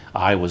trek.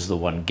 I was the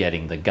one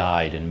getting the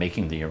guide and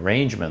making the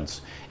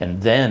arrangements.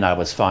 And then I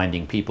was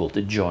finding people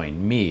to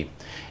join me.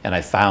 And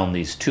I found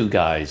these two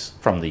guys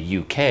from the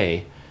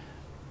UK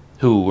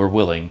who were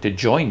willing to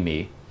join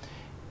me.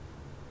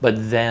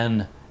 But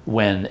then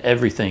when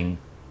everything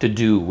to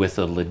do with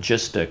the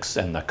logistics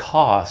and the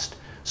cost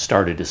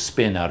started to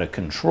spin out of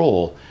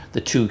control,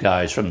 the two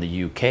guys from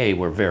the UK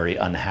were very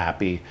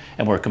unhappy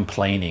and were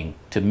complaining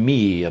to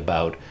me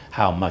about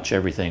how much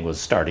everything was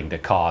starting to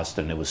cost,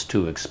 and it was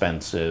too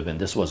expensive, and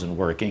this wasn't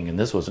working, and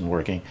this wasn't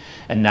working.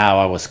 And now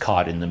I was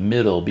caught in the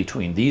middle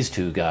between these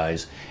two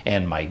guys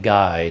and my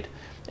guide,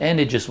 and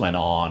it just went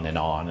on and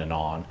on and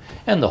on.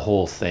 And the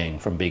whole thing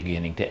from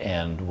beginning to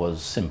end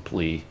was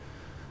simply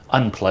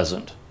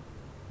unpleasant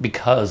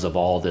because of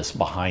all this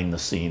behind the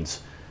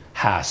scenes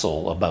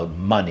hassle about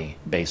money,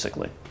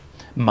 basically.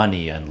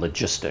 Money and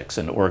logistics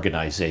and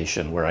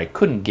organization, where I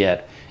couldn't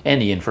get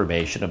any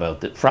information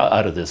about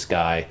out of this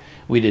guy.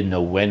 We didn't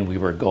know when we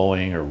were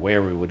going or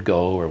where we would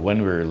go or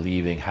when we were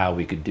leaving, how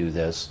we could do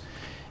this.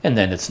 And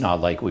then it's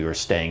not like we were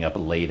staying up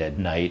late at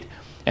night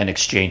and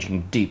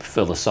exchanging deep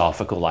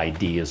philosophical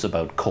ideas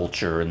about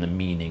culture and the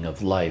meaning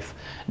of life.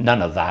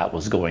 None of that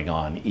was going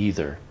on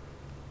either.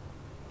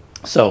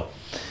 So,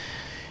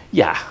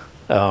 yeah,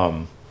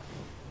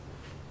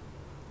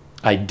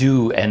 I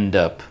do end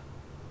up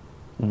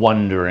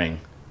wondering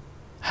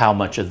how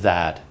much of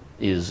that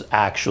is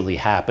actually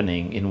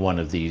happening in one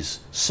of these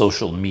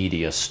social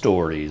media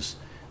stories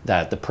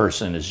that the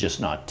person is just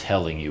not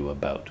telling you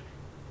about.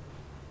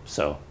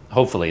 So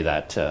hopefully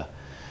that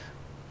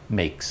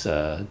makes,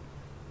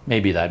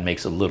 maybe that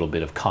makes a little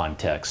bit of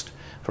context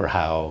for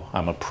how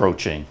I'm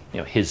approaching,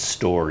 his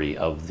story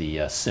of the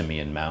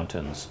Simien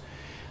Mountains.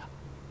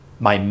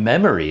 My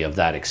memory of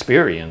that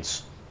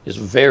experience is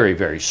very,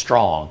 very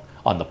strong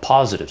on the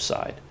positive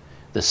side.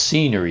 The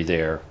scenery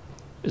there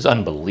is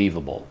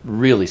unbelievable,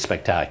 really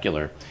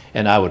spectacular,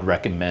 and I would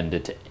recommend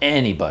it to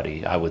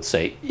anybody. I would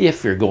say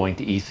if you're going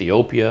to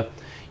Ethiopia,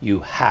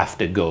 you have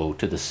to go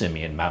to the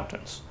Simien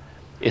Mountains.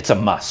 It's a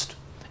must.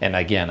 And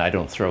again, I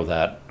don't throw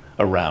that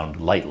around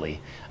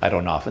lightly. I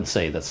don't often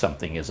say that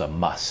something is a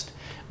must,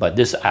 but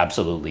this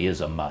absolutely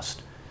is a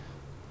must.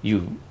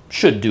 You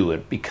should do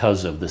it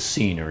because of the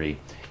scenery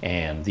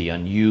and the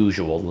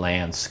unusual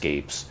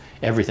landscapes.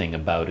 Everything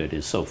about it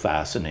is so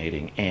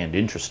fascinating and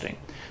interesting.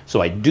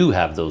 So I do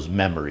have those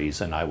memories,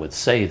 and I would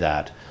say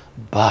that,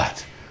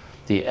 but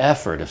the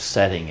effort of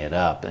setting it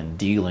up and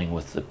dealing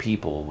with the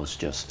people was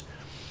just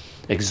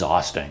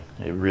exhausting.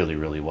 It really,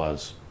 really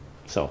was.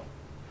 So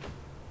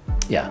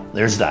yeah,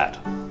 there's that.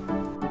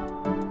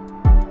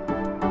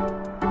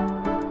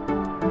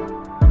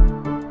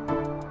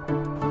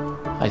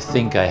 I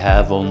think I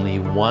have only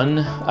one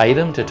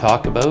item to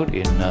talk about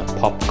in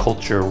Pop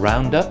Culture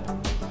Roundup,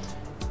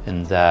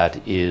 and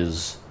that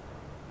is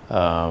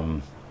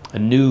a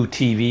new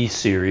TV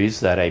series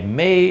that I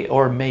may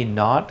or may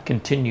not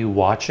continue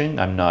watching.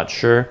 I'm not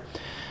sure.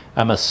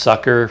 I'm a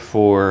sucker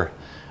for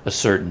a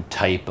certain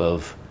type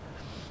of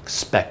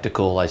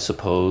spectacle, I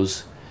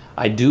suppose.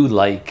 I do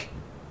like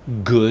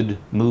good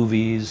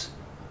movies.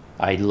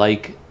 I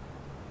like,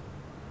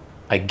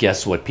 I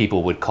guess, what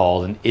people would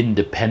call an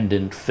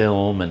independent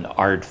film, an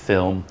art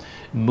film.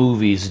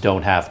 Movies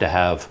don't have to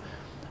have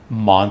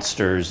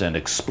monsters and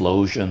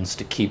explosions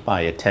to keep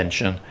my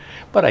attention,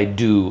 but I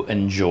do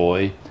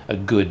enjoy a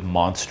good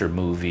monster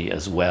movie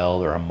as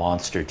well, or a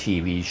monster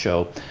TV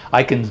show.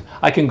 I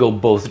can go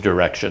both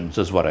directions,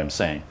 is what I'm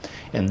saying.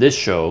 And this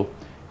show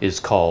is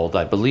called,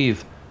 I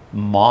believe,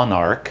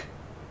 Monarch: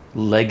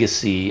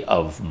 Legacy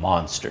of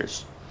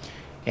Monsters.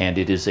 And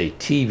it is a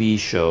TV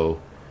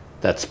show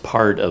that's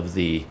part of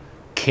the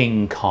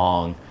King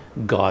Kong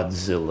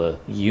Godzilla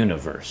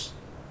universe.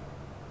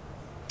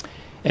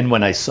 And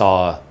when I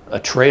saw a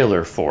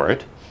trailer for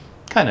it,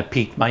 kind of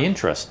piqued my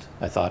interest.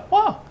 I thought,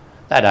 wow,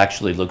 that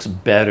actually looks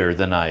better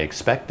than I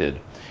expected.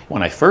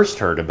 When I first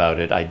heard about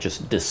it, I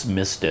just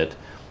dismissed it.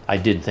 I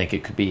didn't think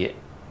it could be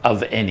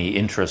of any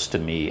interest to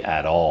me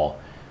at all.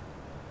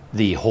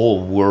 The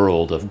whole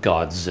world of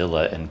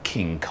Godzilla and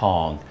King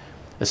Kong,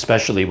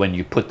 especially when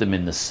you put them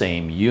in the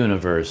same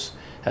universe,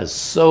 has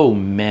so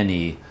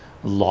many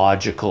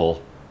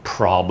logical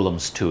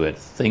problems to it,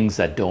 things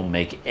that don't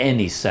make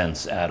any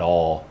sense at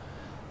all,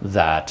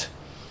 that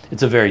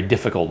it's a very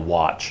difficult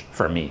watch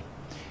for me.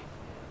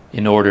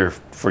 In order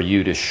for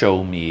you to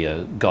show me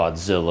a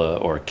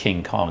Godzilla or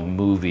King Kong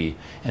movie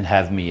and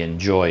have me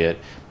enjoy it,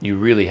 you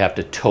really have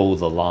to toe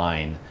the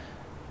line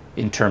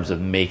in terms of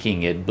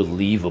making it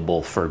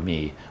believable for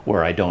me,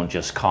 where I don't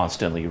just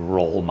constantly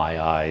roll my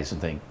eyes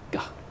and think,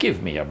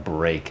 give me a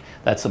break.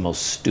 That's the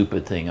most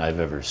stupid thing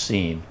I've ever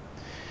seen.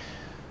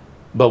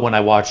 But when I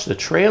watched the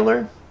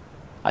trailer,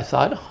 I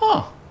thought,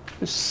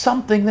 there's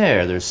something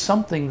there. There's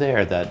something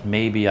there that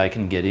maybe I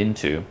can get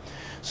into.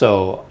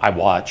 So I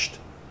watched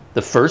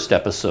the first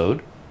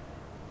episode,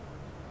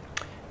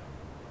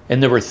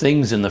 and there were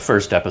things in the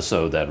first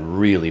episode that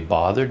really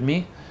bothered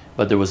me,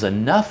 but there was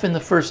enough in the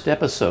first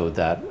episode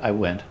that I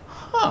went,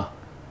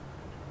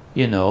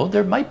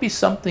 there might be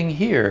something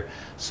here.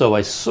 So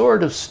I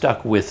sort of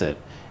stuck with it.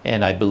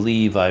 and I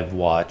believe I've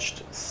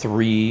watched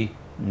 3,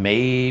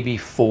 maybe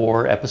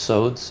 4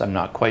 episodes. I'm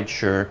not quite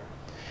sure.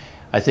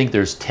 I think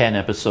there's 10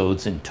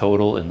 episodes in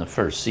total in the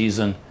first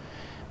season,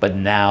 but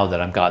now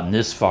that I've gotten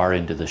this far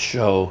into the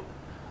show,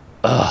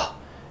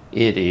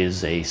 it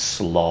is a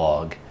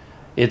slog.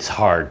 It's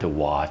hard to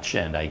watch,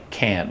 and I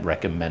can't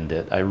recommend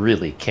it. I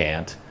really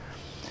can't.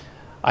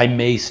 I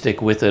may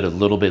stick with it a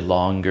little bit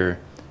longer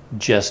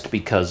just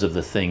because of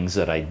the things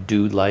that I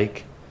do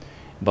like.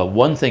 But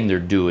one thing they're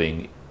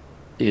doing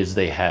is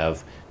they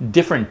have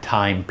different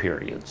time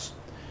periods.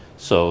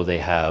 So they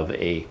have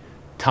a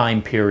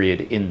time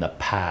period in the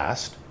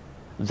past.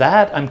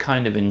 That I'm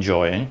kind of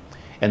enjoying.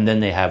 And then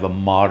they have a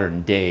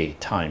modern day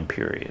time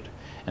period.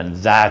 And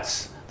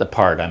that's the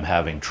part I'm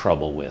having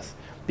trouble with,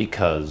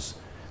 because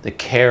the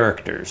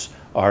characters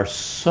are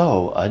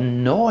so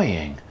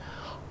annoying.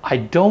 I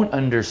don't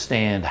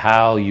understand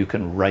how you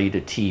can write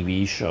a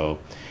TV show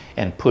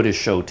and put a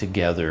show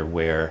together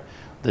where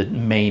the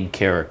main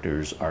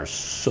characters are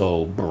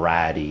so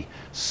bratty,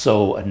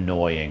 so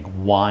annoying,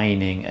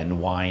 whining and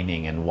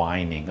whining and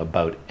whining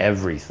about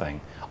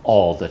everything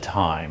all the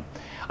time.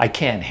 I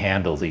can't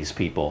handle these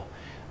people.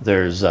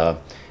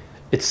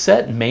 It's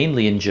set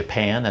mainly in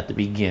Japan at the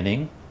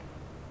beginning.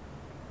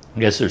 I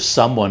guess there's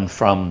someone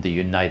from the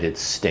United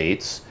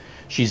States.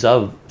 She's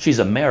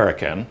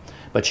American,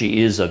 but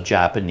she is of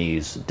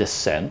Japanese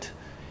descent.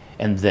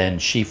 And then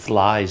she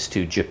flies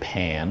to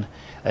Japan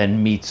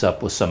and meets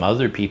up with some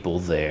other people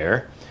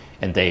there,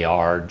 and they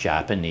are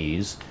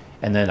Japanese.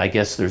 And then I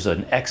guess there's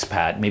an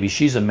expat, maybe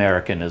she's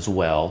American as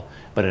well,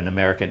 but an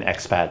American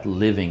expat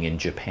living in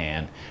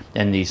Japan.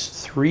 And these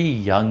 3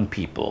 young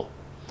people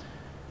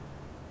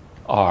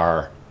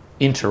are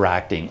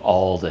interacting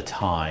all the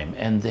time,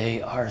 and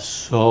they are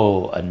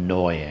so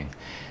annoying.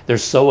 They're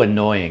so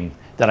annoying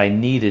that I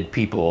needed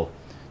people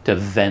to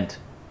vent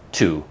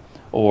to,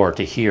 or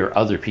to hear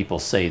other people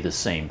say the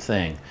same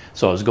thing.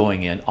 So I was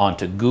going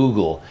onto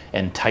Google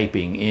and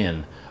typing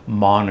in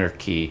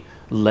monarchy,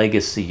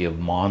 legacy of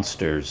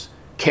monsters.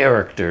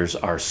 Characters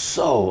are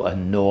so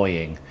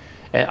annoying.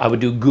 And I would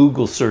do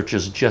Google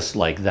searches just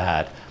like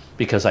that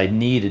because I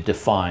needed to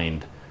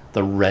find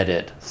the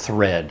Reddit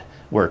thread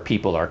where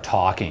people are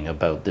talking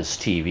about this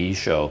TV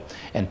show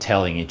and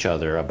telling each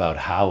other about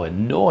how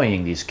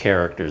annoying these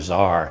characters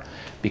are,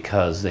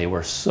 because they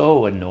were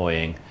so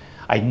annoying.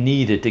 I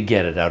needed to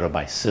get it out of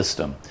my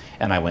system,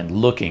 and I went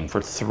looking for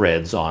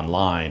threads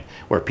online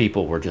where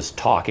people were just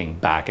talking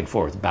back and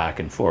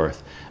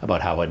forth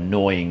about how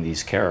annoying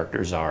these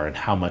characters are and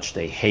how much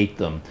they hate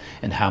them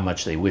and how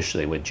much they wish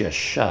they would just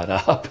shut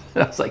up.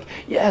 And I was like,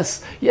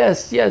 yes,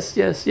 yes, yes,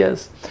 yes,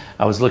 yes.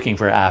 I was looking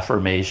for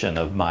affirmation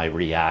of my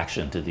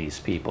reaction to these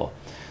people.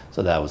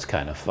 So that was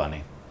kind of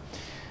funny.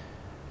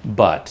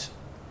 But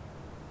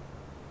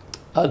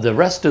the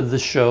rest of the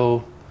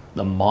show,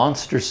 the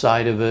monster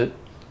side of it,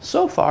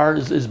 so far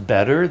is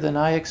better than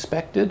I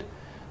expected.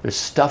 There's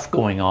stuff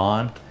going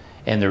on,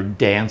 and they're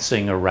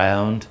dancing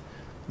around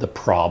the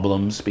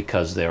problems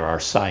because there are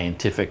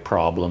scientific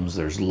problems,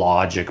 there's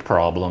logic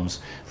problems,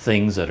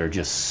 things that are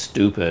just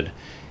stupid.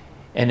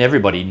 And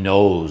everybody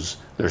knows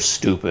they're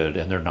stupid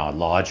and they're not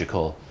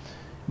logical,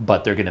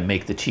 but they're going to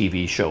make the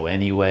TV show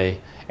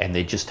anyway, and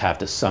they just have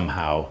to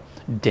somehow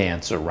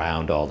dance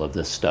around all of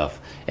this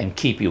stuff and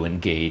keep you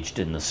engaged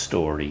in the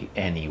story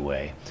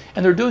anyway.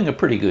 And they're doing a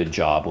pretty good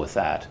job with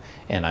that,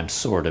 and I'm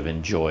sort of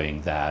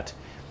enjoying that.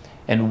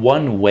 And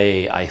one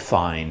way I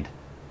find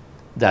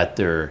that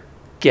they're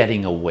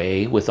getting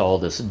away with all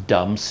this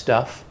dumb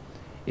stuff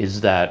is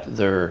that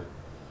they're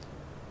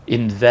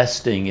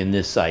investing in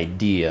this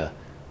idea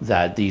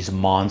that these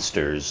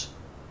monsters,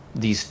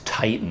 these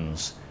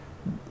titans,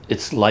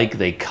 it's like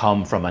they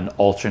come from an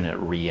alternate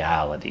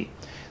reality.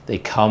 They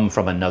come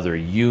from another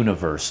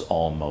universe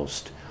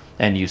almost.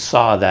 And you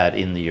saw that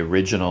in the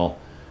original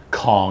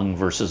Kong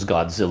versus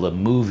Godzilla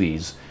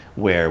movies,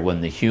 where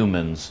when the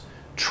humans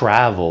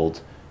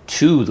traveled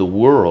to the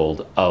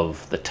world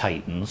of the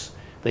Titans,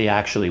 they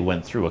actually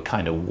went through a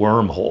kind of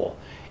wormhole,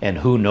 and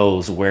who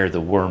knows where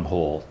the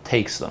wormhole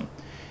takes them.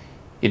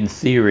 In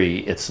theory,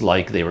 it's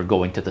like they were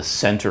going to the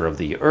center of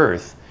the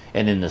earth,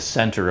 and in the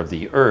center of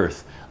the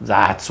earth,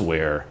 that's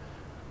where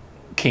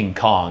King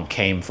Kong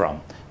came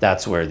from.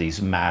 That's where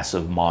these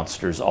massive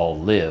monsters all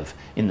live,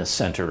 in the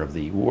center of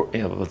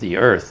the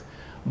earth.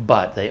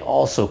 But they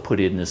also put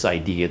in this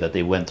idea that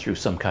they went through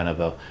some kind of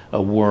a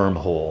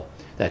wormhole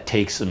that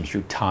takes them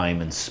through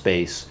time and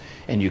space,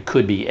 and you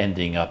could be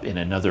ending up in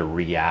another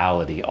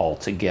reality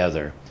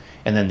altogether.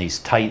 And then these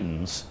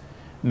titans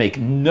make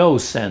no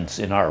sense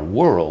in our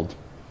world,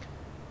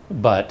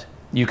 but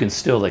you can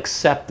still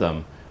accept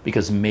them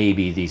because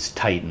maybe these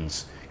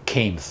titans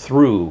came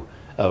through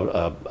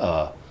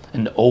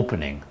an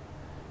opening,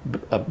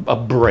 a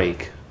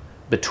break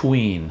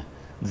between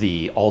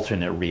the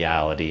alternate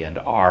reality and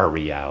our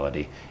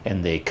reality,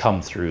 and they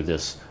come through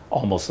this,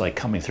 almost like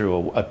coming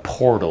through a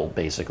portal,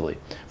 basically,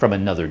 from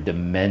another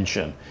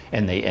dimension,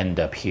 and they end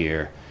up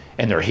here,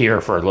 and they're here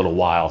for a little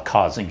while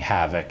causing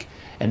havoc,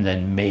 and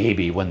then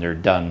maybe when they're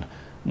done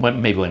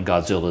maybe when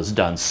Godzilla's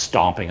done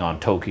stomping on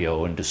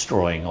Tokyo and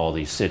destroying all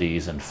these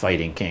cities and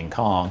fighting King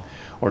Kong,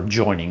 or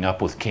joining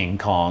up with King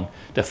Kong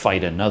to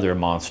fight another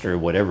monster,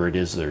 whatever it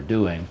is they're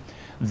doing,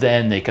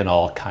 then they can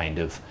all kind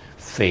of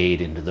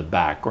fade into the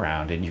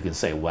background, and you can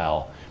say,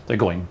 well, they're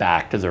going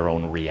back to their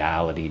own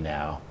reality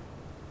now.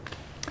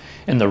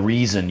 And the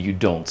reason you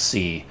don't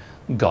see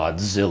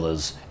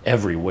Godzillas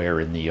everywhere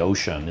in the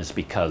ocean is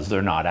because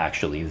they're not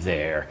actually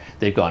there.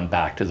 They've gone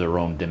back to their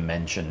own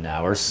dimension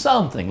now, or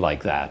something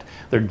like that.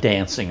 They're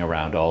dancing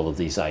around all of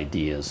these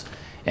ideas.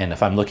 And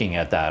if I'm looking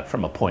at that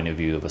from a point of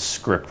view of a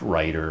script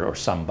writer or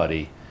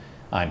somebody,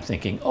 I'm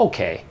thinking,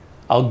 okay,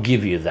 I'll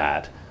give you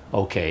that.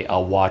 Okay,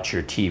 I'll watch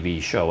your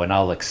TV show and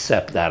I'll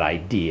accept that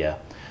idea.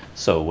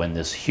 So when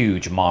this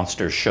huge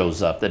monster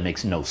shows up that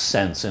makes no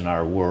sense in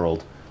our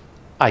world,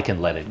 I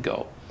can let it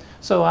go.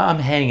 So I'm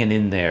hanging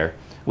in there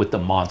with the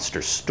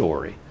monster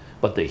story.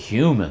 But the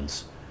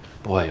humans,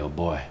 boy, oh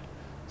boy,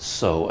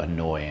 so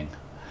annoying.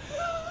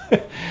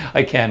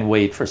 I can't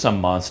wait for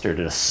some monster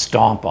to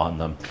stomp on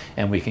them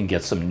and we can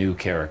get some new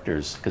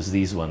characters, because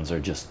these ones are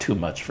just too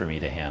much for me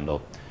to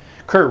handle.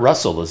 Kurt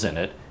Russell is in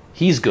it.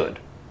 He's good.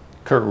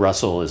 Kurt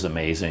Russell is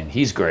amazing.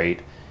 He's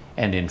great.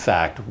 And in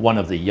fact, one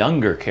of the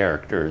younger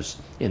characters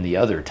in the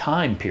other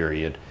time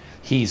period,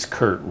 he's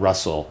Kurt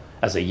Russell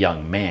as a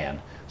young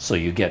man. So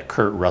you get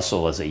Kurt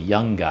Russell as a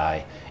young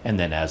guy and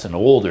then as an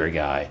older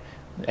guy.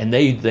 And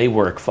they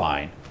work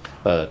fine.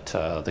 But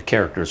the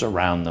characters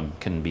around them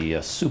can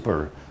be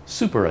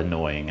super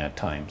annoying at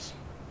times.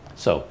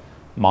 So,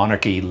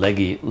 Monarchy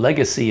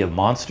Legacy of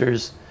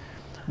Monsters,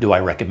 do I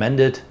recommend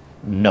it?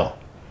 No.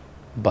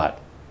 But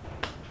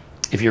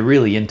if you're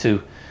really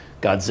into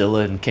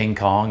Godzilla and King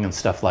Kong and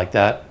stuff like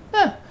that,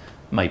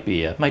 might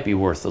be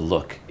worth a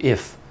look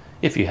if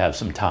you have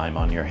some time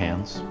on your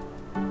hands.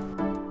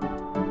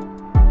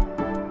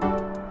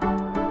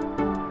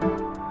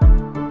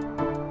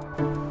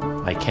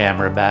 My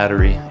camera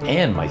battery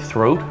and my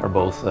throat are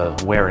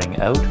both wearing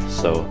out,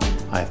 so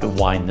I have to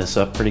wind this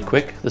up pretty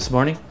quick this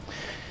morning.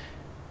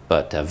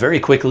 But very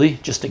quickly,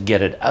 just to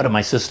get it out of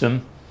my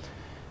system,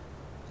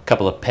 a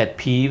couple of pet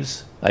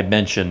peeves. I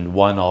mentioned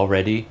one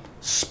already,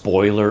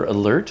 spoiler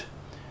alert.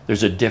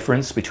 There's a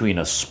difference between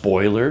a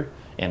spoiler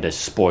and a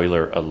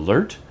spoiler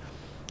alert.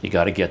 You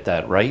got to get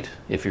that right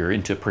if you're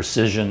into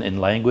precision in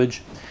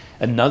language.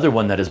 Another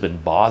one that has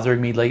been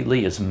bothering me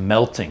lately is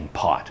melting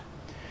pot,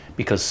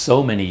 because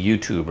so many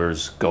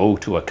YouTubers go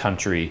to a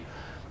country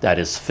that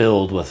is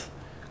filled with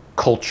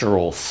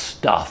cultural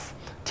stuff,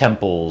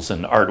 temples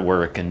and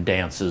artwork and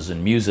dances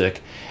and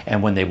music,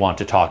 and when they want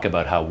to talk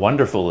about how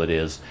wonderful it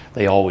is,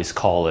 they always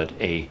call it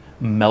a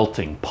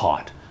melting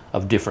pot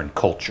of different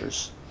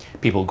cultures.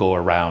 People go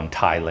around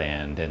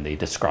Thailand and they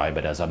describe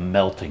it as a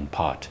melting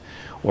pot,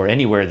 or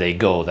anywhere they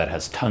go that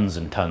has tons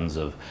and tons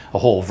of a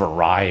whole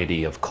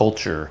variety of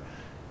culture,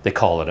 they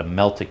call it a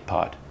melting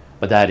pot.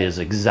 But that is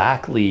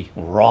exactly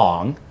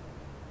wrong,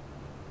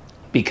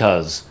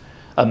 because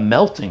a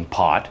melting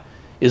pot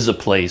is a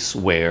place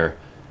where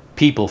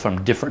people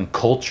from different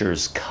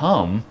cultures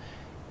come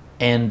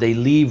and they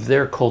leave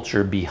their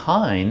culture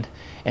behind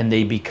and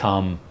they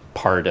become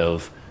part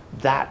of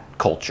that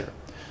culture.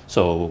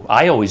 So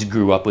I always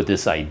grew up with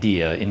this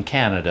idea in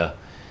Canada.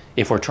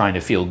 If we're trying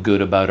to feel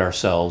good about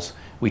ourselves,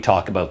 we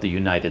talk about the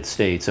United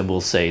States and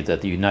we'll say that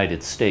the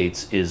United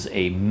States is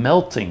a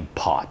melting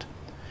pot,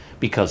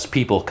 because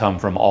people come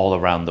from all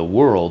around the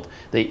world,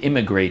 they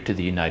immigrate to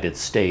the United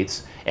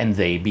States and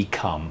they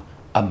become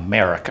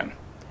American.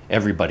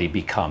 Everybody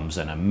becomes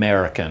an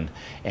American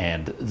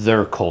and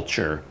their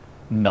culture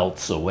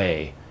melts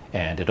away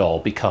and it all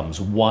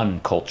becomes one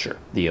culture,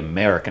 the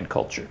American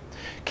culture.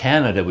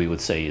 Canada, we would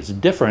say, is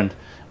different.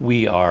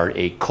 We are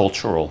a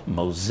cultural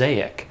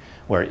mosaic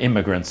where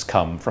immigrants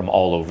come from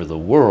all over the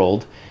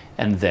world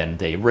and then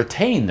they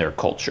retain their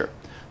culture.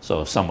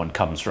 So if someone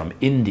comes from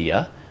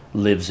India,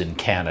 lives in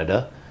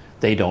Canada,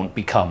 they don't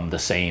become the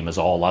same as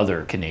all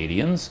other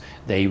Canadians.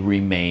 They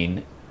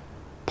remain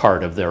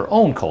part of their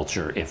own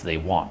culture if they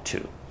want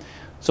to.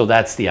 So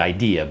that's the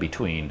idea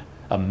between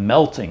a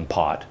melting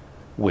pot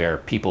where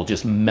people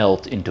just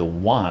melt into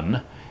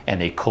one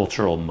and a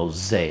cultural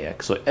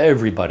mosaic. So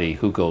everybody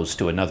who goes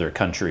to another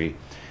country,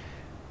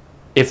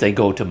 if they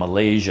go to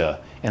Malaysia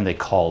and they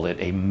call it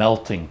a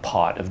melting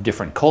pot of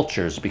different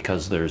cultures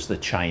because there's the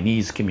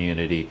Chinese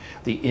community,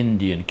 the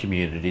Indian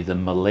community, the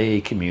Malay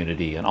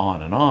community, and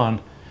on and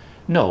on.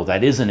 No,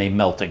 that isn't a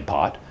melting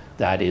pot.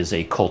 That is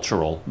a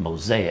cultural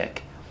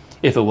mosaic.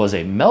 If it was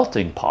a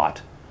melting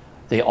pot,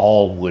 they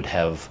all would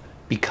have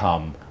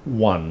become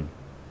one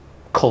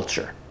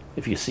culture,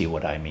 if you see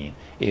what I mean.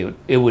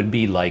 It would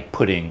be like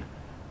putting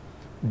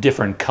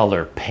different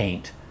color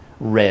paint,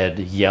 red,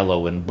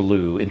 yellow, and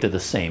blue, into the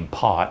same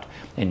pot,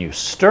 and you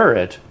stir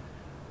it,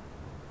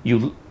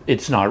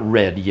 it's not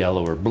red,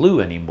 yellow, or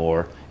blue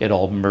anymore. It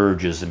all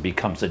merges and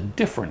becomes a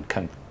different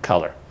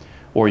color.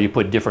 Or you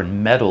put different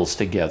metals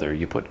together.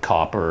 You put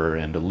copper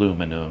and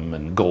aluminum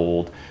and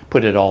gold,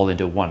 put it all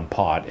into one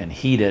pot and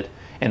heat it,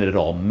 and it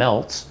all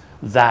melts.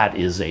 That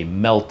is a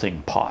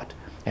melting pot,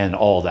 and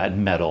all that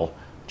metal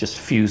just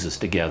fuses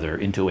together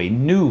into a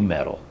new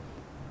metal.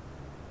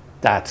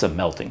 That's a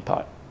melting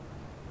pot.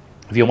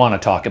 If you want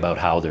to talk about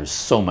how there's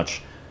so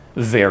much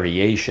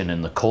variation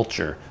in the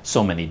culture,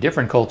 so many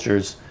different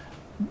cultures,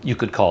 you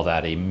could call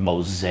that a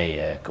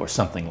mosaic or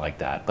something like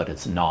that, but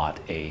it's not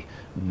a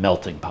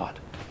melting pot.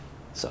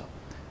 So,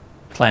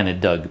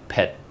 Planet Doug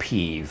pet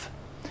peeve.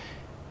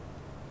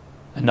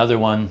 Another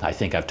one, I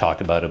think I've talked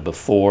about it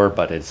before,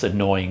 but it's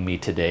annoying me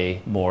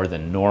today more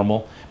than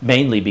normal,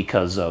 mainly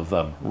because of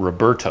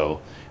Roberto.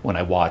 When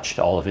I watched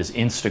all of his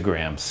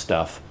Instagram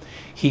stuff,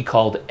 he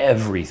called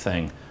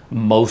everything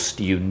most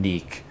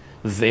unique,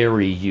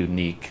 very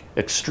unique,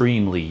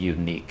 extremely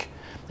unique,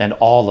 and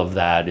all of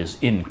that is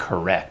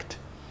incorrect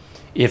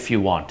if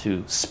you want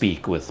to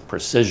speak with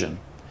precision.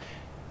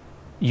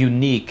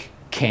 Unique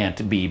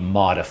can't be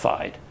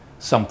modified.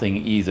 Something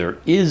either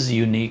is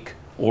unique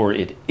or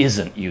it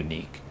isn't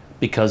unique,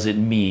 because it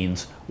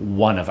means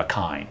one of a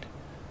kind.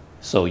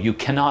 So you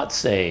cannot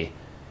say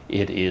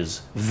it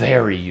is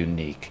very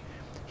unique.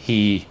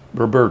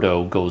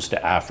 Roberto goes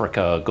to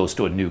Africa, goes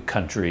to a new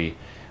country,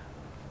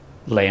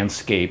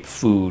 landscape,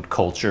 food,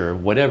 culture,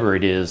 whatever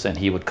it is, and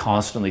he would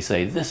constantly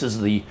say, this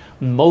is the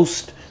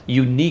most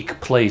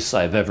unique place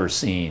I've ever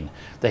seen.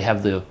 They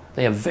have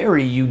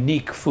very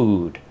unique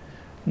food.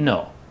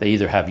 No, they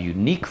either have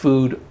unique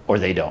food or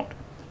they don't.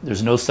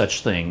 There's no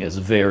such thing as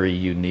very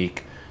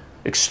unique,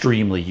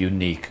 extremely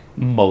unique,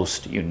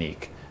 most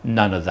unique.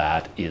 None of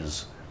that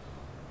is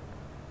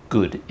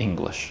good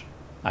English.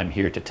 I'm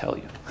here to tell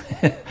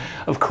you.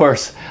 Of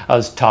course, I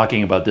was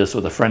talking about this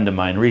with a friend of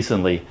mine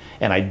recently,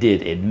 and I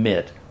did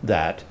admit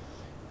that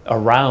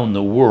around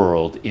the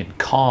world, in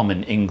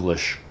common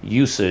English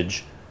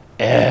usage,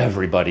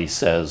 everybody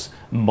says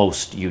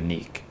most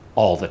unique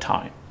all the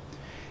time.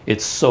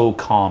 It's so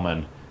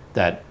common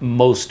that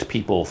most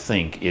people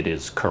think it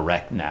is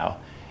correct now.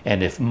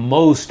 And if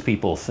most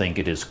people think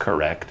it is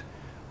correct,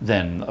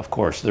 then of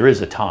course there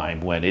is a time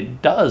when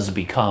it does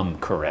become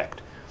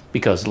correct,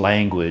 because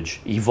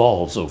language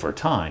evolves over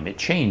time, it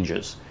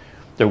changes.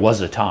 There was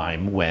a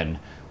time when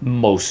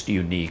most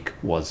unique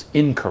was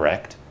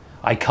incorrect.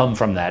 I come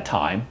from that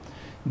time.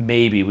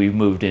 Maybe we've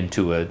moved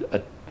into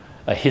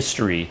a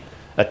history,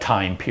 a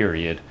time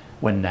period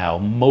when now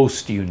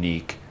most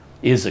unique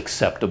is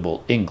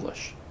acceptable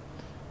English.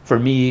 For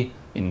me,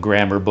 in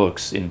grammar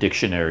books, in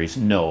dictionaries,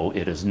 no,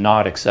 it is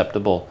not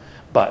acceptable,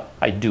 but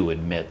I do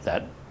admit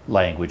that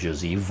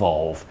languages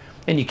evolve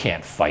and you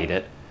can't fight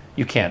it.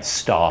 You can't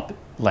stop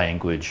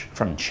language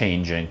from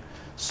changing,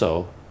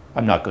 so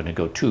I'm not going to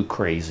go too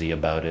crazy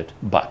about it.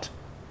 But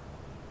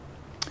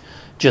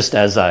just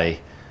as I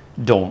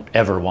don't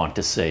ever want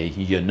to say,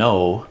 you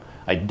know,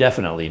 I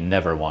definitely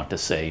never want to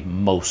say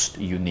most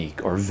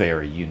unique or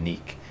very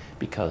unique,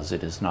 because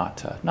it is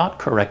not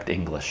correct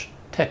English,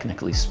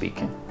 technically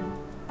speaking.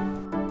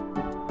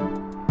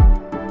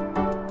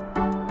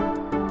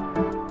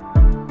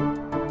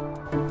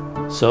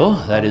 So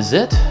that is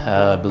it.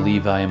 I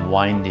believe I am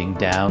winding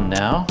down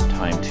now.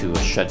 Time to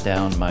shut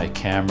down my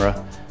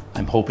camera.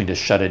 I'm hoping to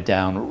shut it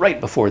down right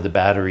before the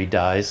battery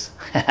dies.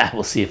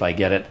 We'll see if I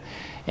get it.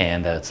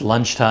 And it's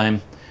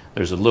lunchtime.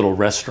 There's a little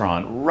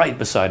restaurant right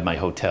beside my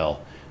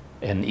hotel,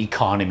 an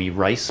economy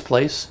rice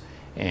place,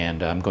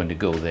 and I'm going to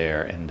go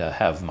there and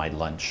have my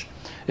lunch.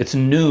 It's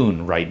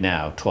noon right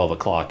now, 12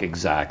 o'clock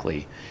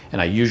exactly,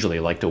 and I usually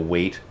like to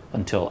wait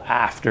until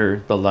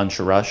after the lunch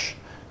rush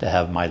to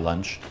have my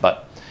lunch,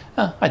 but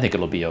I think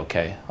it'll be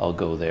okay. I'll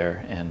go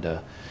there and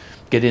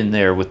get in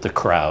there with the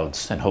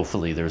crowds, and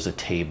hopefully there's a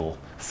table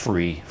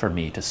free for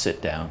me to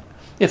sit down.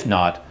 If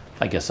not,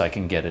 I guess I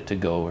can get it to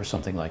go or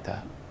something like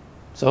that.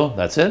 So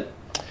that's it.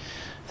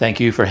 Thank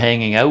you for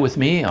hanging out with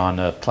me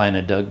on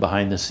Planet Doug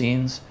Behind the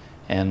Scenes,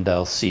 and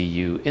I'll see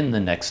you in the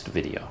next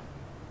video.